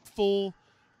faithful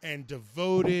and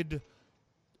devoted,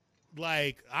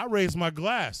 like, I raise my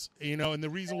glass, and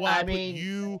the reason why I put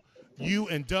you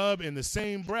and Dub in the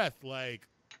same breath, like.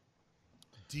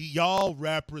 Y'all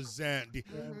represent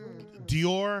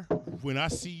Dior. When I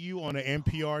see you on an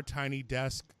NPR Tiny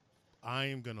Desk, I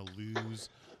am gonna lose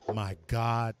my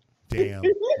goddamn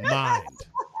mind.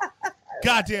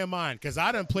 Because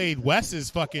I done played Wes's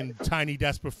fucking Tiny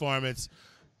Desk performance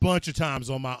a bunch of times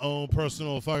on my own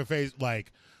personal fucking face.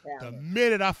 Like, the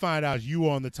minute I find out you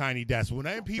are on the Tiny Desk, when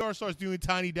NPR starts doing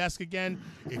Tiny Desk again,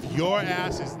 if your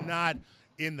ass is not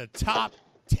in the top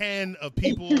 10 of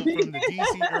people from the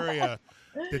DC area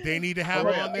that they need to have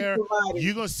on there,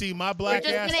 you're going to see my black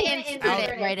ass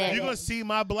you're going to see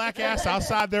my black ass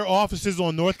outside their offices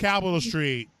on North Capitol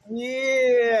Street.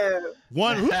 Yeah.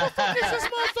 Who the fuck is this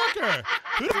motherfucker?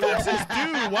 Who the fuck is this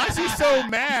dude? Why is he so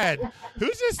mad?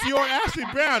 Who's this Dior Ashley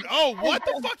Brown? Oh, what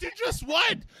the fuck did you just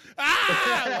what?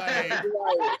 Like,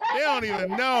 they don't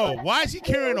even know. Why is he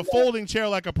carrying a folding chair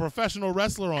like a professional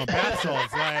wrestler on bath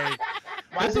salts? Like,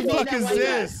 what the fuck is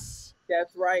this?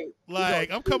 That's right.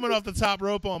 Like, I'm coming off the top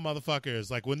rope on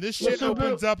motherfuckers. Like, when this shit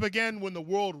opens up again, when the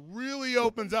world really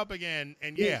opens up again,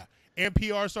 and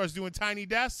NPR starts doing Tiny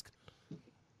Desk,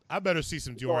 I better see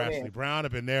some Dior Ashley Brown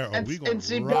up in there, or we gonna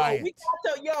riot.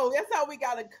 That's how we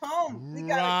gotta come.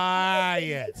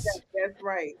 Riot. That's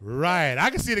right. Right. I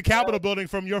can see the Capitol building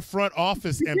from your front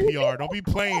office, NPR. Don't be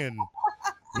playing.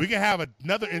 We can have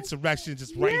another insurrection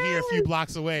just right here, a few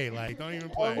blocks away. Like, don't even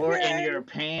play. Or in your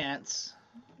pants.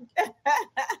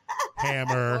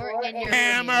 Hammer.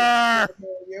 Hammer. I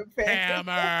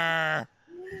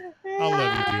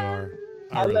love you, Dior.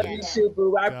 I love you too,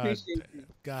 boo. I appreciate you.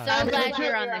 God. So glad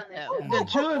you're on the show. The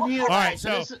two of you. All right,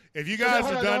 so if you guys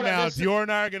are done now, Dior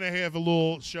and I are going to have a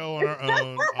little show on our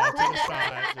own off to the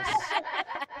side.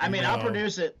 I'll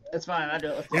produce it. It's fine. I do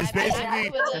it.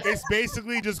 It's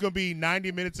basically just going to be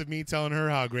 90 minutes of me telling her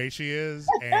how great she is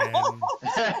and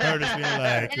her just being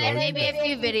like, and then maybe a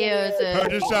few videos of her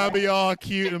just trying to be all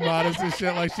cute and modest and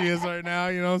shit like she is right now.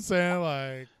 You know what I'm saying?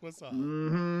 Like, what's up?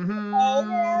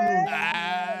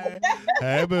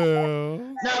 Hey,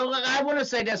 boo. No, look, I want to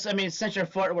say this. Since your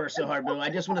foot works so hard, boo, I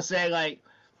just want to say, like,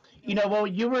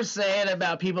 what you were saying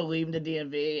about people leaving the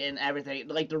DMV and everything.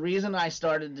 Like, the reason I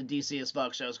started the DC as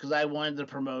Fuck shows because I wanted to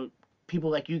promote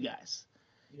people like you guys.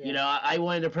 Yeah. I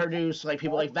wanted to produce, like,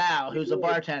 people like Val, who's a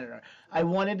bartender. I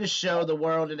wanted to show the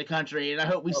world and the country, and I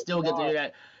hope we still get to do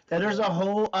that there's a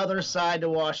whole other side to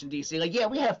Washington, D.C. Like, yeah,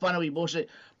 we have fun and we bullshit,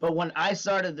 but when I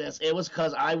started this, it was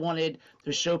because I wanted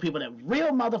to show people that real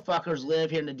motherfuckers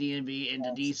live here in the DMV and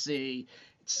the D.C.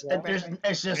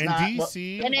 It's just in not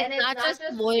DC, and it's not just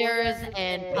lawyers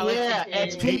and politicians.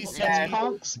 It's people, it's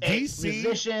punks, it's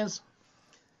musicians.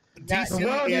 The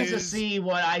world needs to see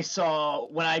what I saw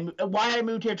why I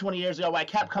moved here 20 years ago, why I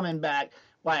kept coming back,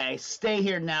 why I stay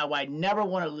here now, why I never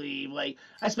want to leave. Like,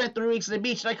 I spent 3 weeks at the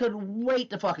beach and I couldn't wait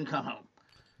to fucking come home.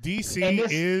 DC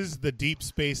is the Deep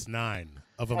Space Nine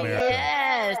of America.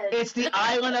 Yes. It's the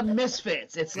island of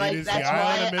misfits. It's like It is that's the why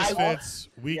island of misfits.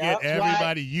 We get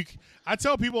everybody. I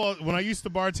tell people when I used to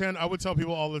bartend, I would tell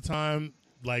people all the time,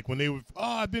 like when they would,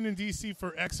 I've been in DC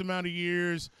for X amount of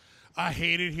years. I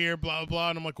hate it here, blah, blah, blah.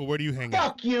 And I'm like, well, where do you hang out?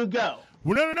 Fuck you, go.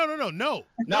 Well, no.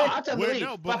 No, I'll tell you.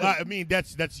 No, but I mean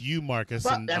that's you, Marcus.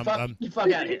 Fuck, And you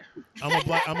fuck out of here.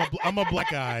 I'm a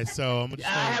black guy, so I'm just I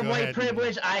have white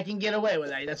privilege. I can get away with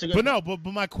that. That's a good. But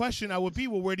my question would be,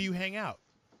 well, where do you hang out?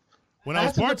 When I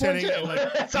was That's a good bartending, point,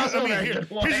 like, That's also a very here's good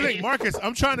the point. thing, Marcus.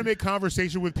 I'm trying to make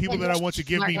conversation with people that I want to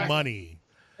give me money.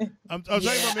 I'm talking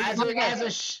about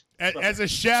as a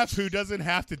chef who doesn't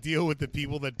have to deal with the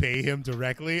people that pay him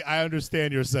directly, I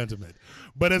understand your sentiment.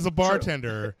 But as a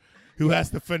bartender who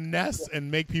has to finesse and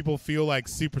make people feel like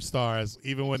superstars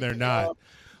even when they're not,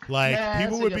 like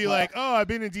people would be like, "Oh, I've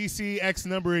been in DC X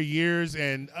number of years,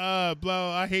 and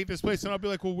blah, I hate this place," and I'll be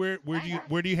like, "Well, where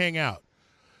do you hang out?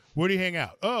 Where do you hang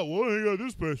out? Oh, well, I hang out at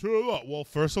this place. Well,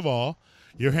 first of all,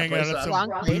 you're hanging out at some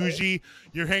bougie.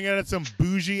 You're hanging out at some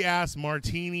bougie ass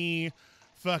martini,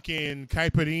 fucking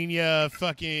caipirinha,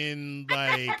 fucking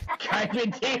like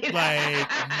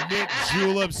mint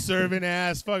julep serving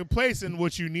ass fucking place. And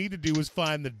what you need to do is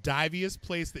find the diviest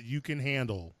place that you can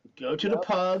handle. Go to the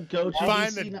pub.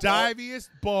 Find the diviest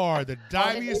bar, the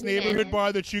diviest neighborhood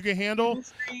bar that you can handle,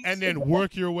 and then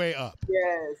work your way up.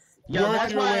 Yes.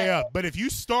 Work your way up. But if you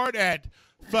start at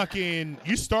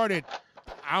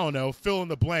I don't know, fill in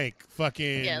the blank,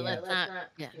 fucking. Yeah, let's not.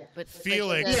 Yeah, but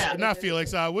Felix, not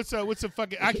Felix. What's a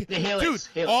fucking? Helix.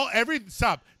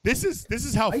 Stop. This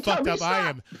is how fucked up I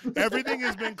am. Everything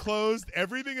has been closed.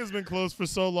 Everything has been closed for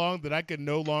so long that I can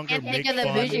no longer make fun. Think of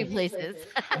the bougie places.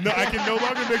 No, I can no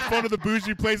longer make fun of the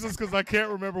bougie places because I can't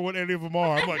remember what any of them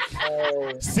are. I'm like,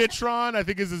 Citron, I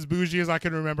think is as bougie as I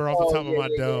can remember off the top of my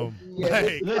dome.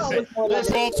 Like,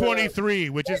 1223,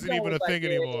 which isn't even a thing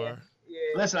anymore.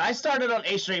 Listen, I started on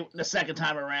 8th Street the second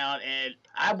time around, and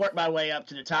I worked my way up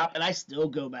to the top, and I still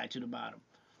go back to the bottom.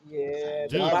 Yeah,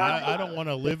 dude, I don't want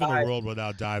to live in a world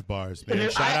without dive bars, man.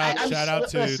 Shout out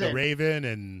to the Raven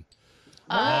and.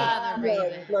 The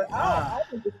Raven. Look, I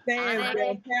was just standing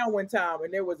downtown one time,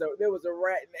 and there was a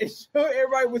rat in that show.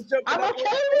 Everybody was jumping. I'm okay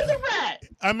with the rat.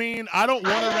 I mean, I don't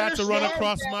want a rat to run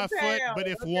across my foot, but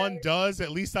if one does,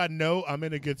 at least I know I'm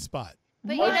in a good spot.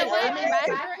 But you know what? Rats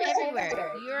are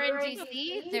everywhere. You're in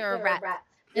DC, there are rats.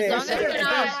 As long as they're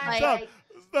not like.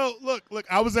 So look.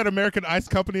 I was at American Ice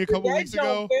Company a couple weeks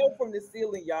ago. Fell from the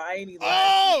ceiling, y'all. I ain't even.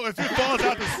 Oh, if it falls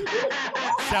out the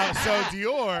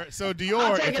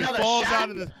Dior,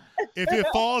 if it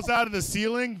falls out of the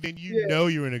ceiling, then you know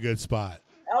you're in a good spot.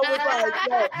 I was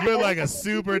like, you're like a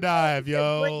super dive,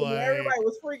 yo. Everybody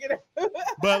was freaking out.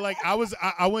 But like I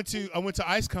went to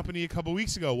Ice Company a couple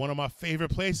weeks ago, one of my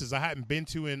favorite places I hadn't been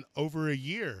to in over a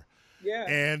year. Yeah.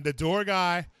 And the door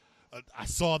guy, I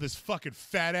saw this fucking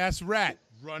fat ass rat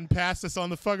run past us on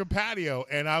the fucking patio,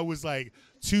 and I was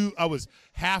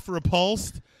half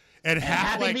repulsed and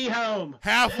half like home.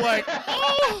 Half like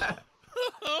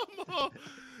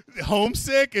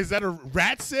homesick? Is that a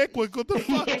rat sick? What the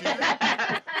fuck, dude?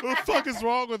 What the fuck is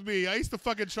wrong with me? I used to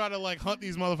fucking try to like hunt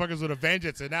these motherfuckers with a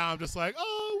vengeance, and now I'm just like,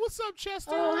 oh, what's up,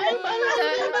 Chester?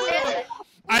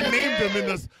 I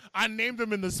named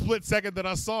him in the split second that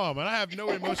I saw him, and I have no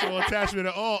emotional attachment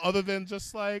at all, other than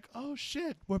just like, oh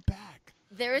shit, we're back.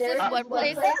 There is this one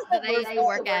place that I used to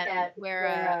work at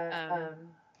where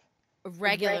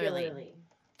regularly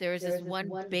there was this one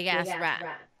big ass rat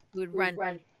who would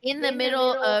run in the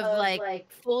middle of like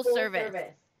full service.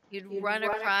 You'd run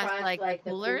across like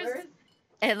coolers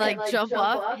and like jump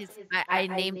off. I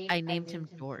named him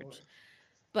George,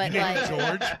 but like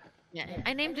George. Yeah,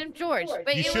 I named him George.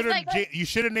 But you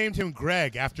should have named him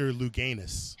Greg after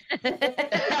Luganus.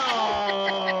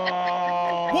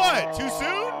 What? Too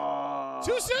soon?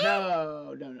 Too soon?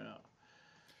 No.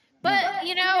 But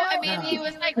you know, I mean, he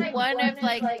was like one of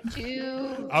like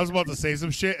two. I was about to say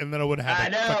some shit, and then I would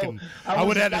have had I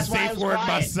would have had a safe word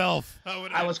myself.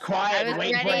 I was quiet,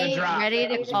 waiting for it to drop. Ready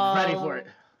to call. Ready for it.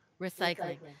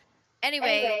 Recycling.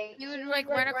 Anyway, you would like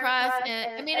run across,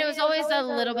 and I mean, it was always a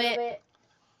little bit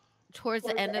towards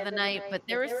the end of the night, but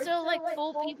there were still like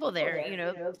full people there, you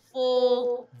know,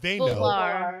 full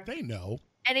bar. They know.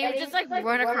 And he would just like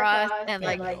run across and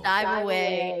like dive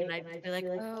away, and I'd be like,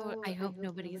 oh, I hope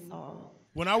nobody saw.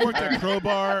 When I worked at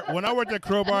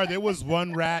Crowbar, there was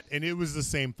one rat, and it was the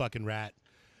same fucking rat.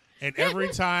 And every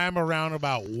time around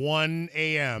about 1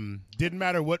 a.m., didn't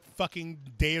matter what fucking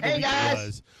day of the week it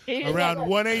was, around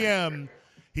 1 a.m.,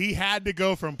 he had to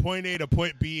go from point A to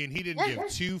point B, and he didn't give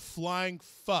two flying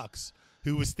fucks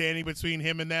who was standing between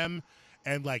him and them.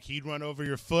 And like he'd run over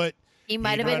your foot, He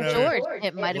might have been kinda, George.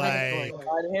 It might have been like, George.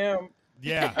 Not him.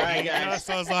 Yeah. All right, guys.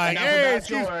 So I was like, Enough hey, about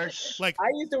excuse George. like, I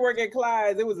used to work at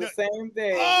Clyde's. It was the same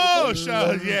thing. oh,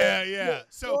 yeah.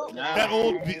 So that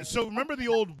old, so remember the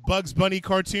old Bugs Bunny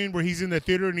cartoon where he's in the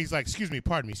theater and he's like, excuse me,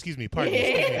 pardon me. He's trying to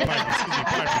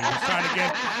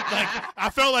get, like, I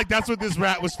felt like that's what this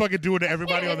rat was fucking doing to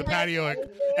everybody on the patio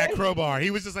at Crowbar. He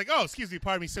was just like, oh, excuse me,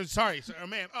 pardon me. So sorry,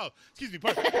 ma'am. Oh, excuse me,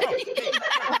 pardon me. Oh,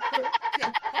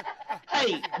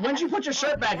 Hey, when'd you put your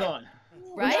shirt back on?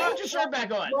 Right? Put your shirt back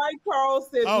on. Right,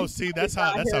 Carlson. oh, see, that's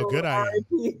how good I am.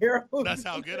 That's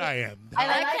how good I am. I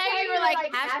like how you were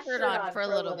like half shirt on for a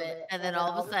little bit, and then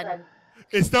all of a sudden,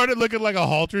 It started looking like a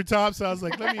halter top, so I was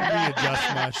like, let me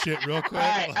readjust my shit real quick.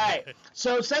 All right.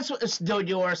 So since it's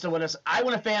Dior still with us, I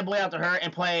want to fanboy out to her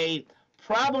and play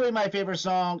probably my favorite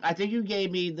song. I think you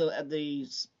gave me the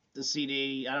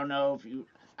CD. I don't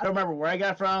remember where I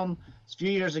got it from. It's a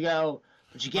few years ago,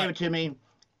 but you gave it to me.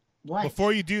 What?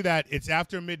 Before you do that, it's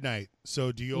after midnight.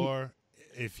 So Dior,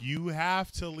 if you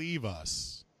have to leave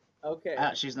us, Okay.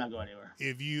 She's not going anywhere.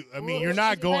 You're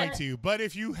not going to, but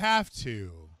if you have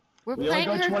to, we're playing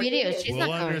her videos. She's we'll not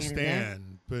going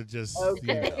understand. But just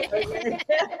Okay.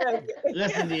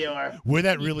 Listen, Dior. we're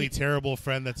that really terrible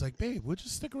friend that's like, babe, we'll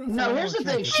just stick around. For No, one here's more the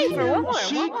thing. track." She one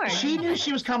knew. more. She knew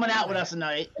she was coming out with us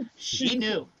tonight. She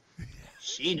knew.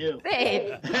 She knew.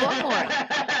 Babe, one more.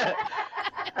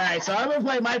 All right, so I'm gonna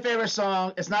play my favorite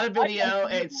song. It's not a video.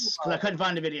 It's because I couldn't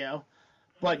find the video.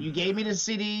 But you gave me the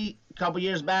CD a couple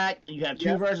years back. You have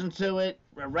two versions to it,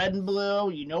 red and blue.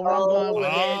 You know where I'm going with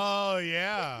it. Oh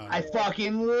yeah. I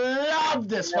fucking love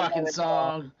this fucking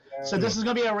song. So this is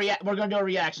gonna be we're gonna do a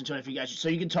reaction to it for you guys, so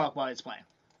you can talk while it's playing.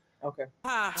 Okay.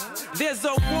 There's a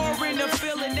war in the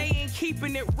feeling, they ain't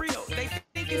keeping it real. They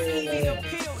think it's easy to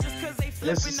peel just cause they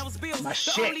flipping those bills. My The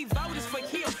shit. only vote is for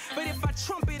Hill, but if I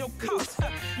trump it'll cost.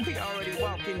 We already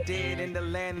walking dead in the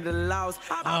land of the lost.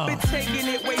 I've been taking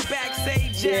it way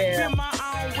backstage. Been my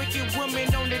own wicked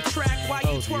woman on the track while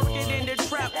you twerking in the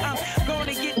trap. I'm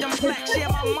gonna get them plaques. Yeah,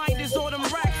 my mind is on them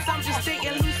racks. I'm just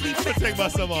thinking loosely. I'm gonna take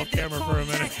myself off camera for a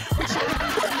minute.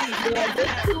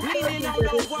 Leaning on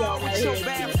the wall with your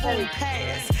bathroom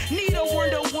pass. Need a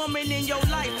Wonder Woman in your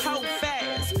life, how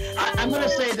fast? I'm gonna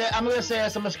say this. I'm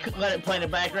gonna let it play in the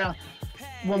background.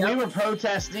 When we were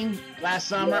protesting last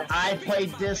summer, I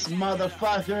played this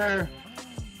motherfucker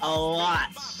a lot.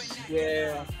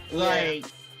 Yeah. Like,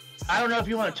 I don't know if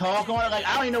you want to talk on it. Like,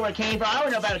 I don't even know where it came from. I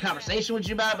don't know about a conversation with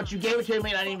you about it, but you gave it to me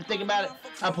and I didn't even think about it.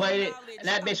 I played it, and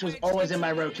that bitch was always in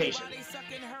my rotation.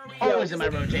 Always in my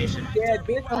rotation. Yeah,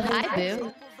 bitch. Oh, hi,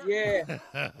 boo. Yeah.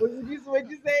 What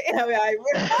you say?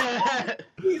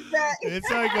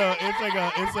 It's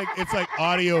like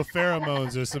audio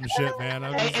pheromones or some shit, man.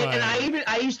 I'm just And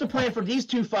I used to play for these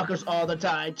two fuckers all the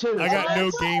time too. I got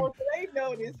no game. They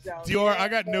know this, though. Dior, I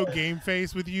got no game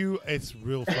face with you. It's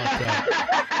real fucked up.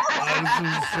 I was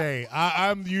just say,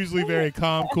 I'm usually very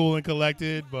calm, cool, and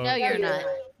collected, but No, you're not.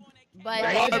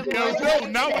 But no,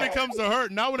 not when it comes to her.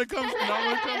 Not when it comes to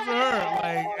her.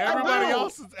 Like everybody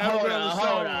else is. Hold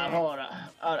on.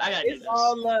 I gotta do It's this.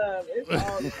 all love.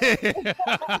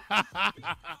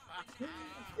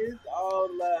 It's all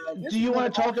love. Do you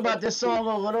want to talk about this song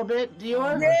a little bit,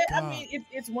 Dior? Yeah, I mean,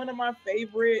 it's one of my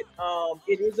favorite.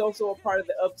 It is also a part of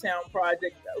the Uptown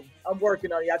project. I'm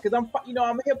working on, because I'm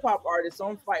a hip hop artist, so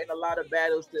I'm fighting a lot of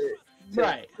battles to put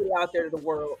out there to the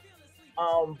world.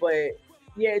 But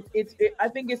yeah, I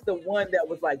think it's the one that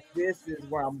was like, this is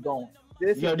where I'm going.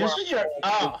 This is your.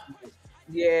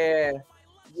 Yeah.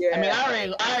 I mean,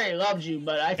 I already loved you,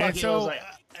 but I fucking was like,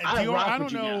 Dior, I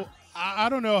don't know. I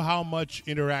don't know how much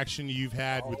interaction you've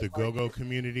had with the go-go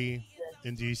community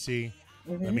in DC.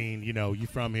 Mm-hmm. I mean, you're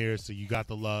from here, so you got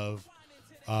the love.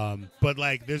 But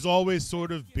like, there's always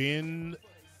sort of been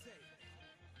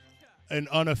an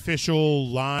unofficial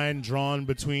line drawn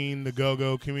between the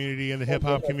go-go community and the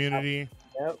hip-hop community.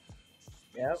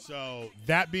 Yep. So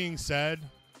that being said,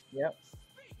 yep,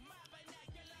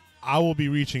 I will be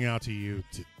reaching out to you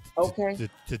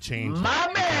to change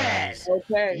my man.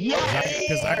 Okay. Yeah.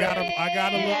 Because I got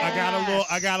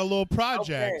a little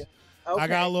project. Okay. I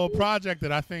got a little project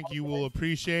that I think you will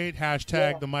appreciate. #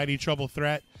 the Mighty Trouble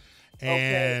Threat.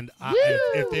 And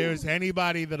if there's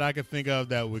anybody that I could think of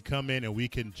that would come in and we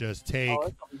can just take,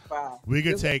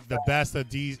 take the best of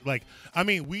these. Like, I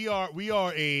mean, we are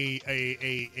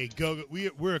a go.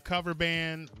 We're a cover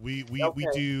band. We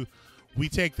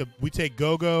take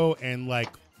go-go and like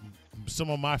some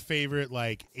of my favorite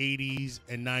like 80s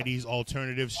and 90s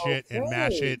alternative shit and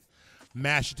mash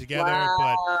it together.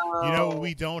 But you know what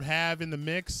we don't have in the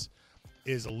mix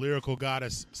is a lyrical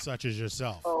goddess such as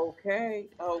yourself. Okay.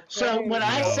 So what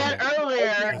I said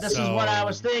earlier, this is what I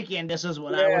was thinking. This is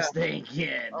what I was thinking.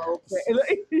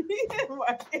 Okay.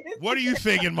 What are you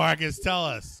thinking, Marcus? Tell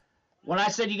us. When I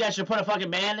said you guys should put a fucking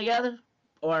band together,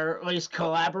 or at least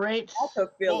collaborate.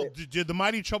 Well, the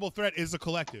Mighty Trouble Threat is a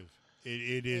collective.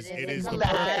 It is the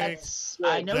perfect.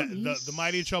 I know the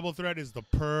Mighty Trouble Threat is the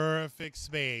perfect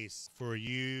space for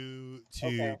you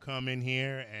to come in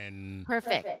here and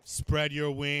spread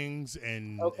your wings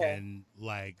and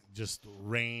like just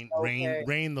rain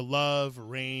the love,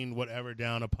 rain whatever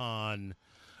down upon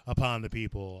the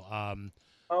people.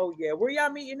 Oh yeah, where y'all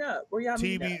meeting up?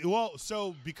 Meeting up? Well,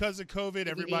 so because of COVID,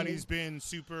 everybody's been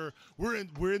super. We're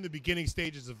in the beginning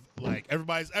stages of like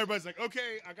everybody's like,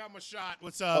 okay, I got my shot.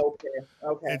 What's up?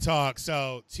 Okay. And talk.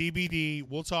 So TBD,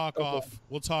 we'll talk off.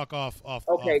 We'll talk off. Okay,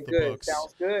 off the good. books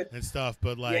Sounds good. and stuff.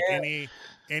 But like any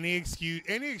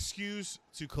excuse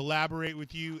to collaborate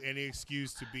with you, any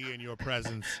excuse to be in your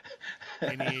presence,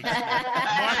 Marcus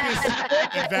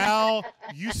and Val,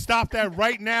 you stop that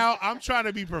right now. I'm trying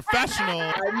to be professional.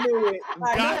 I knew it.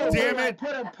 God damn it!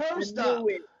 Put a post up.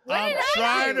 I'm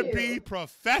trying to be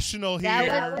professional here.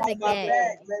 That was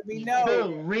Let me know.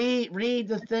 Dude, read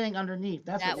the thing underneath.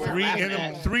 That's what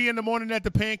 3 in the morning at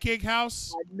the Pancake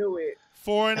House. I knew it.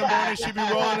 4 in the morning she'd be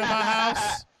rolling in my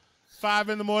house. 5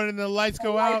 in the morning the lights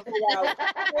go out.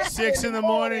 6 in the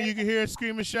morning you can hear her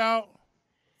scream and shout.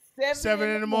 7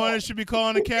 in the morning she'd be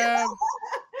calling a cab.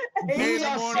 8 in the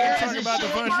morning talking about the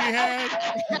fun she had.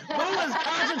 Who was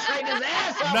concentrating his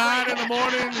ass off? 9 in the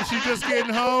morning and she's just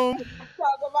getting home.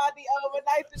 Talk about the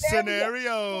overnight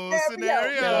Scenario.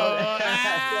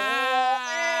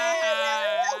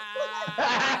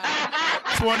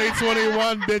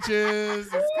 2021 bitches.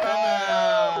 It's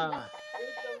coming.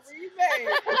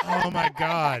 Oh my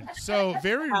God. So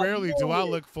very rarely do I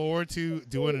look forward to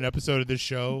doing an episode of this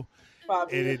show.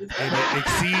 It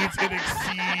exceeds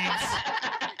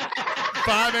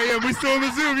 5 a.m. We still in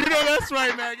the Zoom. You know that's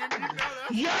right, Megan. You know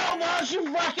that's Yo, why don't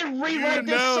you fucking rewrite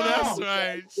this song? That's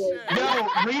right. Yo,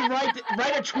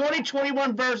 write a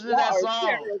 2021 version of that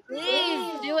song.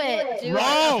 Please do it. Do a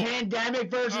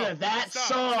pandemic version of that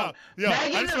song. Stop. Yo,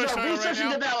 Megan is a research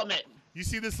and development. You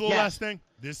see this little last thing?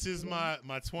 This is my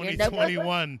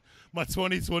 2021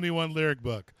 lyric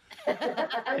book.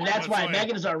 And that's why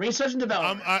Megan is our research and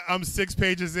development. I'm 6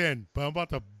 pages in, but I'm about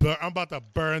to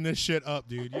burn this shit up,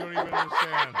 dude. You don't even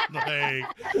understand.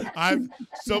 Like,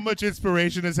 so much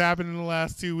inspiration has happened in the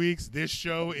last 2 weeks. This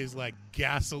show is like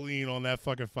gasoline on that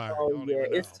fucking fire. Oh yeah,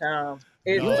 it's time.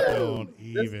 Don't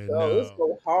even know. Let's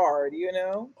go hard, you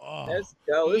know. Oh. Let's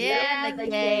go. Yeah, the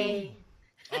gay.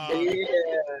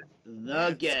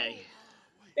 The gay.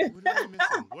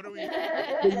 What are we?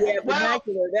 Yeah,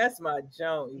 vernacular. That's my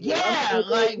joke. Yeah,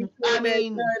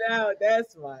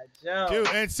 that's my joke, dude.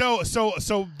 And so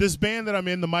this band that I'm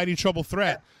in, the Mighty Trouble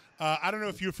Threat. I don't know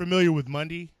if you're familiar with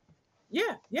Mundy.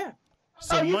 Yeah.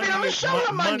 So you've been on the show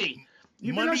with Mundy.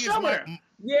 You've been on the show with her.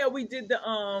 Yeah, we did the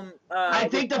I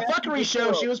think the fuckery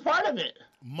show. She was part of it.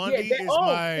 Mundy is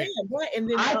my. And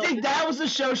then, I think that was the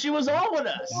show she was on with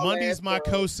us. Mundy's my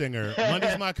co-singer.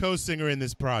 Mundy's my co-singer in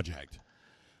this project.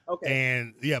 Okay.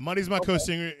 And yeah, Mundy's my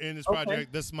co-singer in this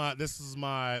project. This is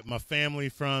my family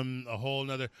from a whole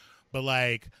nother. But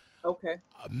like,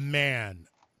 man,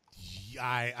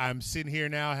 I'm sitting here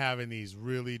now having these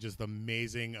really just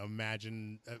amazing I'm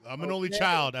an only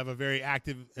child. I have a very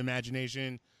active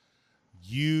imagination.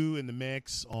 You in the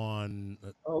mix on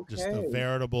just a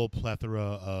veritable plethora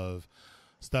of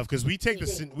stuff, because we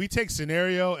take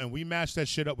Scenario and we match that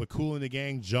shit up with Kool and the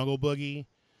Gang, Jungle Boogie,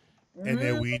 and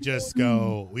then we just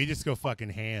go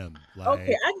fucking ham. Like,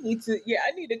 okay, I need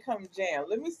to come jam.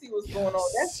 Let me see what's going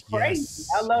on. That's crazy.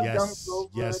 I love Jungle Boogie.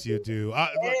 Yes, you do.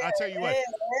 I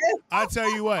tell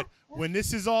you what. When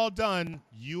this is all done,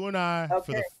 you and I,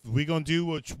 we're gonna do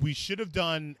what we should have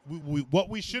done. What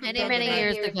we should have done many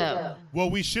years ago. What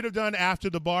we should have done after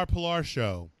the Bar Pilar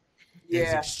show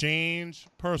is exchange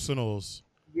personals.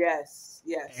 Yes.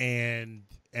 And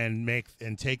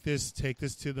take this to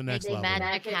the next level.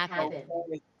 Magic happen.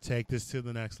 Take this to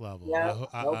the next level. Yeah.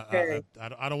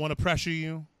 I don't want to pressure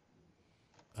you.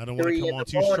 I don't want to come on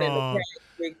too strong.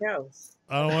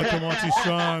 I don't want to come on too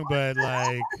strong, but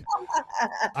like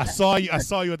I saw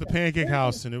you at the Pancake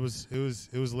House, and it was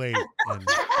late. And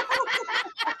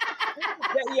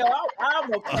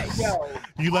I'm okay. Yo,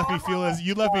 you left me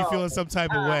feeling some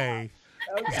type of way.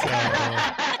 Okay. So,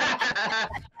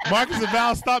 Marcus and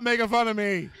Val, stop making fun of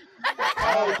me.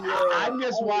 I'm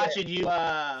just watching you.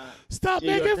 Stop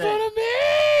making fun of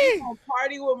me.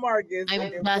 Party with Marcus.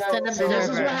 I'm just an So this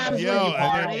is what observer. happens Yo, when you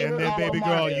party and with then all baby the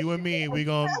girl, Marcus. you and me, we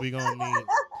gonna meet.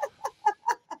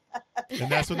 And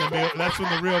that's when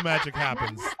the real magic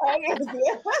happens.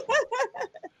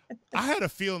 I had a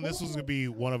feeling this was gonna be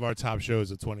one of our top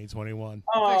shows of 2021.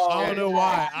 I don't know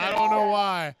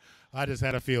why. I just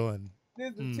had a feeling.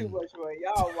 This is too much for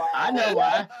y'all. Wow. I know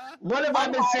why. What have I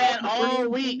been saying all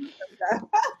week? All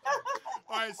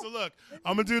right, so look,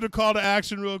 I'm gonna do the call to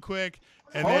action real quick.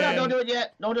 And Hold then... on, don't do it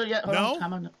yet. Hold No? on.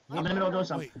 I'm in the middle of doing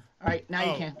something. All right, now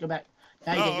you can. Go back.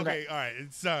 Now you can go okay, back. all right.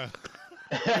 It's I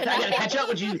gotta catch up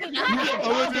with you. You get talking,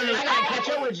 I gotta catch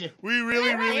up with you. we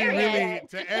really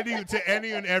to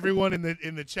any and everyone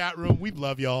in the chat room, we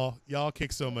love y'all. Y'all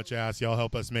kick so much ass. Y'all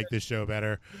help us make this show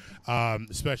better.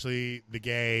 Especially the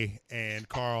Gay and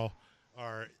Carl,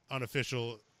 our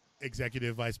unofficial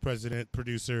executive vice president,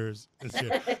 producers and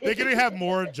shit. They're gonna have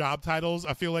more job titles,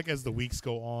 I feel like, as the weeks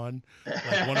go on.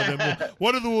 Like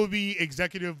one of them will be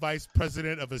executive vice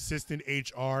president of assistant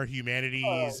HR,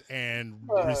 humanities, and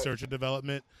research and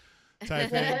development type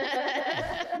thing.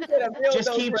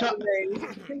 Just keep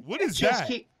talking. What is that?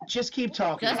 Just keep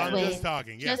talking. I'm just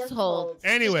talking. Yeah. Just hold.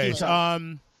 Anyways,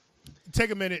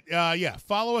 take a minute.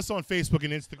 Follow us on Facebook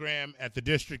and Instagram at The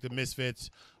District of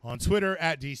Misfits, on Twitter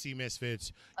at DC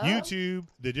Misfits, YouTube,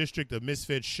 The District of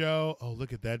Misfits Show. Oh,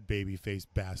 look at that baby face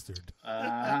bastard.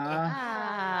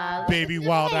 Baby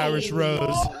Wild Irish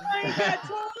Rose.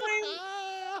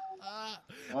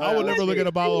 I will never look at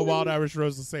a bottle of Wild Irish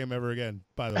Rose the same ever again,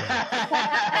 by the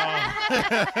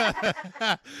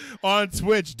way. On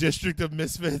Twitch, District of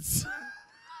Misfits.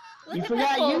 You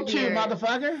forgot YouTube,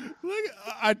 motherfucker. Look,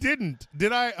 I didn't.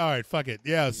 Did I? All right, fuck it.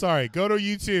 Yeah, sorry. Go to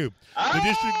YouTube. The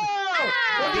District.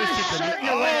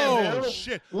 Oh,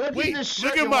 shit. Wait,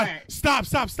 look at my. Stop.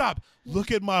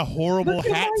 Look at my horrible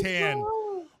hat tan.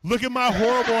 Look at my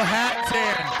horrible hat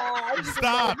tan.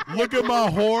 Stop. Look at my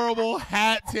horrible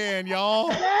hat tan, y'all.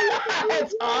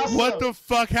 That's awesome. What the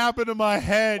fuck happened to my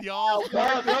head, y'all? Look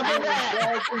at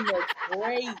that.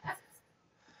 Great.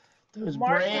 Those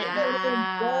Mark braids.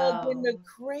 dug in the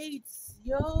crates,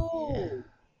 yo.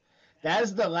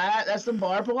 That's the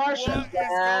bar Pilar show. What is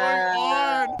going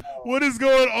on? What is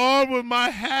going on with my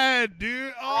head,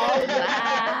 dude? Oh,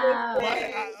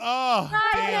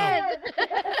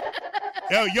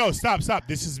 damn. Yo, stop.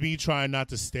 This is me trying not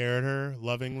to stare at her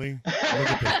lovingly. Look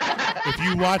at this. If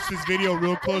you watch this video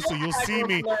real closely, you'll see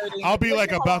me. I'll be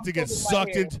like about to get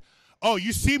sucked into. Oh,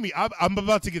 you see me. I'm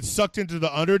about to get sucked into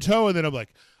the undertow, and then I'm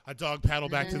like, I dog paddle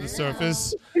back to the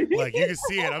surface. Like, you can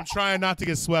see it. I'm trying not to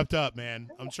get swept up,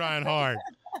 man. I'm trying hard.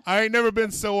 I ain't never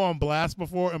been so on blast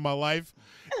before in my life,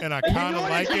 and I kind of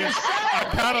like it.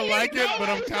 But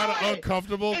I'm kind of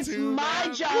uncomfortable, It's too. my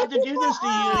job to do this to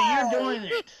you. You're doing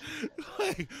it.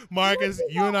 Like, Marcus,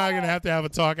 you and I are going to have a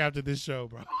talk after this show,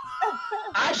 bro.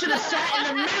 I should have sat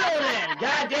in the middle then.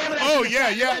 God damn it. Oh, yeah.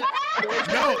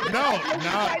 No,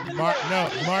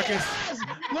 Marcus.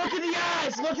 Look in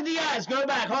the eyes. Go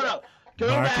back. Hold up. Go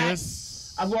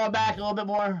Marcus. back. I'm going back a little bit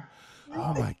more.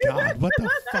 Oh, my God. What the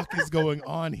fuck is going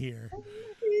on here?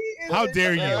 How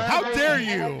dare you? How dare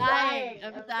you?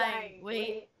 I'm dying.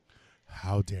 Wait.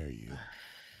 How dare you?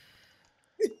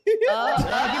 Look in the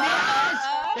eyes.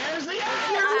 There's the eyes.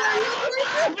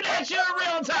 I'm laughing at you in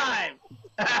real time.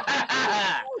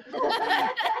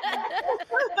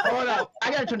 Hold up.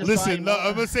 I gotta turn this Listen, volume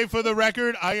I'm gonna say for the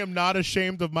record, I am not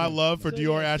ashamed of my love for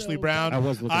Dior Ashley Brown.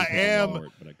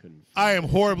 I am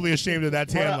horribly ashamed of that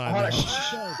tan line.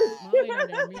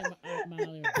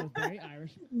 Molly are both very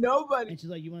Irish. Nobody. And she's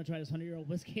like, "You want to try this 100-year-old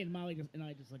whiskey?" And Molly goes, and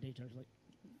I just like take charge, like,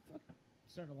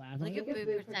 started laughing. Look at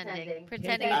Boo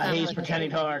pretending. He's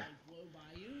pretending hard.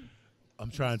 I'm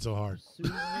trying so hard.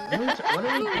 What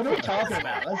are we talking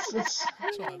about? Let's.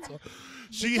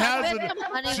 She has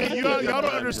y'all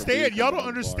don't understand. Y'all don't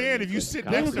understand. If you sit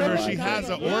next to her, she has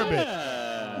an orbit.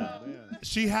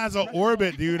 She has an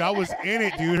orbit, dude. I was in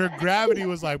it, dude. Her gravity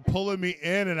was like pulling me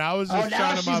in, and I was just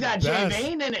trying my best.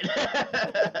 Jay in it.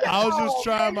 I was just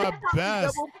trying my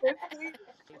best.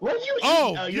 What did you eat?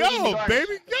 Oh, yo,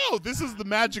 baby, yo, this is the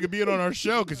magic of being on our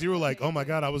show, because you were like, oh my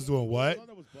God, I was doing what?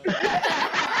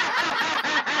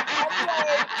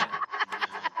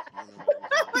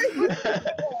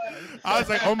 I was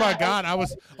like, oh my God, I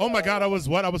was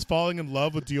what? I was falling in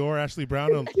love with Dior Ashley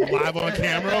Brown live on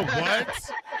camera.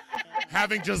 What?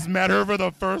 Having just met her for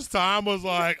the first time was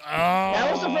like, oh.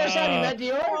 That was the first time you met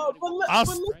Dior? Oh, but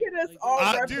look at us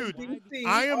all dude, DC.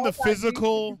 I am the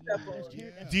physical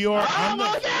Dior.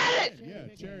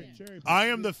 I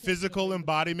am the physical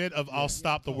embodiment of I'll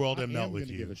stop the world and melt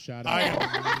with you.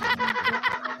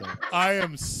 I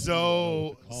am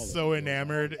so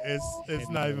enamored. It's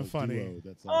not even funny.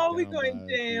 Oh, we going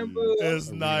jam, boo.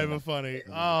 It's not even funny.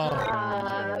 Oh,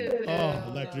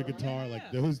 electric guitar,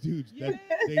 like those dudes, they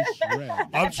shred.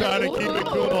 I'm trying to keep it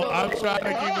cool. I'm trying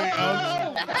to keep it.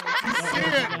 You see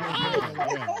it?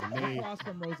 Across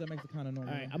from Rose, that makes it kind of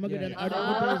normal. All right, I'm gonna go down.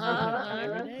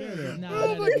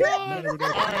 Oh my God!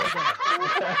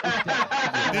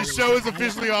 This show is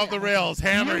officially off the rails.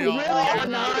 Hammer, y'all. You really are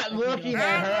not looking at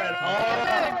her at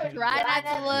all. Try not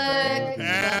to look.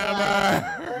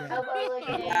 Hammer.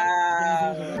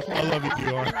 I love you,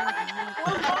 Dior.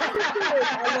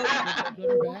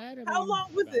 How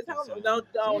long was this? How long? No,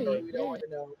 we don't want to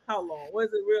know. How long was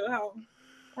it? Real? How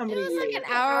many? It was years? like an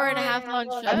hour and a half long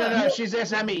show. No. She's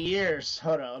asked how many years.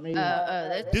 Hold on.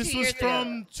 This was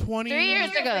from 20. 3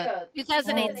 years ago,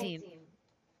 2018.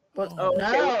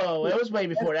 No, it was way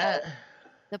before that.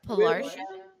 The Pilar show.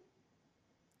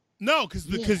 No,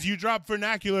 because you dropped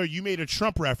vernacular, you made a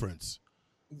Trump reference.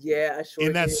 Yeah, I sure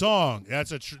in that did. song.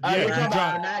 That's a you dropped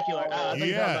vernacular.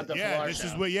 Yeah. This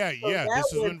is what. Yeah.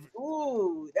 This is when.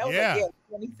 Ooh, that was Yeah.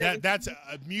 Like, That's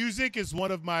music is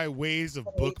one of my ways of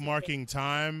bookmarking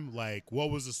time. Like, what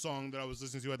was the song that I was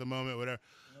listening to at the moment? Whatever.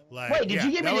 Like, wait, did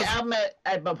you give me the album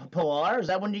at Pilar? Is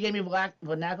that when you gave me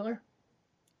vernacular?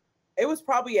 It was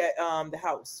probably at the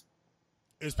house.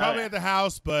 It was probably at the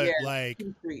house, but Yeah, like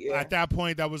King Street, yeah. at that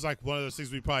point, that was like one of those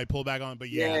things we probably pull back on. But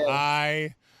yeah,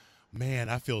 I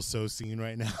feel so seen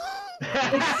right now.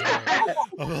 I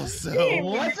feel so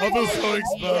exposed.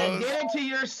 Get into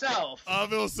yourself. I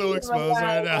feel so exposed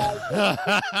right now.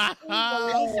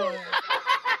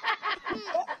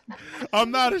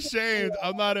 I'm not ashamed.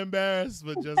 I'm not embarrassed,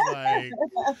 but just like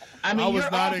I mean,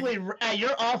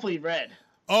 you're awfully red.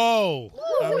 Oh,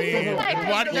 I mean,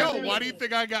 why do you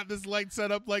think I got this light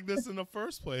set up like this in the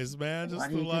first place, man? Just why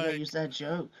do you think I used that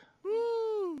joke?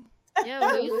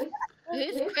 Yeah,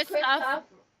 who's Christoph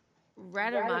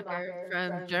Rademacher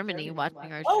from Germany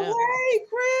watching our show? Oh, hey,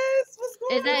 Chris, what's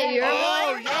going on? Is that your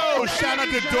boy? Oh, shout out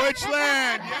to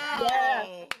Deutschland. Yeah.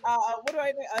 What do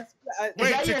I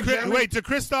mean? Wait, to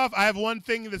Christoph, I have one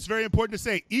thing that's very important to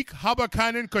say. Ich habe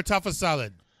keinen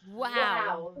Kartoffelsalat.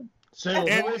 Wow. So,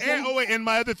 and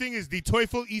my other thing is Die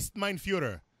Teufel ist mein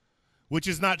Führer, which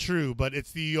is not true, but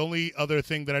it's the only other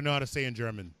thing that I know how to say in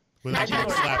German without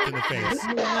getting slapped in the face.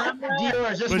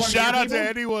 But shout out to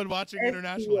anyone watching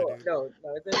internationally. No,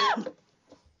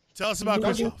 Tell us about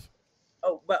Christoph.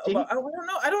 Oh, but I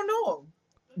don't know him.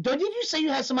 Did you say you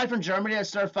had somebody from Germany that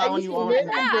started following you on? When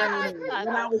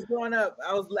I was growing up,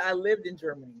 I lived in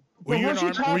Germany. Were you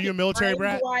a military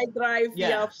brat?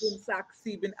 Yes.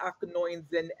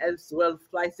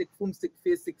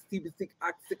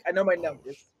 I know my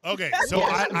numbers. Okay, so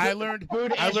I learned.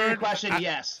 Your question,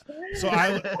 yes. So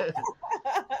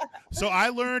I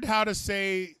learned how to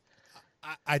say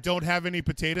I don't have any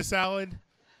potato salad,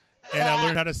 and I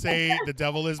learned how to say the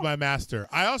devil is my master.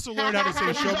 I also learned how to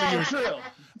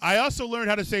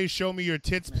say show me your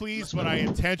tits, please, but I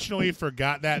intentionally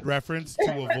forgot that reference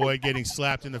to avoid getting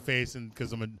slapped in the face, and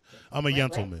because I'm a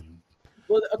gentleman.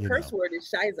 Well, a curse word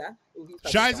is shiza.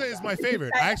 Shiza is my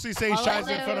favorite. I actually say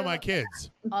shiza in front of my kids.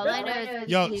 All I know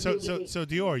is so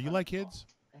Dior, you like kids?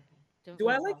 Do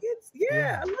I like kids?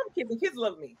 Yeah, I love kids, and kids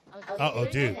love me. Oh,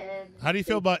 dude. How do you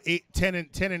feel about 10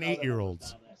 and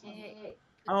 8-year-olds?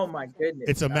 Oh my goodness.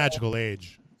 It's a magical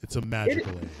age. It's a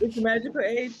magical age. It's a magical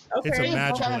age. Okay. It's a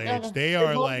magical age. They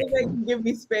are like. They can give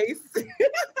me space.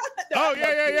 Oh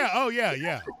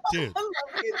yeah, dude.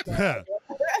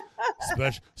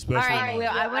 Special. All right,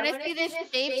 well, I want to see this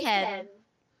shaved head.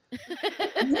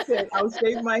 You said I was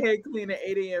shaving my head clean at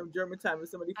 8 a.m. German time, and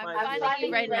somebody finds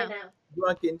me right now.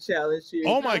 Drunken challenge here.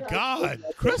 Oh my God,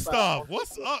 Christoph,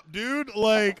 what's up, dude?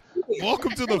 Like,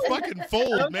 welcome to the fucking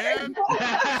fold, man.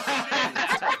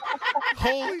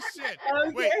 Holy shit!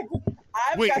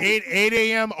 Wait, 8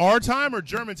 a.m. our time or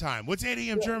German time? What's 8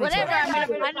 a.m. German time? Whatever, I'm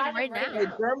gonna find him right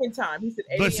now. German time. He said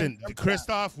 8 Listen,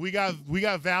 Christoph, we got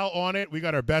Val on it. We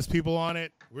got our best people on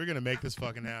it. We're gonna make this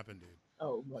fucking happen, dude.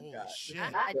 Oh my God! Shit.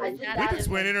 We just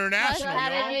went international,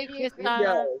 y'all. Yo,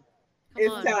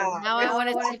 it's time. Now I want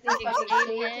to see the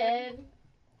shaved head.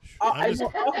 I'm going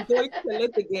to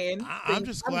let again. I'm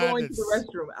just glad I'm going to the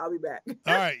restroom. I'll be back.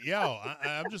 All right, yo,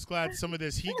 I'm just glad some of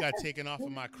this heat got taken off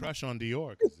of my crush on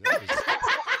Dior.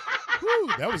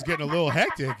 That was getting a little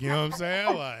hectic. You know what I'm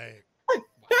saying? Like,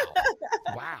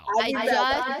 wow.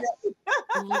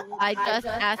 I just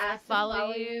asked to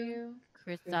follow you,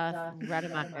 Christoph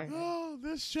Rademacher. Oh,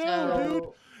 this show, dude.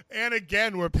 And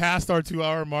again, we're past our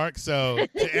 2-hour mark. So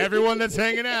to everyone that's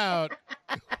hanging out,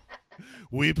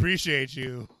 we appreciate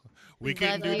you. We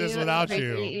couldn't do this without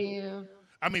you.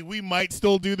 I mean, we might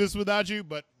still do this without you,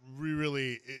 but we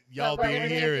really, y'all being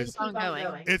here is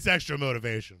it's extra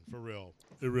motivation for real.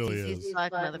 It really is.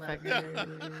 Fuck, motherfucker.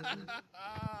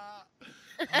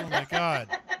 Oh my God.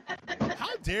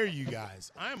 How dare you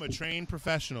guys? I am a trained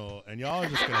professional, and y'all are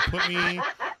just going to put me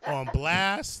on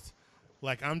blast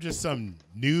like I'm just some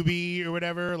newbie or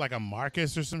whatever, like I'm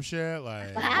Marcus or some shit.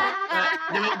 Like,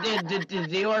 did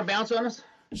Dior bounce on us?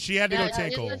 She had to go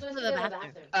tinkle.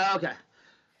 Okay.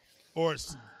 Or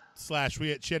slash,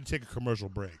 she had to take a commercial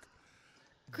break.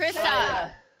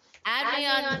 Krista, add me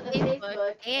on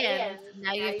Facebook, and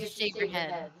now you have to shake your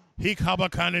head. Hik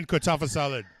habakanen kotafa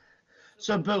salad.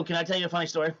 So, Boo, can I tell you a funny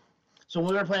story? So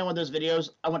when we were playing one of those videos,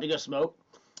 I went to go smoke,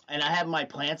 and I had my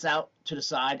plants out to the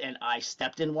side, and I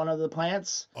stepped in one of the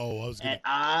plants. Oh, I was gonna... And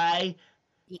I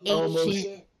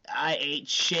ate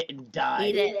shit and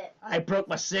died. I broke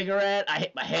my cigarette. I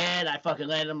hit my head. I fucking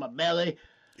landed on my belly.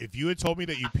 If you had told me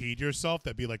that you peed yourself,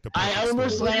 that'd be like the I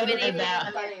almost landed in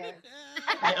Val.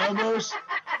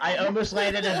 I almost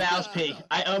landed in Val's peak.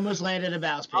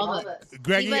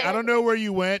 Greggy, I don't know where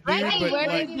you went, dude, but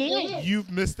like,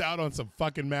 you've missed out on some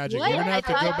fucking magic. You're gonna have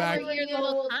to go back.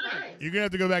 You're gonna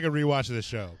have to go back and rewatch this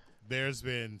show. There's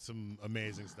been some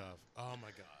amazing stuff. Oh my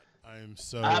God, I am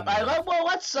so. Well,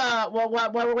 let's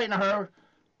while we're waiting on her,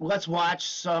 let's watch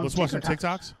some. Let's watch some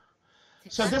TikToks.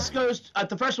 So this goes.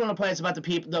 The first one to play is about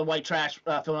the white trash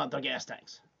filling out their gas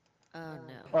tanks. Oh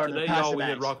no! Today, y'all, we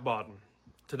hit rock bottom.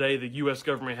 Today, the U.S.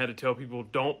 government had to tell people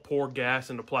don't pour gas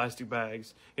into plastic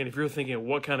bags. And if you're thinking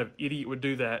what kind of idiot would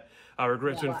do that, I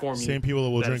regret to inform you same people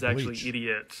that will drink actually bleach.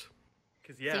 Idiots.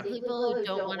 Because same people who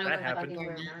don't want to that happened.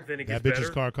 Then it that gets bitch's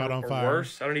better, car caught on or fire.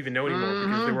 Worse, I don't even know anymore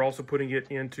because they were also putting it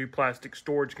into plastic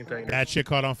storage containers. That shit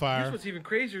caught on fire. Here's what's even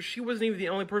crazier. She wasn't even the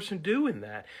only person doing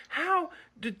that. How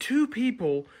did two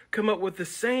people come up with the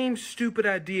same stupid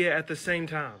idea at the same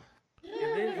time?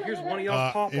 And then here's one of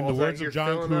y'all pawpaws in the words out here of John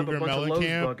filling up a Cougar bunch of Lowe's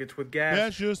Mellencamp, buckets with gas.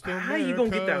 that's just How you gonna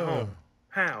get that America. home?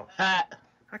 How?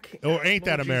 I can't. Or ain't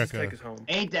that Lord Jesus, America? take us home.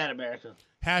 Ain't that America?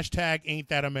 Hashtag ain't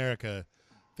that America.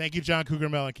 Thank you, John Cougar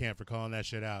Mellencamp, for calling that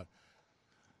shit out.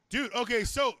 Dude, okay,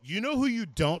 so you know who you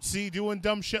don't see doing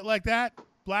dumb shit like that?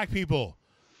 Black people.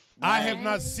 I have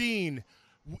not seen,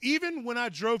 even when I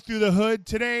drove through the hood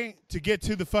today to get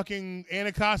to the fucking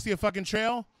Anacostia fucking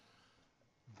trail,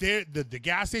 the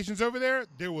gas stations over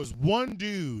there was one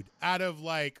dude out of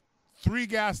like 3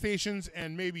 gas stations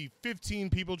and maybe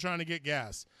 15 people trying to get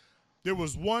gas. There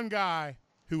was one guy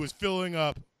who was filling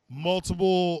up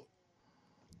multiple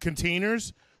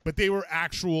containers, but they were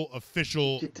actual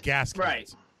official gas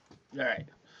cans. Right.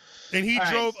 And he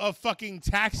drove a fucking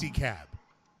taxi cab.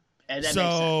 And that makes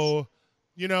so,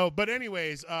 you know, but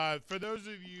anyways, for those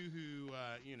of you who,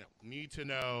 need to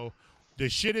know, the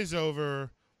shit is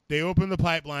over. They opened the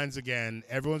pipelines again.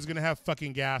 Everyone's going to have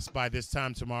fucking gas by this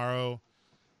time tomorrow.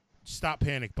 Stop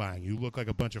panic buying. You look like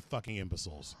a bunch of fucking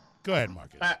imbeciles. Go ahead,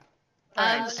 Marcus.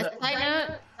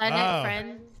 Side note,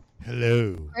 friend.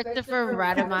 Hello. Christopher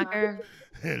Rademacher.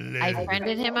 Hello. I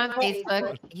friended him on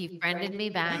Facebook. He friended me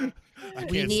back.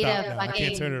 We need a fucking I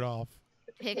can't turn it off.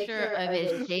 picture of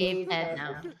his shaved head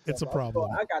now. It's a problem.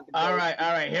 All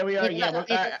right. Here we are.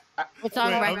 It's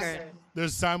on record.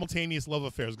 There's simultaneous love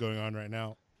affairs going on right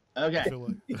now. Okay. So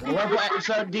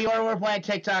Dior, we're playing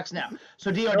TikToks now.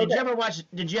 So Dior, did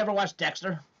you ever watch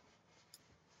Dexter?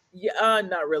 Yeah,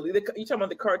 not really. You talking about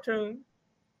the cartoon?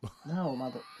 No,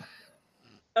 mother.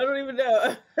 I don't even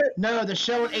know. No, the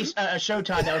show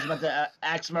Showtime that was about the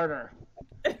axe murderer.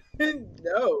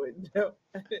 No.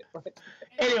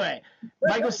 Anyway,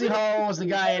 Michael C. Hall was the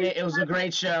guy in it. It was a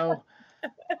great show.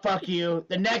 Fuck you.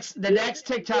 The next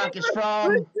TikTok is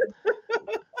from.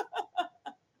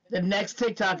 The next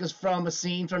TikTok is from a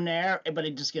scene from there, but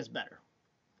it just gets better.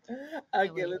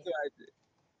 Okay, let's watch it.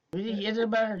 Is it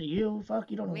better to you?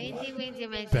 Fuck, you don't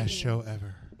know. Best show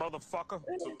ever. Motherfucker.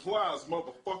 Surprise,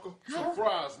 motherfucker.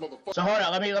 Surprise, motherfucker. So hold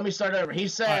on, let me start over. He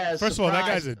says. First of all, that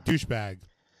guy's a douchebag.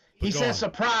 He says,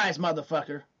 "Surprise,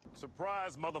 motherfucker."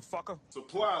 Surprise, motherfucker.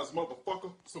 Supplies,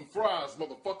 motherfucker. Some fries,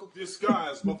 motherfucker.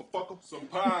 Disguise, motherfucker. Some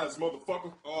pies,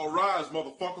 motherfucker. All rise,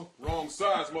 motherfucker. Wrong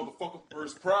size, motherfucker.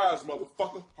 First prize,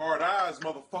 motherfucker. Hard eyes,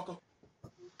 motherfucker.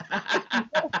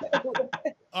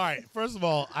 All right. First of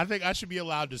all, I think I should be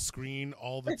allowed to screen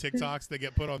all the TikToks that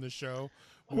get put on the show.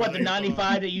 What, the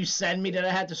 95 that you send me that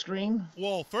I had to screen?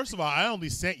 Well, first of all, I only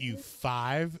sent you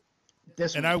 5.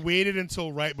 And I waited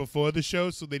until right before the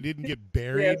show so they didn't get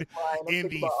buried in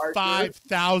the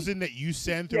 5,000 that you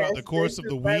send throughout the course of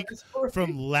the week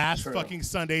from last fucking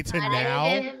Sunday to now.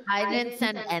 I didn't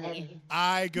send any.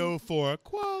 I go for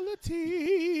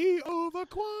quality over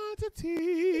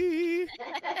quantity.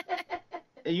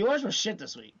 Yours was shit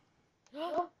this week.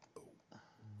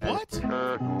 What?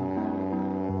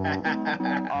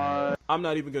 I'm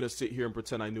not even gonna sit here and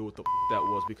pretend I knew what the that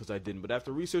was because I didn't, but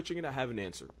after researching it, I have an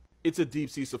answer. It's a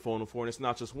deep-sea siphonophore, and it's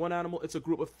not just one animal, it's a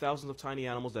group of thousands of tiny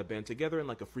animals that band together and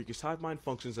like a freakish hive mind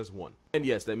functions as one. And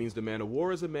yes, that means the man of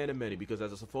war is a man of many, because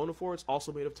as a siphonophore, it's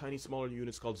also made of tiny smaller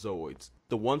units called zooids.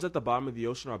 The ones at the bottom of the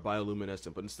ocean are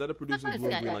bioluminescent, but instead of producing blue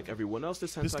and green like everyone else,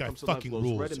 this hentai comes sometimes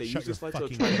glows red, and they use this light to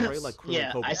attract prey like krill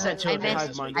and cobra. I said to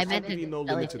hive mind, there's typically no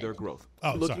limit to their growth.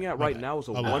 Looking at right now is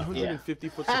a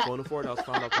 150-foot siphonophore that was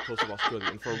found off the coast of Australia,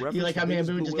 and for reference, like how me and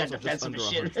the Boo biggest just blue got whales are just defensive under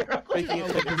shit. 100, making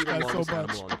it technically the largest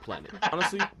animal on the planet.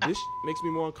 Honestly, this makes me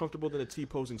more uncomfortable than a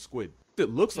T-posing squid. It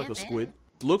looks like a squid.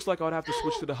 Looks like I would have to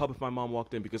switch to the hub if my mom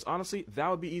walked in, because honestly, that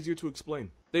would be easier to explain.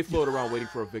 They float around waiting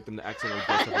for a victim to accidentally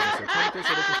burst up against their tentacles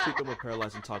so they can treat them with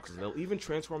paralyzing toxins. They'll even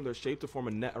transform their shape to form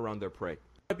a net around their prey. You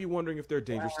might be wondering if they're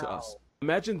dangerous to us.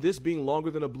 Imagine this being longer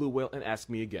than a blue whale and ask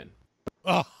me again.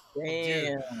 Oh,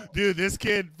 dude, this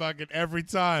kid fucking every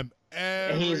time.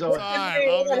 I'm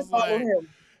just like,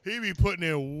 he be putting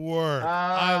in work.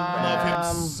 I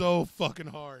love him so fucking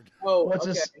hard. Oh, what's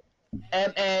this?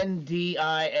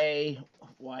 MNDIAYE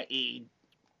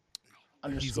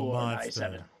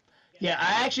 _97. Yeah,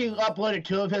 I actually uploaded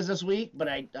 2 of his this week, but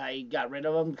I got rid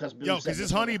of them because because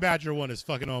his honey badger one is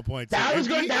fucking on point. That was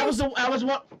good. That was one of the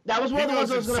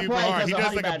ones I was gonna play.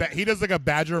 He does like a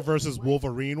badger versus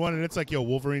Wolverine one, and it's like, yo,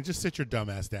 Wolverine, just sit your dumb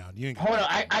ass down. You ain't Hold on,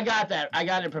 I got that. I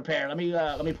got it prepared. Let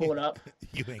me pull it up.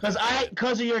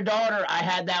 Because of your daughter, I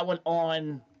had that one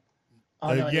on. Dior.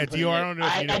 I don't know if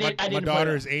you know. My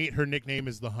daughter is 8. Her nickname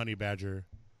is the honey badger.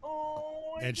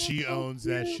 And she owns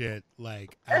that shit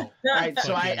like out. Right,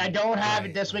 so I don't have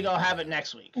it this week. I'll have it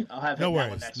next week. I'll have it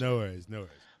next week. No worries.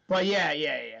 But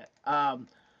yeah. All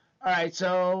right,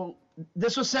 so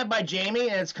this was sent by Jamie,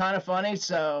 and it's kind of funny.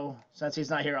 So since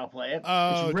he's not here, I'll play it.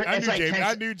 Oh,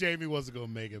 I knew Jamie wasn't gonna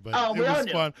make it, but it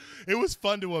was fun. It was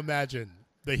fun to imagine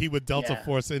that he would Delta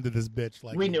Force into this bitch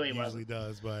like we knew he usually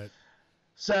does. But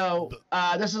so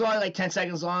this is only like 10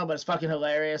 seconds long, but it's fucking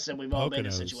hilarious, and we've all been in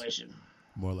a situation.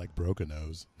 More like broken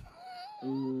nose.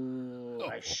 Ooh,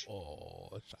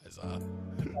 Shiza.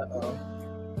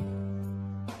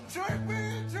 Take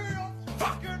me into your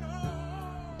fucking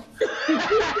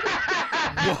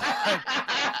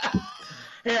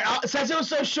Here, since it was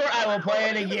so short, I will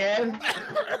play it again.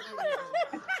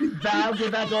 I'll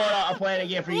get that going. I'll play it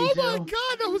again for you too. Oh my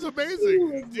god, that was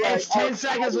amazing! It's 10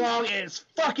 seconds long. And it's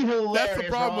fucking hilarious. That's the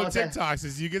problem with TikToks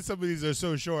is you get some of these that are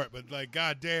so short, but like,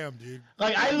 goddamn, dude.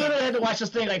 Like I literally had to watch this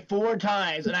thing like 4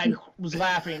 times, and I was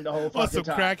laughing the whole fucking time. On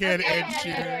some crackhead Ed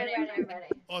Sheeran. Ready.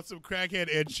 On some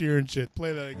crackhead Ed Sheeran shit.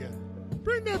 Play that again.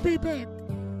 Bring that beat back.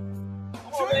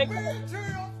 Take me into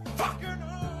your fucking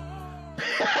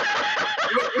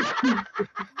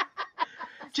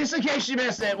Just in case you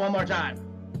missed it, one more time.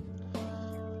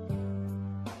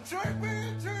 Take me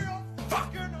into your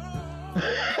fucking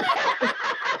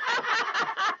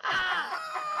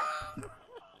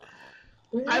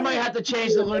I might have to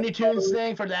change the Looney Tunes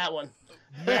thing for that one.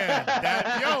 Man,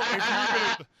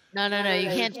 No, you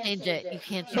can't change it. You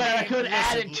can't change it. But I could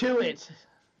add it to it.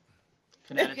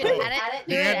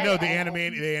 The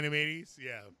animaties?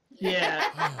 Yeah. Yeah.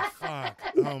 Oh, fuck.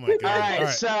 Oh, my God. All right.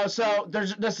 So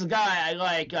there's this guy I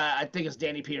like, I think it's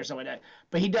Danny P or something like that.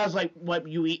 But he does like what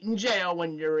you eat in jail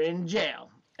when you're in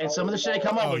jail. And some of the shit I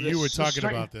come up with. Oh, you were talking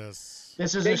about this.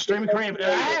 This is extremely creative.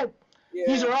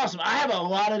 These are awesome. I have a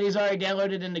lot of these already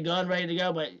downloaded in the gun, ready to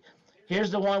go. But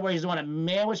here's the one where he's doing a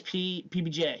manwich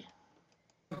PBJ.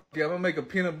 Yeah, I'm gonna make a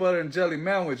peanut butter and jelly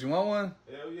manwich. You want one?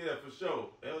 Hell yeah, for sure.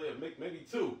 Hell yeah, maybe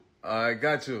 2. I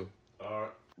got you. All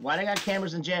right. Why they got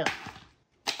cameras in jail?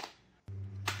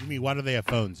 You mean why do they have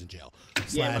phones in jail?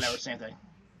 Yeah, whatever, same thing.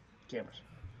 Cameras.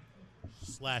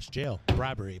 / jail.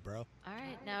 Bribery, bro. All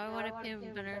right, now I want to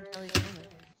peanut butter and jelly sandwich.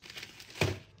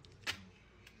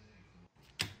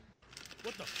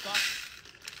 What the fuck?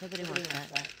 Nobody wants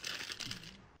that.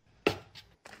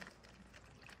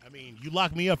 I mean, you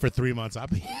lock me up for 3 months. I'll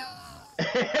be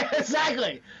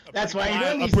exactly. That's why you're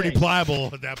doing I'm these pretty things.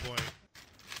 pliable at that point.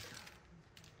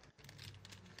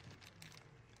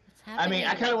 I mean,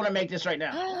 I kind of want to make this right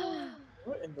now.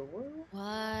 What in the world?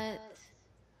 What?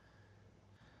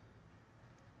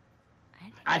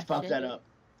 I'd fuck that up.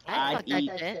 I'd fuck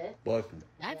that shit. Bustin'.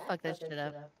 I'd fuck that shit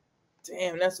up.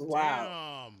 Damn, that's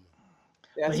wild.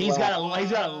 But he's got a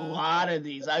lot of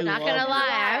these. Not gonna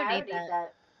lie, I would eat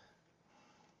that.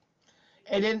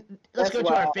 And then let's go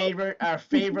to our favorite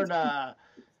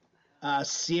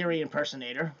Siri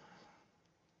impersonator.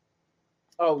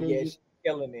 Oh yes.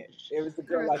 killing it. It was the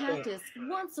Water girl a I think. cactus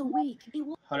once a week. It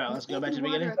will. Hold on, let's go If back to you the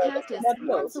water beginning. a cactus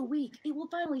once a week, it will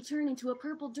finally turn into a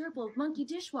purple derple monkey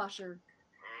dishwasher.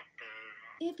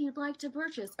 If you'd like to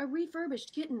purchase a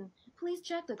refurbished kitten, please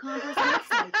check the Converse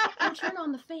website or turn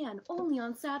on the fan only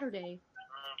on Saturday.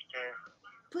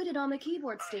 Put it on the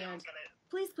keyboard stand.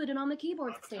 Please put it on the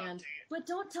keyboard stand. But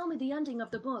don't tell me the ending of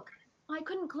the book. I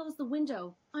couldn't close the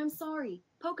window. I'm sorry.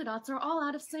 Polka dots are all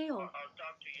out of sale.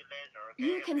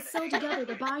 You can sew together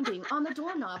the binding on the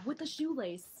doorknob with the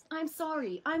shoelace. I'm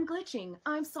sorry. I'm glitching.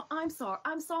 I'm sorry. I'm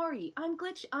sorry.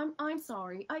 I'm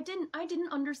sorry. I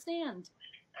didn't understand.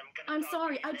 I'm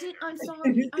sorry. I'm sorry. I'm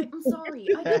sorry.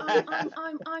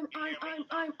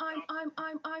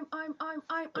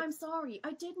 I'm sorry.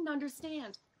 I didn't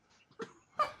understand.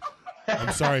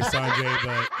 I'm sorry, Sanjay,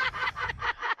 but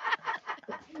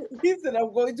He said,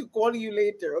 "I'm going to call you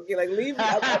later." Okay, like leave me.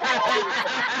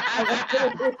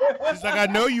 she's like, I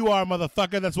know you are,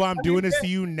 motherfucker. That's why I'm doing this to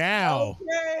you now.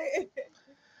 Okay.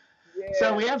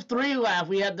 So we have 3 left.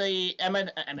 We have the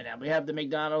Eminem. We have the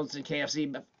McDonald's and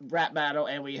KFC rap battle,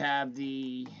 and we have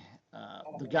the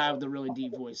guy with the really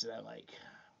deep voice that I like.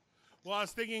 Well, I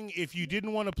was thinking if you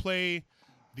didn't want to play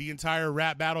the entire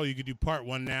rap battle, you could do part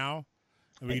 1 now,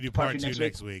 and we could do part 2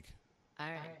 next week. All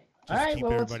right. Just keep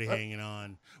everybody hanging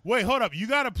on. Wait, hold up. You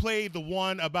got to play the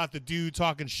one about the dude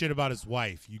talking shit about his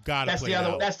wife. You got to play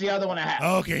that. That's the other one I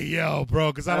have. Okay, yo,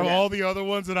 bro, because out of all the other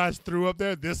ones that I threw up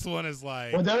there, this one is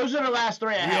like... Well, those are the last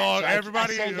 3 I have.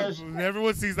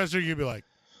 Everyone sees that shit, you'd be like...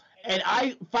 And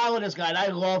I follow this guy, and I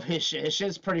love his shit. His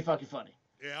shit's pretty fucking funny.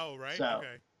 Yeah, oh, right? So,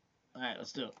 okay. All right,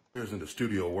 let's do it. Here's in the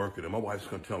studio working, and my wife's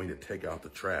gonna tell me to take out the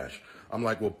trash. I'm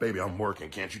like, well, baby, I'm working.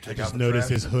 Can't you take out the trash? I just noticed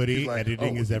his hoodie. She's like,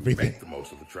 editing is everything. Make the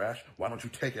most of the trash. Why don't you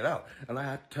take it out? And I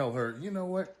had to tell her, you know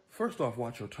what? First off,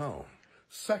 watch your tone.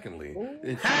 Secondly,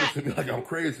 and she looks at me like I'm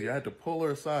crazy. I had to pull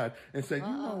her aside and say, you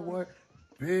know what,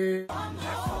 big.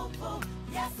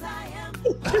 Yes, I am.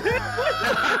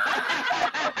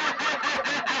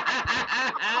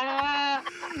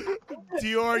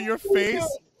 Dior, your face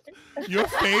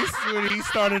when he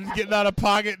started getting out of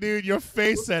pocket, dude, your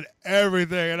face said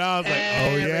everything. And I was like,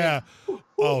 oh, yeah.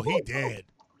 Oh, he did.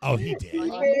 Oh, he did.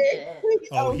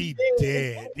 Oh, he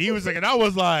did. He was like, and I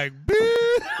was like,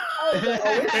 and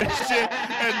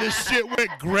the shit went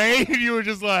gray, and you were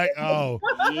just like, oh.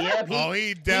 Yep,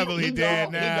 he definitely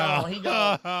did now. He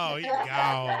gone. Oh, he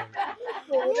gone.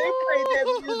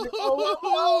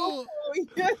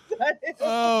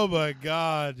 Oh my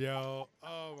God, yo.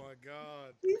 Oh my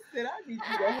God. He said, I need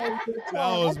you to hold your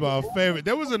That was my favorite.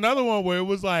 There was another one where it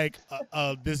was like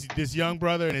this young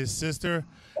brother and his sister,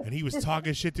 and he was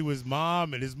talking shit to his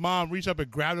mom, and his mom reached up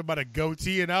and grabbed him by the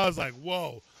goatee, and I was like,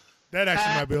 whoa. That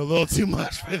actually might be a little too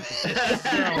much for this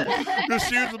girl. Because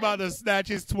she was about to snatch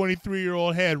his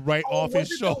 23-year-old head right off his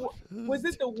shoulder. Was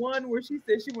it the one where she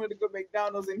said she wanted to go to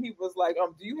McDonald's and he was like,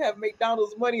 do you have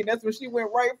McDonald's money? And that's when she went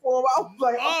right for him. I was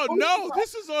like, oh no,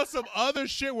 this is on some other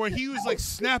shit where he was like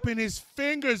snapping his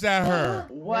fingers at her.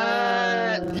 What?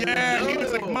 Yeah, he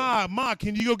was like, Ma,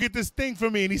 can you go get this thing for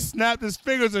me? And he snapped his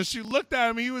fingers and she looked at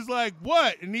him. He was like,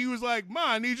 what? And he was like, Ma,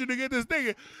 I need you to get this thing.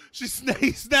 And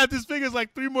he snapped his fingers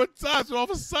like 3 more times. And all of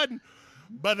a sudden,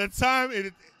 by the time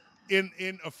in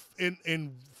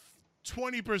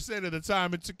 20% of the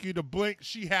time it took you to blink,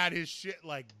 she had his shit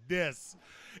like this.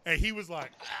 And he was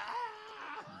like,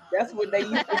 That's what they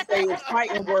used to say is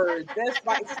fighting words. That's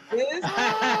fighting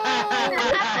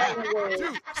words.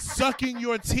 Dude, sucking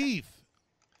your teeth.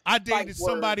 I dated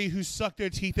somebody who sucked their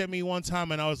teeth at me one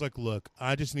time, and I was like, look,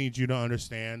 I just need you to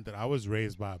understand that I was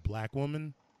raised by a black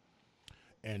woman,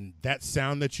 and that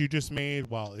sound that you just made,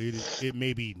 while it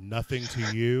may be nothing to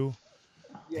you,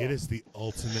 it is the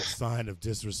ultimate sign of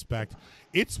disrespect.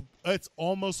 It's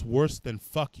almost worse than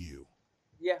fuck you.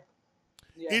 Yeah.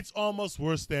 It's almost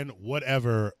worse than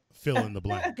whatever, fill in the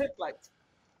blank. Like,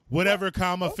 whatever,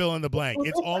 comma, fill in the blank.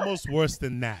 It's almost worse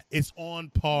than that. It's on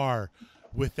par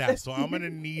with that. So I'm going to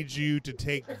need you to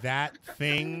take that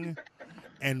thing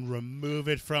and remove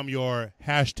it from your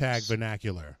hashtag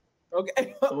vernacular.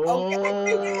 Okay. Oh,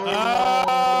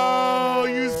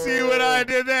 you see what I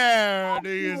did there? Do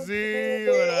you see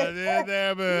what I did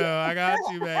there, Boo? I got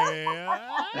you, baby.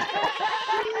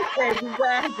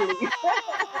 Exactly.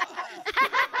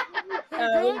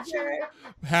 Okay.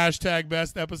 Hashtag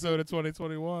best episode of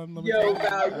 2021. Yo,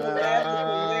 Val, that's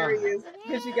hilarious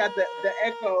because she got the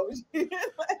echoes.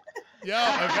 Yo,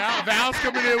 Val's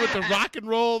coming in with the rock and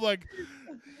roll, like.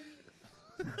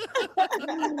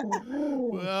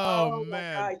 Oh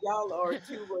man, God, y'all are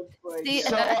too much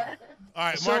fun. All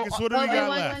right, Marcus, what do we got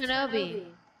left? Kenobi.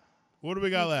 What do we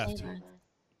got left?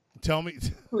 Tell me.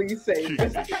 Please say it.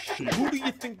 Who do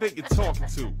you think that you're talking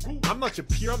to? I'm not your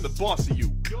peer, I'm the boss of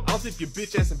you. I'll dip your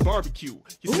bitch ass in barbecue.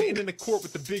 You're sitting in the court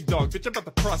with the big dog, bitch, I'm about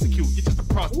to prosecute. You're just a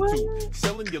prostitute.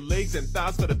 Selling your legs and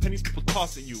thighs for the pennies people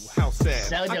tossing you. How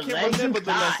sad. I can't remember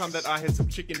the last time that I had some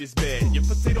chicken this bad. Your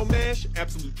potato mash,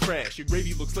 absolute trash. Your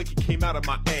gravy looks like it came out of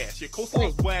my ass. Your coleslaw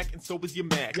is whack and so is your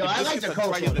mac. Yo, I like the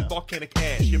coleslaw, drier than volcanic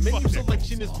ash. Your menu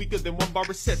selection is weaker than one bar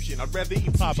reception. I'd rather eat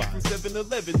sushi from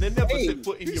 7-Eleven than never set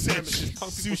foot in your premises.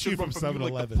 Punk people should run from you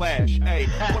like the Flash. Hey,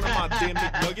 one of my damn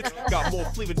McNuggets got more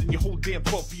flavor than your whole damn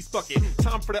 12-piece bucket.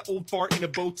 Time for that old fart in a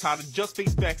bow tie to just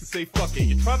face back and say fuck it.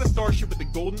 You try to start shit with the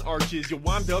golden arches, you'll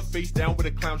wind up face down with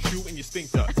a clown shoe in your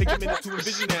sphincter. Take a minute to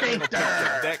envision that mental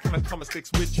picture. That kind of trauma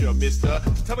sticks with you, mister.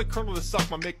 Tell the colonel to suck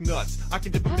my McNuts. I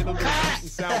can dip them in a little sweet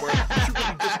and sour. But you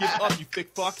really just give up, you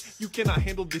thick fuck. You cannot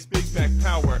handle this Big Mac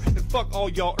power. And fuck all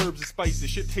y'all herbs and spices.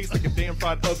 Shit tastes like a damn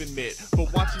fried oven mitt.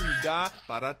 But watching you die,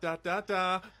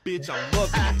 ba-da-da-da-da, bitch, I'm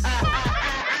loving it.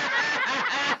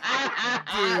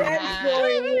 That's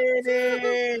going with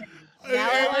it.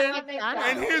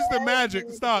 And here's the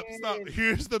magic. Stop.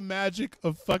 Here's the magic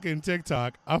of fucking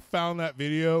TikTok. I found that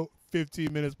video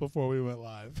 15 minutes before we went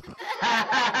live.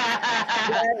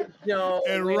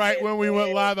 And right when we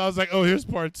went live, I was like, "Oh, here's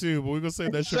part 2," but we're gonna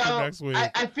save that shit for next week.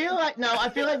 I feel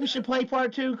like we should play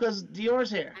part 2 because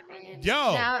Dior's here. Yo,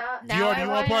 Dior, do you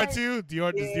want part 2? Does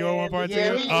Dior want part 2?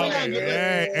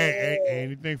 Hey,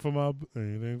 anything for my,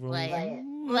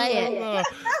 Play it.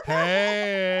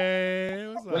 Hey,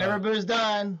 what's up? Whenever Boo's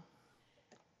done.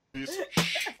 You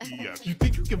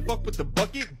think you can fuck with the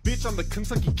bucket? Bitch, I'm the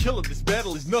Kentucky killer. This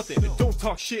battle is nothing. And don't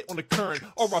talk shit on the current.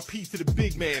 R.I.P. to the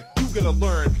big man. You gonna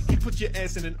learn. He put your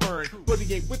ass in an urn, but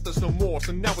he ain't with us no more.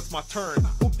 So now it's my turn.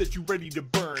 Hope that you ready to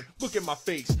burn. Look at my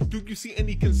face. Do you see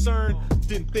any concern?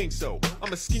 Didn't think so.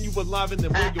 I'ma skin you alive and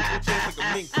then roll your bitch ass like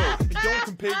a mink coat. And don't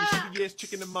compare your shitty ass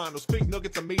chicken to mine. Those fake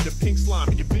nuggets are made of pink slime,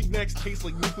 and your Big Macs taste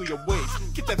like nuclear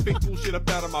waste. Get that fake bullshit up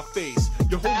out of my face.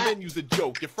 Your whole menu's a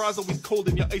joke. Your fries always cold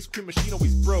and your ice cream machine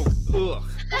always broke. Ugh.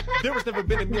 There has never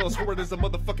been a meal as horrid as a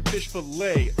motherfucking fish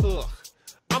fillet. Ugh.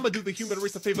 I'ma do the human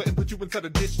race a favor and put you inside a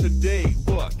ditch today.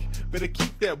 Look, better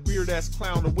keep that weird ass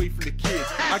clown away from the kids.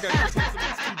 I got your taste of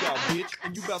T-Dog, bitch,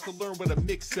 and you about to learn what a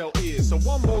mix cell is. So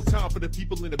one more time for the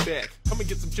people in the back. Come and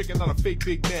get some chicken, not a fake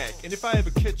Big Mac. And if I ever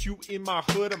catch you in my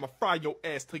hood, I'ma fry your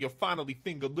ass till you're finally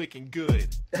finger licking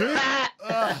good.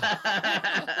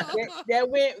 that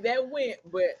went,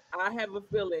 but I have a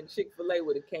feeling Chick-fil-A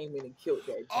would have came in and killed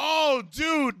that. Oh,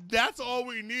 dude, that's all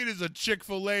we need is a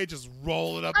Chick-fil-A. Just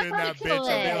roll it up in that bitch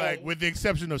and be like, with the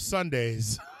exception of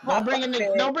Sundays. Don't bring in the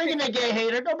gay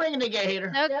hater. Don't bring in the gay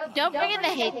hater. No, don't bring in the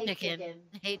hate chicken.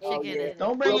 Hate chicken.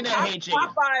 Don't bring in that hate chicken.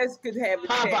 Popeyes could have a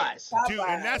Popeyes. Dude,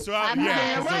 and that's what I'm,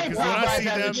 because when I see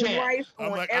them,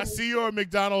 I'm like, I see your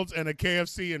McDonald's and a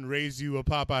KFC and raise you a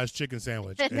Popeyes chicken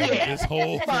sandwich. And this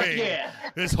whole thing,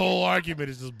 this whole argument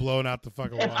is just blown out the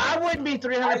fucking water. If I wouldn't be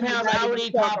 300 pounds, I would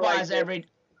eat Popeyes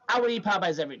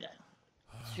every day.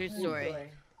 True story.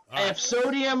 If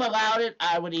sodium allowed it,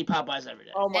 I would eat Popeyes every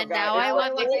day. Oh my And God. now I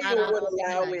want McDonald's. would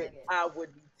allow it, I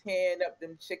would be tearing up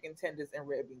them chicken tenders and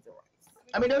red beans and rice.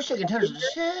 I mean, those chicken tenders are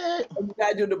shit. You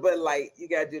gotta do the Bud Light. You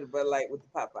gotta do the Bud Light with the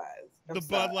Popeyes.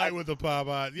 Bud Light with the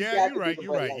Popeyes. Yeah, you're right.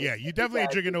 You're right. Yeah, you definitely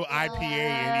ain't drinking no IPA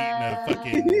and eating a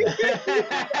fucking.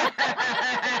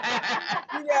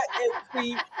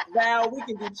 See, Val, we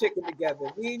can do chicken together.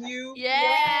 Me and you.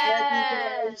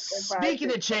 Yeah.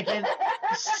 Speaking of chicken,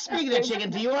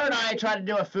 Dior and I tried to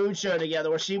do a food show together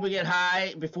where she would get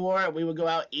high before we would go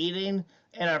out eating.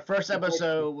 And our first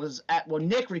episode was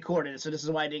Nick recorded it, so this is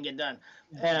why it didn't get done.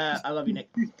 I love you, Nick.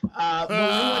 We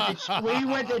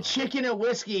went to Chicken and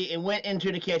Whiskey and went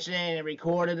into the kitchen and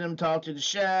recorded them, talked to the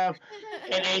chef,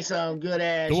 and ate some good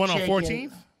ass. The one on chicken.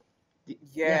 14th?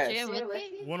 Yes.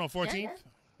 One on 14th?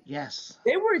 Yes.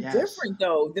 They were different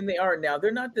though than they are now.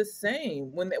 They're not the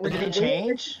same. When did they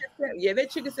change? Yeah, that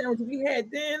chicken sandwich we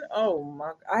had then. Oh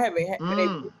my! I haven't had.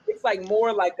 It's like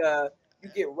more like a. You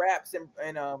get wraps and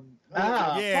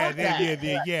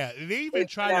They even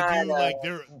try to do like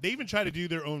they even try to do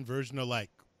their own version of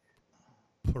like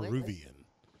Peruvian.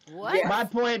 What? Yes. My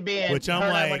point being, which I'm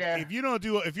like, if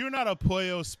you're not a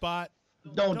pollo spot,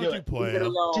 don't do it.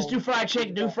 Pollo. Just do fried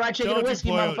chicken. Do fried chicken and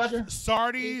whiskey, motherfucker.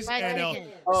 Sardis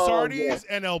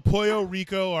and El Pollo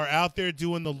Rico are out there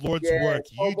doing the Lord's work.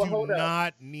 You do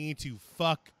not need to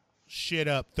fuck shit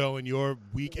up throwing your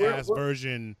weak ass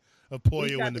version of pollo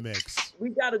in the mix.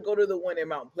 We got to go to the one in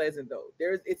Mount Pleasant though.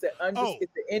 It's an industry.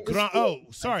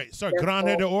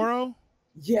 Grande de Oro.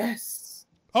 Yes.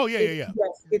 Oh yeah. Yes,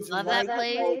 it's Love right that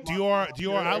place. there.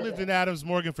 Dior. I lived in Adams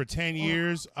Morgan for 10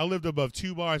 years. I lived above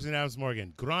 2 bars in Adams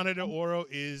Morgan. Grana de Oro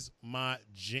is my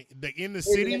jam. In the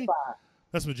city,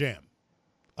 that's my jam.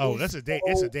 Oh, that's a date.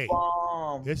 It's a date.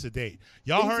 It's a date.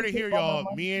 Y'all heard it here,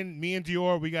 y'all. Me and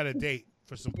Dior, we got a date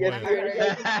for some Pollo. We got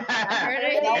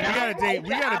a date. We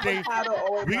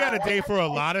got a date for a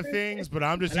lot of things, but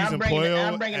I'm just using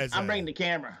Pollo as I'm bringing the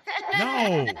camera.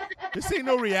 No, this ain't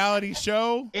no reality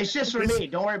show. It's just for me.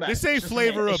 Don't worry about it. This ain't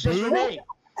Flavor of Boo.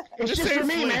 It's just for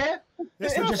me, man.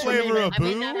 It's not Flavor of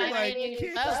Boo. Like, you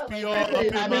can't just be all up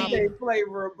in my...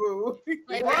 Flavor of Boo.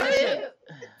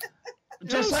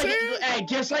 Just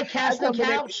like Casting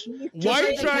Couch. Why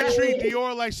you trying to treat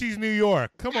Dior like she's New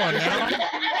York? Come on now.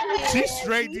 She's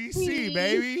straight DC,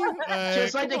 baby.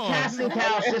 Just like the Casting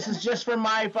Couch, this is just for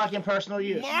my fucking personal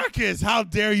use. Marcus, how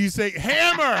dare you say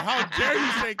Hammer? How dare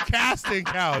you say Casting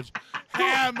Couch?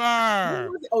 Hammer.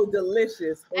 Oh,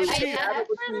 delicious. Later.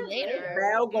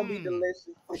 Val gonna be delicious.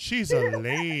 She's a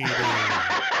lady.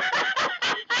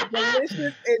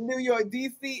 Delicious in New York,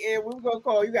 DC, and we're gonna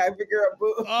call you. Gotta figure out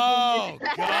Boo. Oh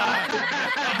God.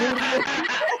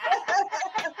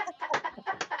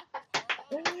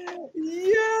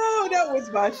 Yo, that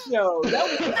was my show.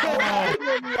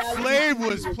 Flav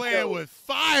was playing with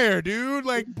fire, dude.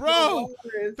 Like, bro,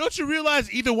 don't you realize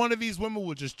either one of these women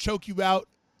will just choke you out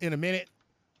in a minute?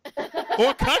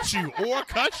 Or cut you.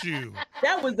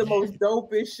 That was the most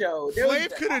dopest show.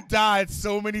 Flav could have died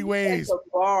so many ways.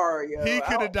 Bar, yo. He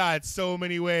could have died so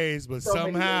many ways, but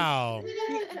somehow,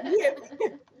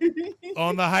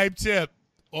 on the hype tip,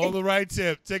 on the right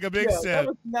tip, take a big sip. There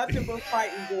was nothing but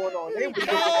fighting going on. And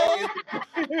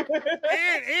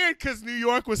because New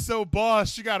York was so boss,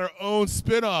 she got her own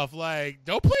spinoff. Like,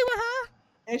 don't play with her.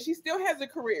 And she still has a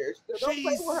career. Don't play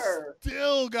with her.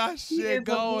 Still got shit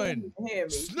going.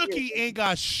 Snooki ain't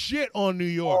got shit on New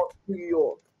York. New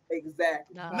York,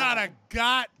 exactly. Not a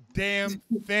goddamn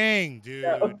thing, dude.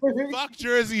 Fuck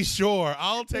Jersey Shore.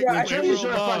 I'll take the Flavor of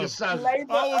Love. I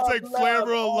will take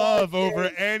Flavor of Love over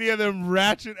any of them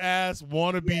ratchet ass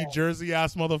wannabe Jersey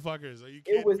ass motherfuckers. Are you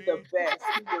kidding me? It was the best.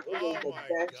 It was the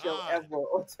best show ever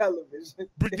on television.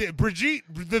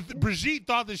 Brigitte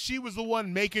thought that she was the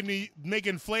one making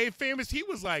Flav famous. He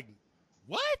was like,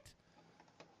 what?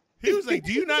 He was like,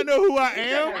 do you not know who I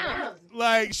am?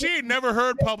 Like, she had never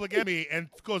heard Public Enemy and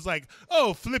goes like,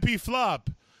 oh, Flippy Flop.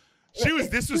 She was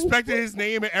disrespecting his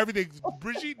name and everything.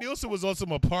 Brigitte Nielsen was on some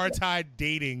apartheid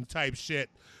dating type shit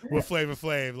with Flavor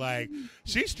Flav. Like,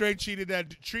 she straight treated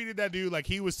that dude like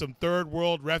he was some third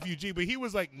world refugee. But he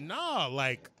was like, nah,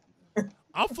 like,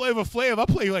 I'm Flavor Flav. I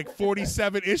play like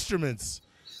 47 instruments.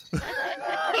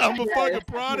 I'm a fucking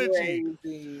prodigy.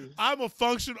 I'm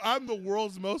the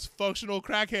world's most functional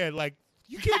crackhead. Like,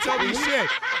 you can't tell me shit.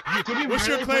 What's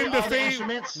your claim to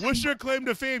fame? What's your claim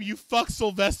to fame? You fuck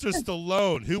Sylvester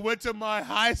Stallone, who went to my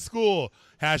high school.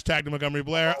 Hashtag the Montgomery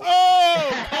Blair. Oh,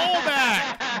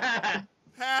 callback.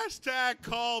 Hashtag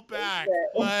callback.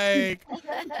 Like,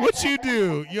 what you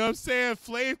do? You know what I'm saying?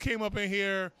 Flav came up in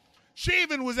here. She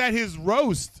even was at his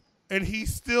roast, and he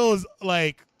still is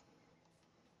like,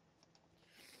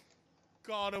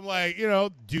 called him like, you know,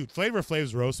 dude, Flavor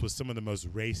Flav's roast was some of the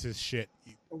most racist shit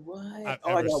I've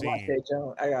ever seen.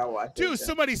 I gotta watch dude,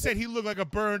 somebody said he looked like a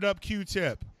burned up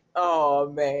Q-tip. Oh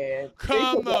man.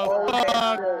 Come the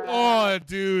fuck on,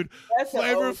 dude.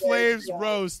 Flavor Flav's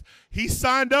roast. He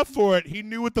signed up for it. He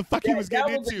knew what the fuck he was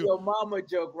getting into. That was your mama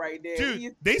joke right there.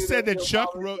 Dude, they said that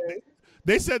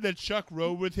Chuck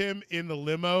rode with him in the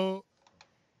limo,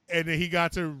 and then he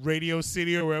got to Radio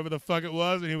City or wherever the fuck it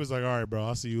was, and he was like, all right, bro,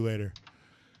 I'll see you later.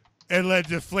 And let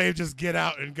the Flav just get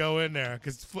out and go in there.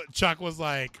 Because Chuck was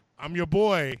like, I'm your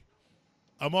boy.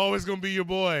 I'm always going to be your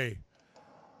boy.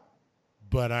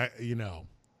 But I'm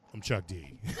Chuck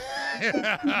D.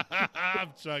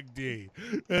 I'm Chuck D.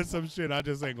 There's some shit I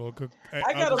just ain't going to cook. How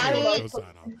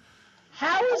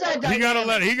is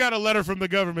that He got a letter from the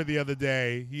government the other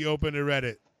day. He opened and read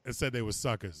it and said they were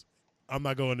suckers. I'm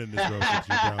not going in this room with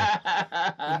you, bro.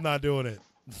 I'm not doing it.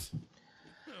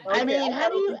 Okay, I mean, how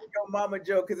do you your mama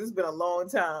joke? Because it's been a long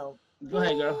time. Go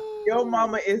ahead, girl. Your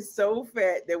mama is so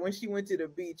fat that when she went to the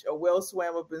beach, a whale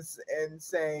swam up and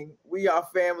sang, "We are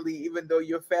family, even though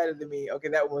you're fatter than me." Okay,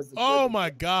 that was. Oh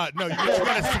my God! No, you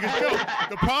gotta sing it. No,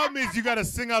 the problem is you gotta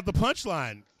sing out the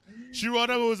punchline. She wrote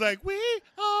up and was like, "We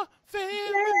are family."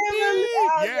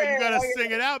 Yeah, you gotta sing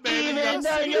it out, baby. Yeah,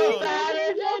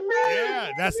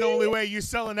 that's the only way you're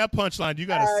selling that punchline. You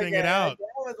gotta sing it out. I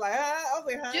was like, huh?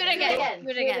 Do it again.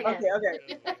 Okay.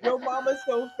 Your mama's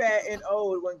so fat and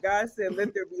old. When God said,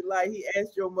 "Let there be light," He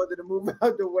asked your mother to move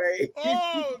out the way.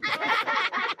 Oh.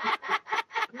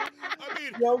 I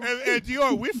mean, And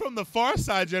Dior, we from the Far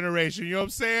Side generation. You know what I'm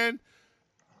saying?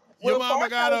 Your mama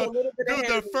got a dude.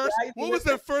 The first, what was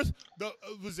the first?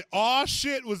 Was it "Aw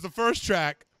Shit" was the first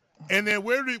track, and then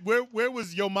where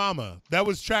was Yo Mama? That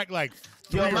was track like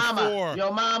 3 or 4.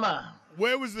 Yo Mama.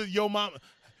 Where was the Yo Mama?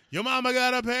 Your mama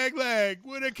got a peg leg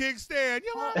with a kickstand.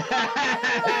 Your mama got a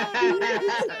peg leg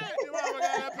with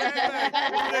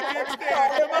a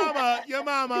kickstand. Your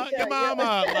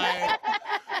mama. Like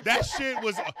that shit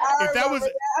was.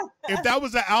 If that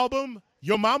was an album,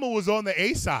 Your Mama was on the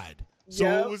A side. So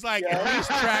it was like at least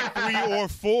track 3 or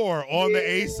 4 on the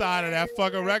A side of that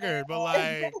fucking record. But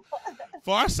like,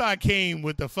 Farside came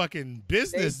with the fucking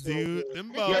business, dude.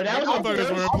 Them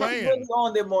motherfuckers were playing. Really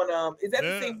on them on is that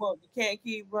the same one? You can't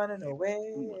keep running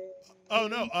away. Oh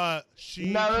no,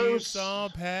 she keeps on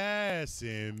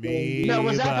passing me. No,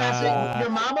 was that passing? Your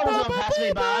mama was on Pass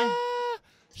Me By.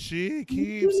 She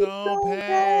keeps on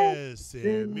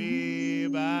passing me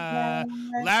by.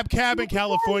 Lab Cab in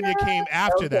California came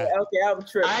after that. Okay, I'm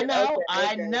tripping. I know.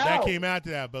 That came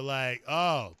after that, but like,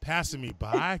 passing me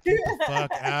by, get the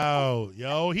fuck out,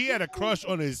 yo. He had a crush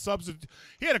on his substitute.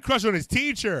 He had a crush on his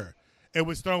teacher, and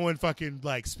was throwing fucking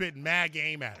like spitting mad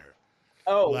game at her.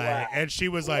 Oh, wow. And she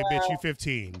was like, bitch, you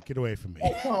 15. Get away from me.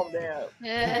 Calm down.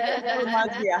 That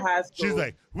reminds me of high school. She's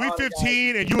like, we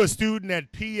 15 and you a student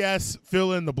at PS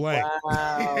fill in the blank.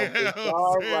 Wow.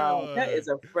 Bizarre Ride. That is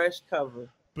a fresh cover.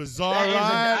 Bizarre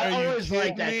Ride. I always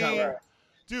like that cover.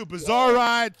 Dude, Bizarre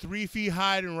Ride, 3 Feet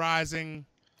High and Rising.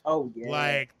 Oh, yeah.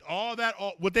 Like, all that,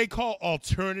 what they call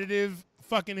alternative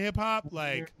fucking hip hop.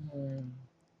 Like,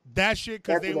 that shit,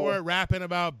 because they weren't rapping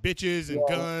about bitches and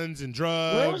guns and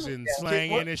drugs and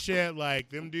slanging and shit. Like,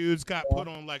 them dudes got put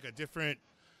on like a different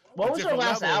What was their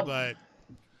last level. album?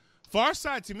 But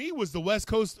Farside to me was the West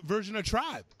Coast version of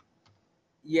Tribe.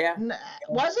 Yeah.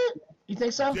 Was it? You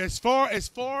think so? As far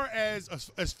as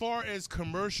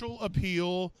commercial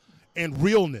appeal and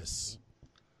realness.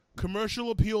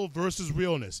 Commercial appeal versus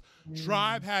realness.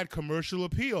 Tribe had commercial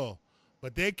appeal,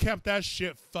 but they kept that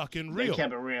shit fucking real. They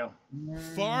kept it real.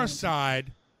 Far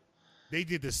Side, they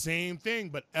did the same thing,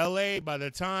 but LA, by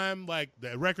the time like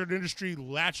the record industry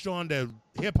latched on to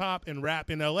hip hop and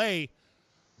rap in LA,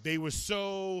 they were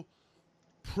so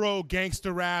pro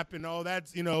gangster rap and all that,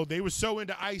 they were so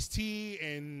into Ice-T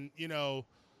and,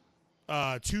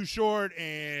 Too Short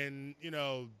and,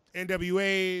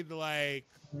 NWA, like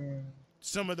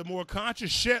some of the more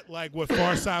conscious shit, like what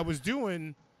Far Side was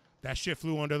doing, that shit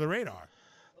flew under the radar.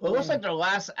 Well, it looks like their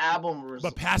last album was.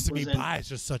 But Passing Me By is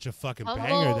just such a fucking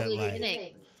banger that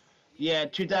like. Yeah,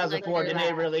 2004. They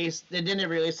didn't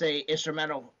release a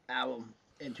instrumental album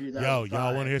in 2005. Yo,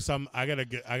 y'all want to hear something? I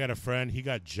got a friend. He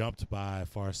got jumped by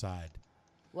Far Side.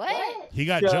 What? He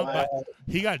got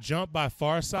jumped by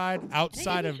Far Side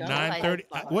outside of 930.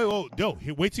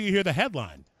 Wait till you hear the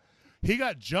headline. He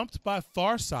got jumped by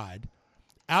Far Side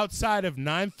outside of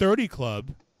 930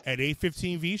 Club at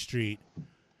 815 V Street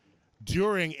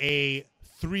during a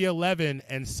 311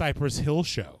 and Cypress Hill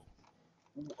show.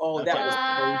 Oh, that was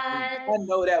crazy. I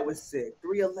know that was sick.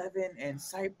 311 and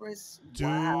Cypress. Dude.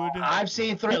 Wow. I've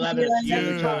seen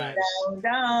 311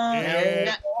 times.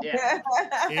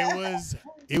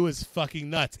 It was fucking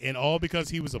nuts. And all because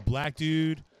he was a black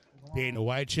dude dating a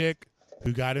white chick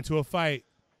who got into a fight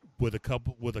with a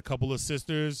couple of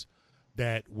sisters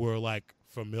that were like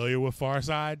familiar with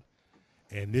Farside.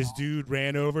 And this dude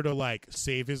ran over to like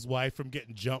save his wife from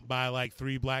getting jumped by like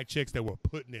 3 black chicks that were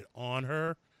putting it on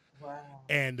her. Wow.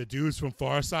 And the dudes from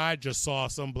Farside just saw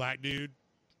some black dude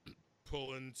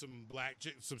pulling some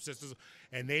some sisters,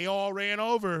 and they all ran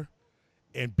over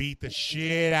and beat the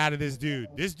shit out of this dude.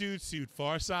 This dude sued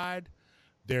Farside,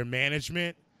 their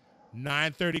management,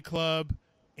 930 Club,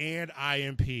 and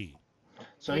IMP.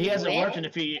 So he hasn't worked in a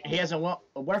few. He hasn't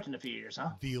worked in a few years, huh?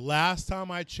 The last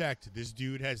time I checked, this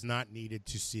dude has not needed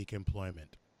to seek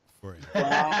employment for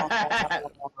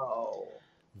a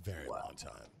very long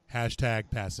time. Hashtag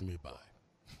passing me by.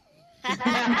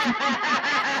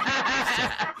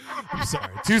 I'm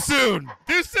sorry. Too soon.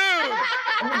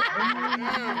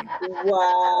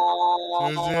 Wow.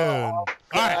 Too soon. All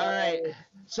right.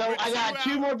 So I got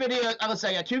 2 more videos.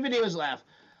 I got 2 videos left.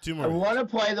 2 more. I want to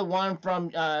play the one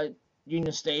from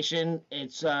Union Station.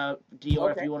 It's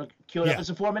Dior. If you want to cue it up, it's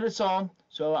a 4-minute song.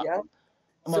 So I'm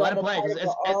gonna let it play because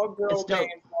it's dope.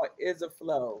 Is a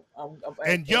flow.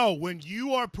 And yo, when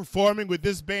you are performing with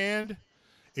this band,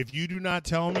 if you do not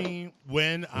tell me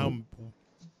when,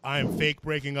 I am fake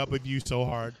breaking up with you so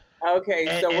hard.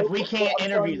 Okay, so we can't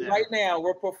interview them right now.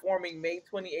 We're performing May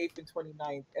 28th and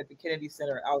 29th at the Kennedy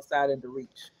Center outside in the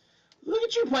Reach. Look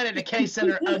at you playing at the Kennedy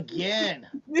Center again.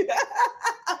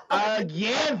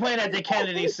 Again playing at the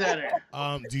Kennedy Center.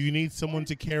 Do you need someone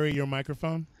to carry your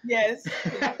microphone? Yes.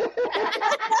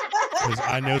 Because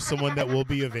I know someone that will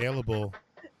be available.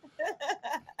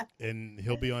 And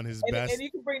he'll be on his best. And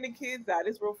you can bring the kids out.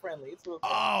 It's real friendly. It's real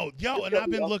friendly. Oh, yo, and I've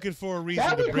been looking for a reason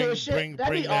to bring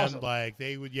them. Awesome. Like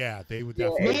they would definitely.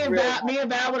 Me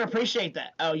and Val would appreciate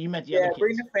that. Oh, you meant the other kids.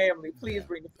 Bring the family. Please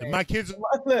bring the family. My kids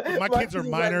are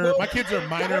minor. My kids are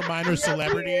minor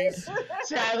celebrities.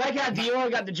 See, I like how Dior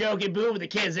got the joke and Boo with the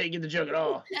kids didn't get the joke at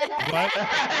all. What?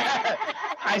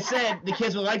 I said the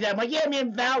kids would like that. I'm like, yeah, me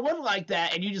and Val would like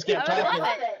that, and you just kept talking.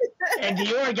 And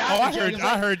Dior got the joke.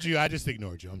 I heard you. I just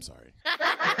ignored you. I'm sorry.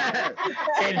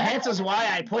 And hence is why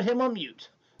I put him on mute.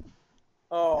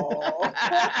 Oh. All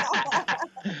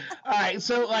right,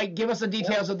 so give us the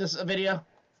details of this video.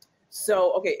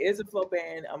 So, okay, it's a flow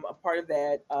band. I'm a part of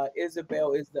that.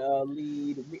 Isabel is the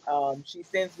lead.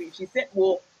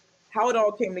 How it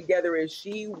all came together is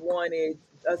she wanted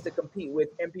us to compete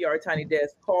with NPR Tiny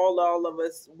Desk, called all of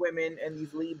us women in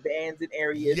these lead bands and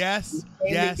areas. Yes,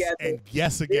 and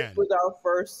yes again. This was our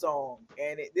first song,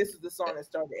 and this is the song that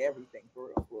started everything for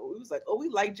real. We was like, oh, we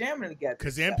like jamming together.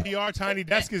 Because NPR Tiny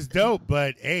Desk is dope,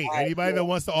 but hey, anybody that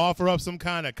wants to offer up some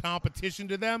kind of competition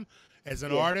to them as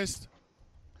an artist,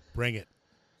 bring it.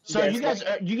 So you guys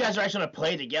are actually going to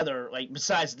play together,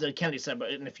 besides the Kennedy Center, but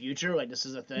in the future, this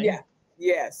is a thing.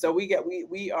 Yeah, so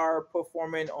we are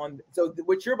performing on. So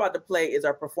what you're about to play is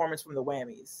our performance from the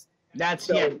Whammies. That's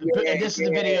and this is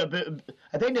the video.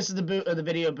 I think this is the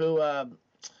video. Boo.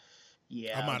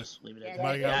 Yeah, I'll just leave it at that.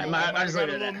 I might have got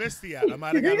a little misty. I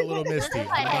might have got a little misty. I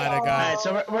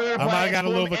might have got a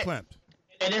little verklempt.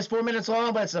 It is 4 minutes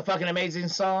long, but it's a fucking amazing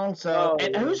song. So,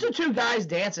 and who's the two guys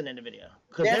dancing in the video?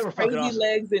 Because they were fucking awesome.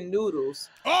 Legs and Noodles.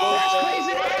 Oh, that's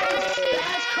Crazy Legs.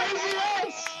 That's Crazy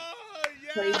Legs.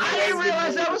 I didn't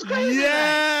realize that was Crazy.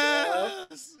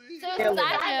 Yes. So side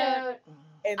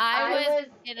note, I was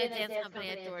in a dance company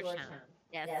at Georgetown.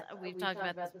 Yes, we've talked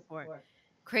about this before.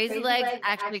 Crazy Legs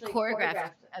actually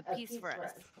choreographed a piece for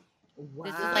us. Wow.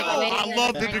 This is I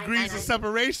love the degrees of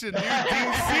separation, dude.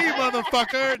 DC,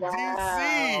 motherfucker. Wow.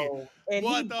 DC. And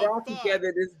he brought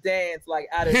together this dance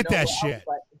out of Hit nowhere. that shit.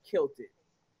 Killed it.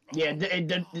 Yeah,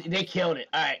 they killed it.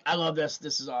 All right, I love this.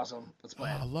 This is awesome. Let's play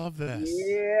it. I love this.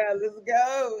 Yeah, let's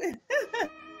go.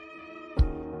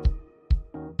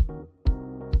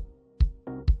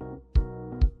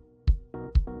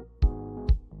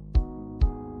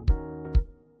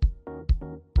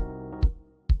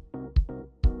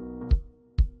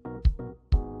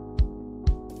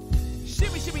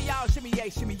 Shimmy, shimmy, y'all, shimmy, yay,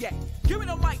 shimmy, yay. Give me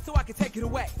the mic so I can take it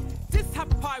away. This type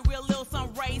of party, we're a little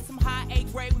some raised, some high A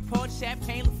grade. We poured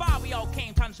champagne, LaFar, we all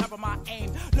came trying to sharpen my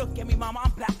aim. Look at me, mama,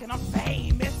 I'm black and I'm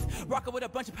famous. Rocking with a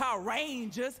bunch of Power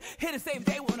Rangers. Here to save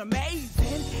the day with an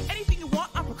amazing. Anything you want,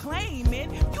 I'm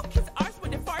proclaiming. You kiss arse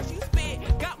with the farce you spit.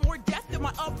 Got more death than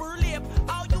my upper lip.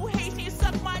 All you Haitians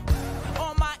suck my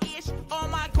on my ish, on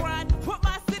my grind. Put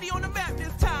my city on the map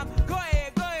this time. Go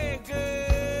ahead, go ahead,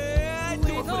 good.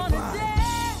 We're gonna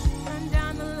dance and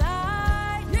down the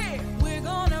line. Yeah, we're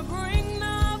gonna bring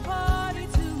the party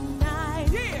tonight.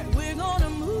 Yeah, we're gonna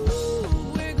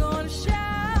move, we're gonna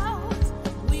shout.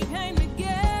 We came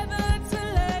together to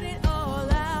let it all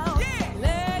out. Yeah,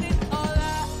 let it all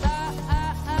out.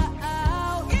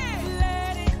 Yeah,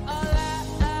 let it all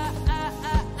out.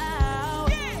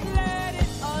 Yeah, let it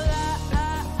all out.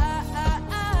 Yeah,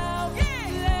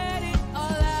 let it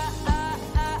all out.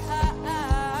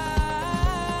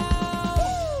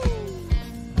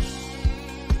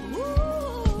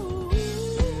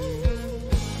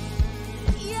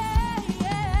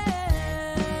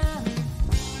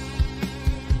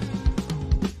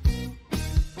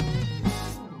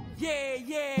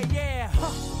 Yeah.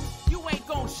 Huh. You ain't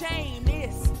gon' shame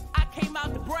this. I came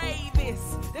out to brave this.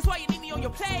 That's why you need me on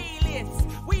your playlist.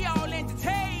 We all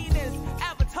entertainers.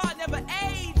 Avatar never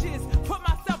ages. Put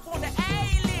myself on the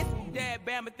A-list. Dad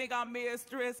Bama think I'm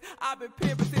mistress. I've been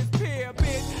pimping since peer,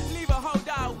 bitch. Leave a hoe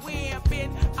dog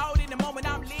wimping. Out in the moment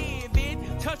I'm living.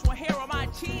 Touch one hair on my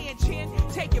chin.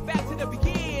 Take it back to the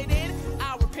beginning.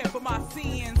 I repent for my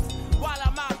sins while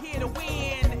I'm out here to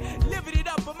win. Living it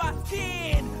up for my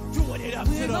skin. Doing it up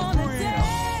to the brim. We're gonna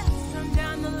dance from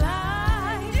down the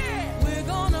line. Yeah. We're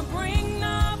gonna bring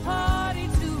the party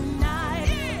tonight.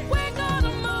 Yeah. We're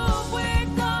gonna move. We're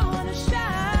gonna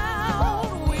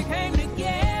shout. We came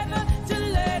together to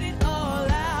let it all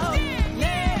out. Yeah.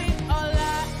 Let it all out.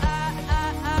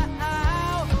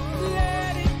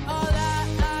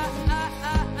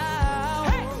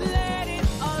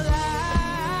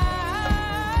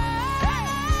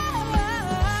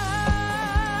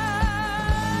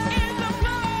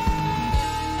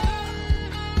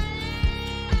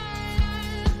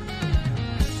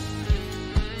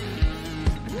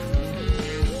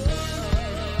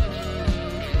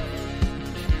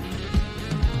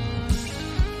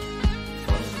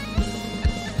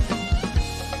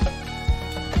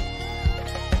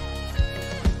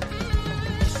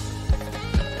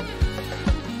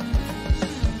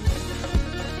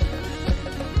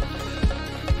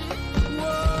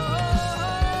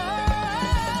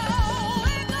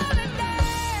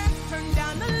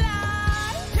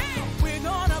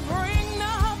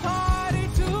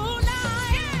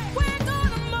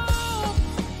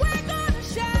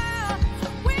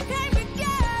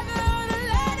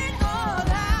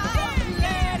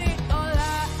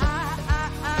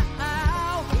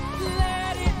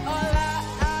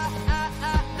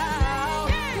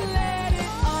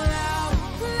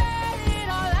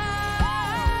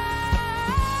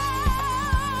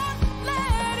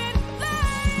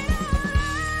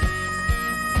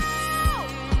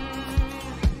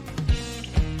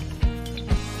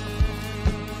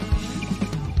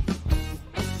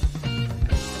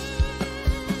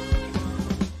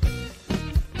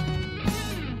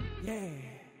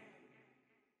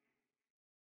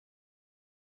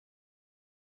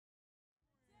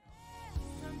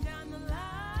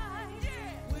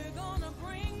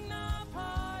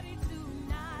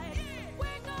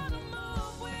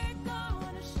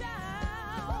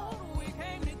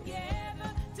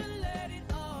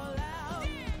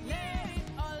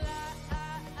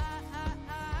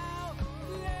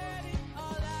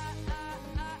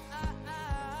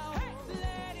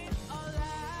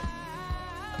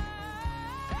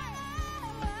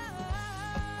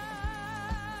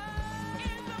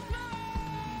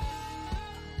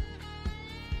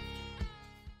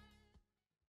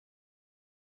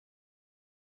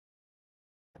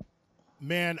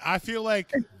 Man, I feel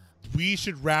like we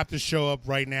should wrap the show up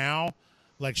right now.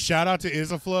 Like, shout out to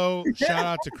Isaflow, shout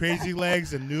out to Crazy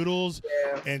Legs and Noodles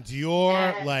and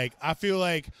Dior. Like, I feel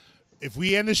like if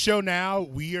we end the show now,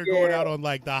 we are going out on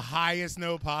like the highest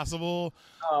note possible.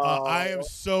 I am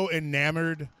so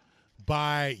enamored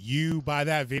by you, by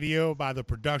that video, by the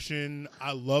production.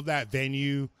 I love that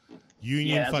venue,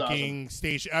 Union fucking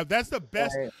station. That's the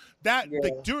best.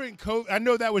 Like, during COVID, I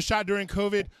know that was shot during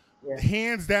COVID.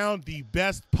 Hands down, the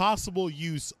best possible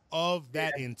use of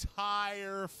that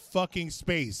entire fucking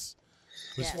space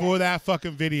was for that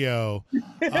fucking video.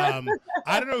 I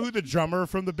don't know who the drummer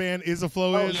from the band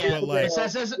Isaflow is, but like,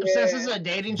 since this is a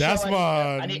dating show,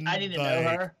 my. I need to know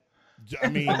her. I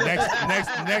mean,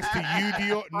 next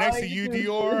to you,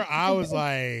 Dior, I was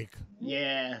like,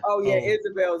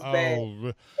 Isabel's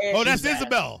bad. That's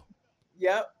Isabel.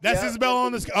 Yep. That's Isabel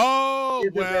on this. Oh,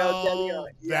 Isabel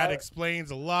that explains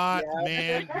a lot,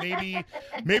 man.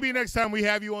 Maybe next time we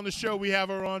have you on the show, we have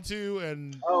her on too,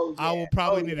 and I will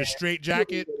probably need a straight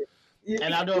jacket.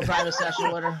 And I'll do a private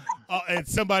session with her. And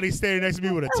somebody standing next to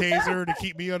me with a taser to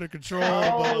keep me under control.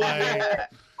 But like,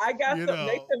 I got some.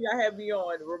 Next time y'all have me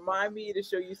on, remind me to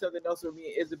show you something else where me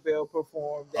and Isabel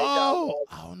performed. I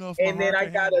don't know if and then I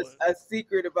got a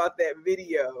secret about that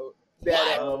video.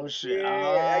 Oh shit!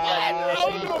 Oh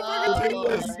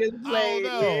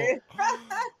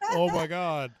my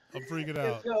god, I'm freaking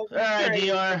out. All right,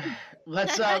 Dior.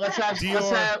 Let's have.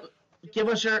 Give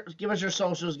us your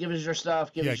socials. Give us your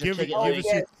stuff. Give us your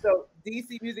ticket. So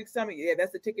DC Music Summit. Yeah,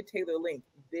 that's the ticket Taylor link.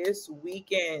 This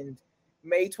weekend,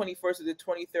 May 21st to the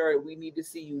 23rd, we need to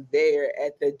see you there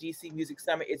at the DC Music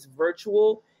Summit. It's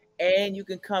virtual. And you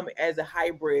can come as a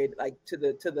hybrid, like to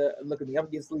the look at me, I'm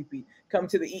getting sleepy. Come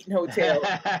to the Eaton Hotel.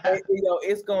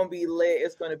 It's gonna be lit.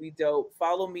 It's gonna be dope.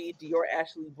 Follow me, Dior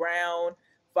Ashley Brown.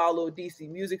 Follow DC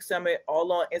Music Summit,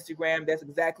 all on Instagram. That's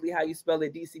exactly how you spell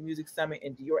it, DC Music Summit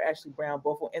and Dior Ashley Brown,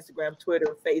 both on Instagram,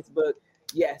 Twitter, Facebook.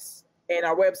 Yes. And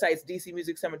our website's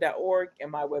dcmusicsummit.org,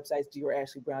 and my website's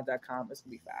diorashleybrown.com. It's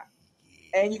gonna be fine.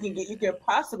 And you can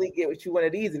possibly get what you one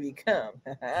of these if you come.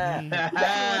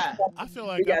 I feel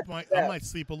like I might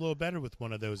sleep a little better with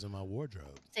one of those in my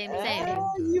wardrobe. Same.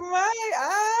 You might.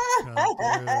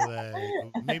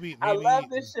 Maybe I love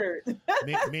this shirt.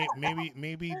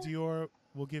 maybe Dior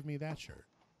will give me that shirt.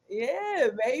 Yeah,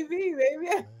 maybe. It'd be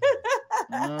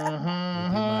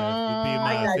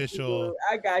my official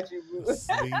I got you, boo.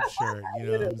 sleep shirt. You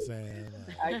know what I'm saying?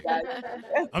 I got you.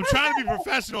 I'm trying to be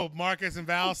professional, Marcus and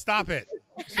Val. Stop it.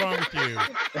 What's wrong with you?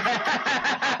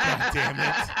 God damn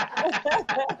it.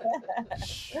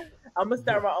 I'm going to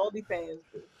start my OnlyFans.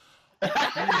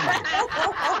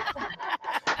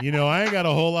 I ain't got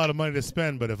a whole lot of money to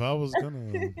spend, but if I was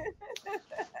going to...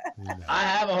 I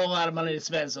have a whole lot of money to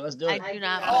spend, so let's do it. I do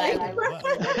not.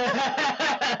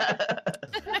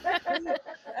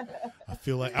 I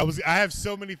feel like I have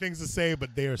so many things to say,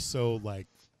 but they are so like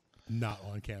not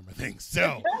on camera things.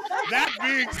 So that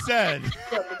being said,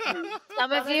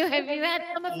 some of you have you had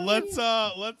some of you?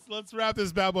 Let's wrap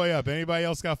this bad boy up. Anybody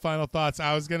else got final thoughts?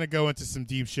 I was gonna go into some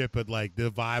deep shit, but like the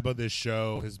vibe of this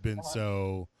show has been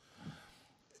so.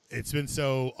 It's been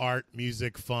so art,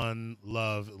 music, fun,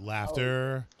 love,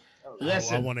 laughter.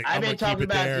 Listen, I've been talking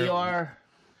about Dior.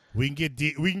 We can get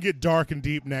deep. We can get dark and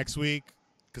deep next week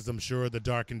because I'm sure the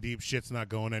dark and deep shit's not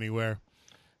going anywhere.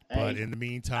 But in the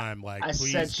meantime, like,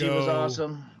 please said she was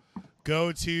awesome.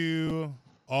 Go to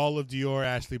all of Dior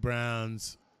Ashley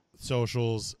Brown's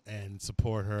socials and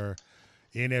support her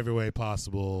in every way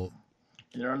possible.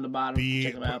 They're on the bottom.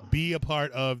 Check them out. Be a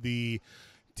part of the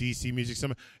DC Music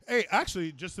Summit. Hey,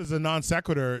 actually, just as a non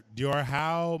sequitur, Dior,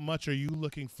 how much are you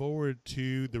looking forward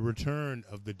to the return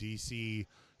of the DC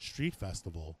Street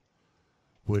Festival,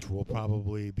 which will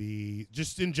probably be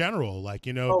just in general, like, be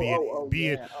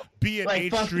it like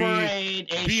H Funk Street, Parade,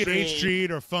 be it H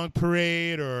Street or Funk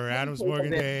Parade or Adams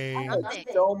Morgan Day. I had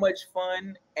so much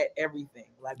fun at everything.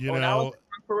 Like when I was at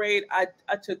Funk Parade, I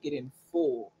took it in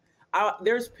full.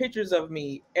 There's pictures of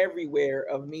me everywhere,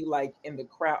 of me like in the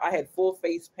crowd. I had full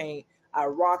face paint. I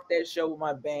rocked that show with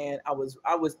my band. I was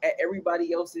at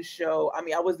everybody else's show. I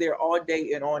mean, I was there all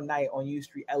day and all night on U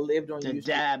Street. I lived on U Street.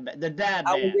 The dab.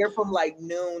 I was there from like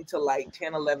noon to like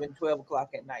 10, 11, 12 o'clock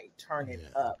at night, turning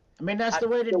up. I mean, that's the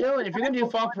way to do it. If you're going to do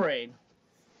Funk Parade.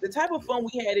 The type of fun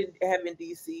we have in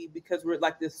DC, because we're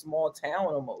like this small town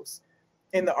almost.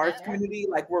 In the arts community,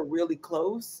 like we're really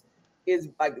close. Is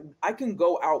like I can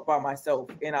go out by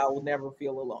myself and I will never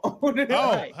feel alone.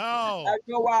 I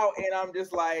go out and I'm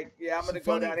just like, yeah, I'm gonna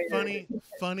go down here.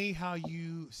 Funny how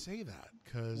you say that,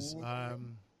 because I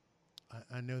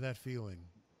know that feeling.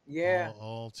 Yeah.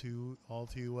 All too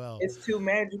well. It's too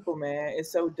magical, man.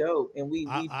 It's so dope, and we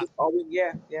just always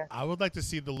yeah. I would like to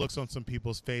see the looks on some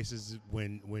people's faces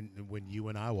when you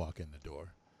and I walk in the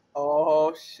door.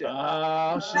 Oh shit!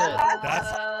 Oh shit!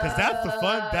 That's the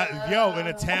fun. In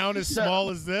a town as small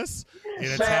as this,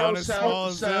 like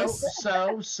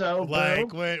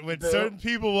when certain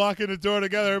people walk in the door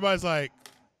together, everybody's like,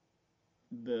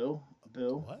 Bill,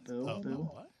 what?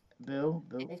 Bill,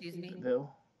 excuse me,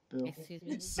 Bill. Excuse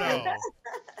me. So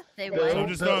I'm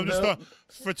just throwing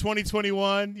for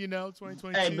 2021,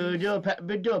 2022. Hey, Boo, do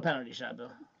a penalty shot,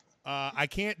 Bill. I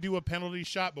can't do a penalty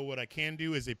shot, but what I can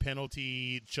do is a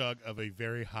penalty chug of a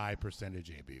very high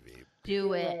percentage ABV.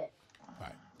 Do it. All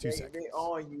right, 2 seconds. They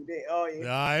on you.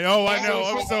 I know. I'm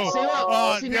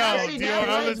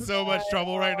in so much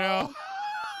trouble right now.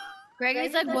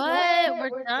 Gregory's like,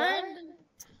 what? We're done?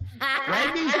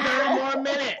 Greg needs 30 more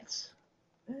minutes.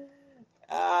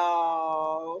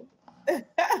 Oh.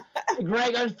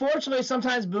 Greg, unfortunately,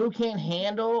 sometimes Boo can't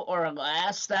handle or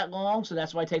last that long, so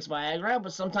that's why he takes Viagra.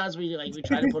 But sometimes we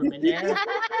try to put him in there.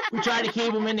 We try to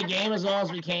keep him in the game as long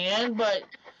as we can. But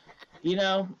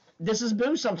this is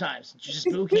Boo. Sometimes just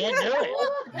Boo can't do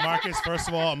it. Marcus, first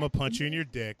of all, I'm gonna punch you in your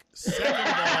dick. Second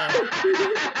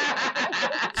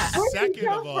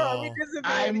of all,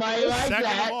 I might like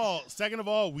that. Second of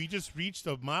all, we just reached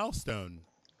a milestone.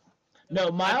 No,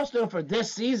 milestone for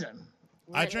this season.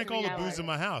 I drank all the booze in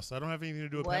my house. I don't have anything to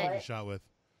do a penalty shot with.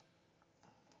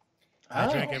 I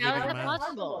drank everything How is in my that house.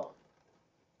 possible?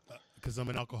 Because I'm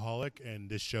an alcoholic, and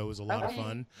this show is a lot of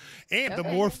fun. And the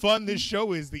more fun this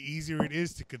show is, the easier it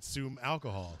is to consume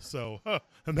alcohol. So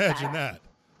imagine that.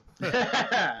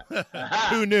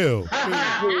 Who knew?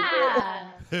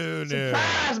 Who knew?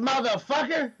 Surprise,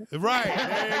 motherfucker! Right,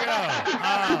 there you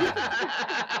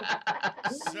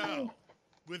go. So,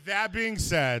 with that being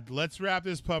said, let's wrap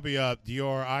this puppy up.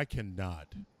 Dior, I cannot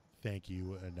thank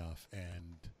you enough.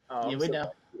 And yeah, we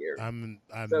know. I'm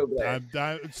so glad.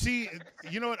 See,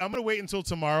 you know what? I'm gonna wait until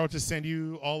tomorrow to send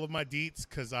you all of my deets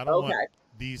because I don't want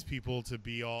these people to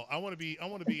be all. I want to be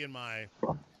in my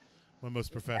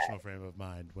most professional frame of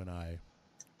mind when I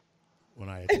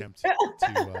attempt to.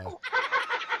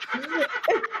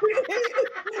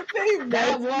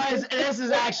 This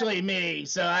is actually me,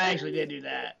 so I actually did do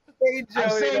that. Hey, I'm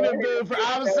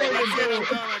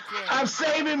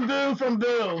saving Boo from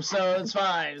Boo, so it's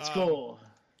fine. It's cool.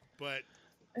 But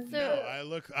no,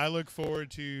 I look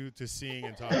forward to seeing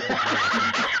and talking to you.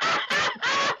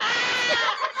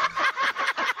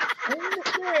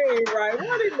 Hey, right.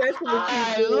 What is messing with you,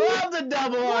 I Boo? love the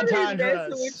double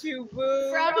entendres. What is messing with you, Boo?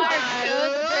 From our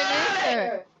ghost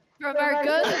producer. From our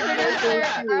ghost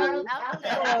producer.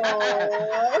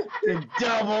 The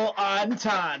double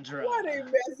entendre. What are you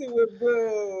messing with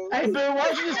Boo? Hey, Boo, why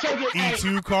don't you just take it?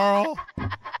 E2, Carl.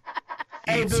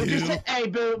 Hey,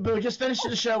 Boo, Boo, just finish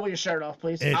the show with your shirt off,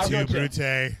 please. I'll go E2, too.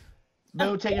 Brute.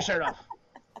 Boo, take your shirt off.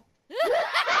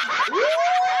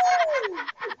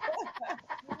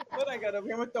 What I got up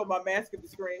here? I'm gonna throw my mask at the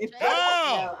screen.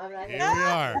 Oh, here we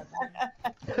are.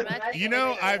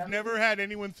 I've never had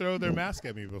anyone throw their mask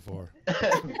at me before.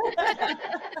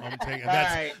 I'm taking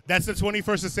that's the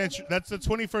 21st century. That's the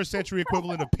 21st century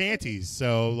equivalent of panties.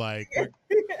 So why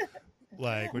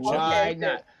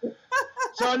not?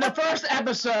 So in the first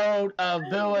episode of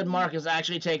Bill and Marcus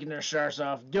actually taking their shirts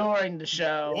off during the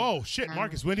show. Oh shit,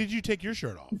 Marcus! When did you take your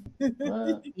shirt off?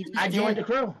 I joined the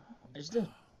crew. I just did.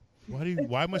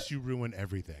 Why must you ruin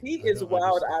everything? He is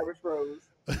wild Irish Rose.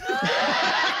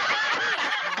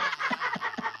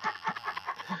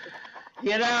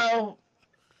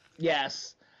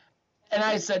 Yes. And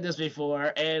I said this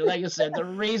before, and like I said, the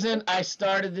reason I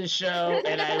started this show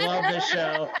and I love this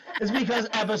show is because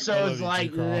episodes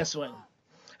like this one.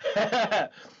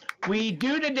 We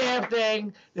do the damn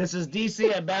thing. This is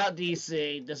DC about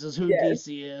DC. This is who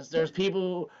DC is. There's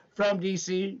people from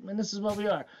DC, and this is what we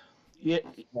are.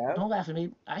 Don't laugh at me.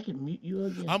 I can mute you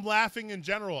again. I'm laughing in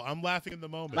general. I'm laughing in the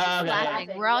moment. We're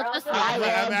all just laughing.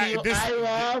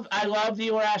 I love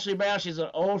Dior Ashley Brown. She's an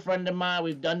old friend of mine.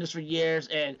 We've done this for years,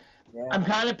 and I'm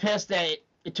kind of pissed that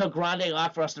it took Grande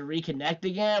Lock for us to reconnect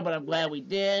again, but I'm glad we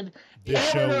did.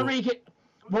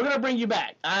 We're gonna bring you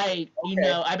back. I've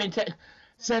been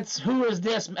since who is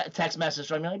this text message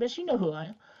from me? Like, bitch, you know who I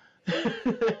am.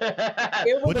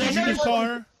 What did you just call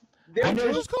her?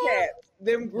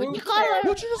 Them group chats.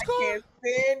 What you just call her?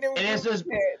 It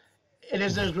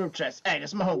is those group chats. Hey,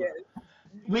 that's my homework.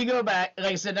 We go back.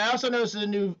 Like I said, I also noticed a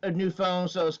new phone,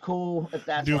 so it's cool if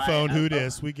that's new phone. Who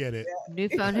dis? We get it. New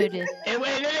phone. Who dis?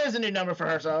 It is a new number for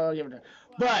her, so I'll give it to her.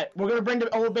 But we're gonna bring the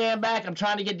old band back. I'm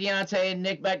trying to get Deontay and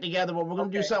Nick back together, but we're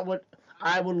gonna do something with.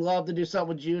 I would love to do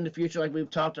something with you in the future, like we've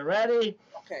talked already.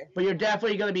 Okay. But you're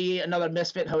definitely going to be another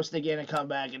Misfit host again and come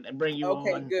back and bring you on.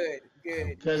 Okay,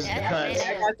 good. Because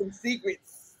I got some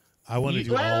secrets. I want to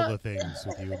do all the things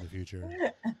with you in the future.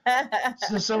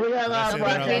 So we got a lot of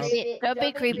projects. Don't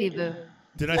be creepy, Boo.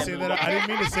 Did I say that? I didn't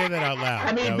mean to say that out loud.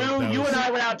 I mean, Boo, you was... and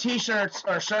I without T-shirts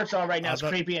or shirts on right now is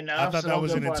creepy enough. I thought that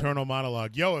was an internal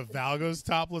monologue. Yo, if Val goes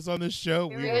topless on this show,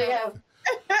 we will.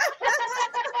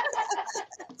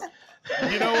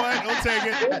 You know what? We'll take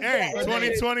it. Hey,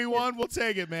 2021, we'll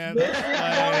take it, man.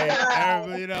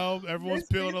 Everyone's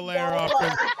peeling a layer off.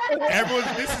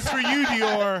 This is for you,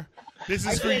 Dior. This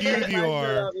is for you,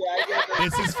 Dior.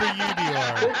 This is for you,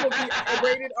 Dior. This will be a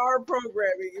rated R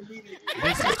programming immediately.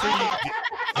 This is for you.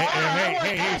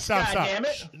 Hey, stop.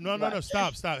 No,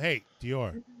 stop. Hey,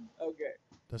 Dior. Okay.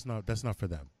 That's not for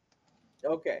them.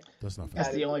 Okay. That's not for That's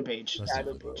them. the only page. That's not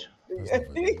for them.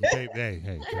 Hey,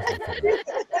 that's not for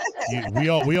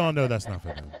them. We all know that's not for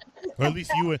them. Or at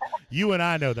least you and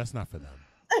I know that's not for them.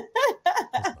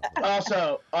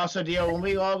 Also, Dio, when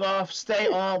we log off, stay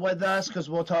on with us because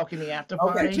we'll talk in the after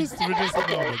party. Okay. Just a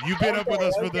moment. You've been up with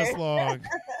us for this long.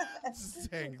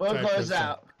 We'll close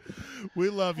out. We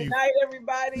love you. Good night,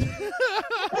 everybody.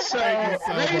 So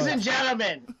ladies and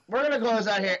gentlemen, we're going to close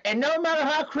out here. And no matter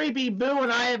how creepy Boo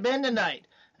and I have been tonight,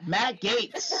 Matt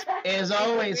Gates is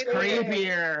always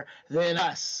creepier than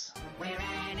us.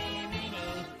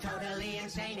 Totally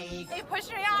insane. They pushed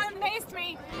me on and paced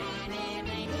me.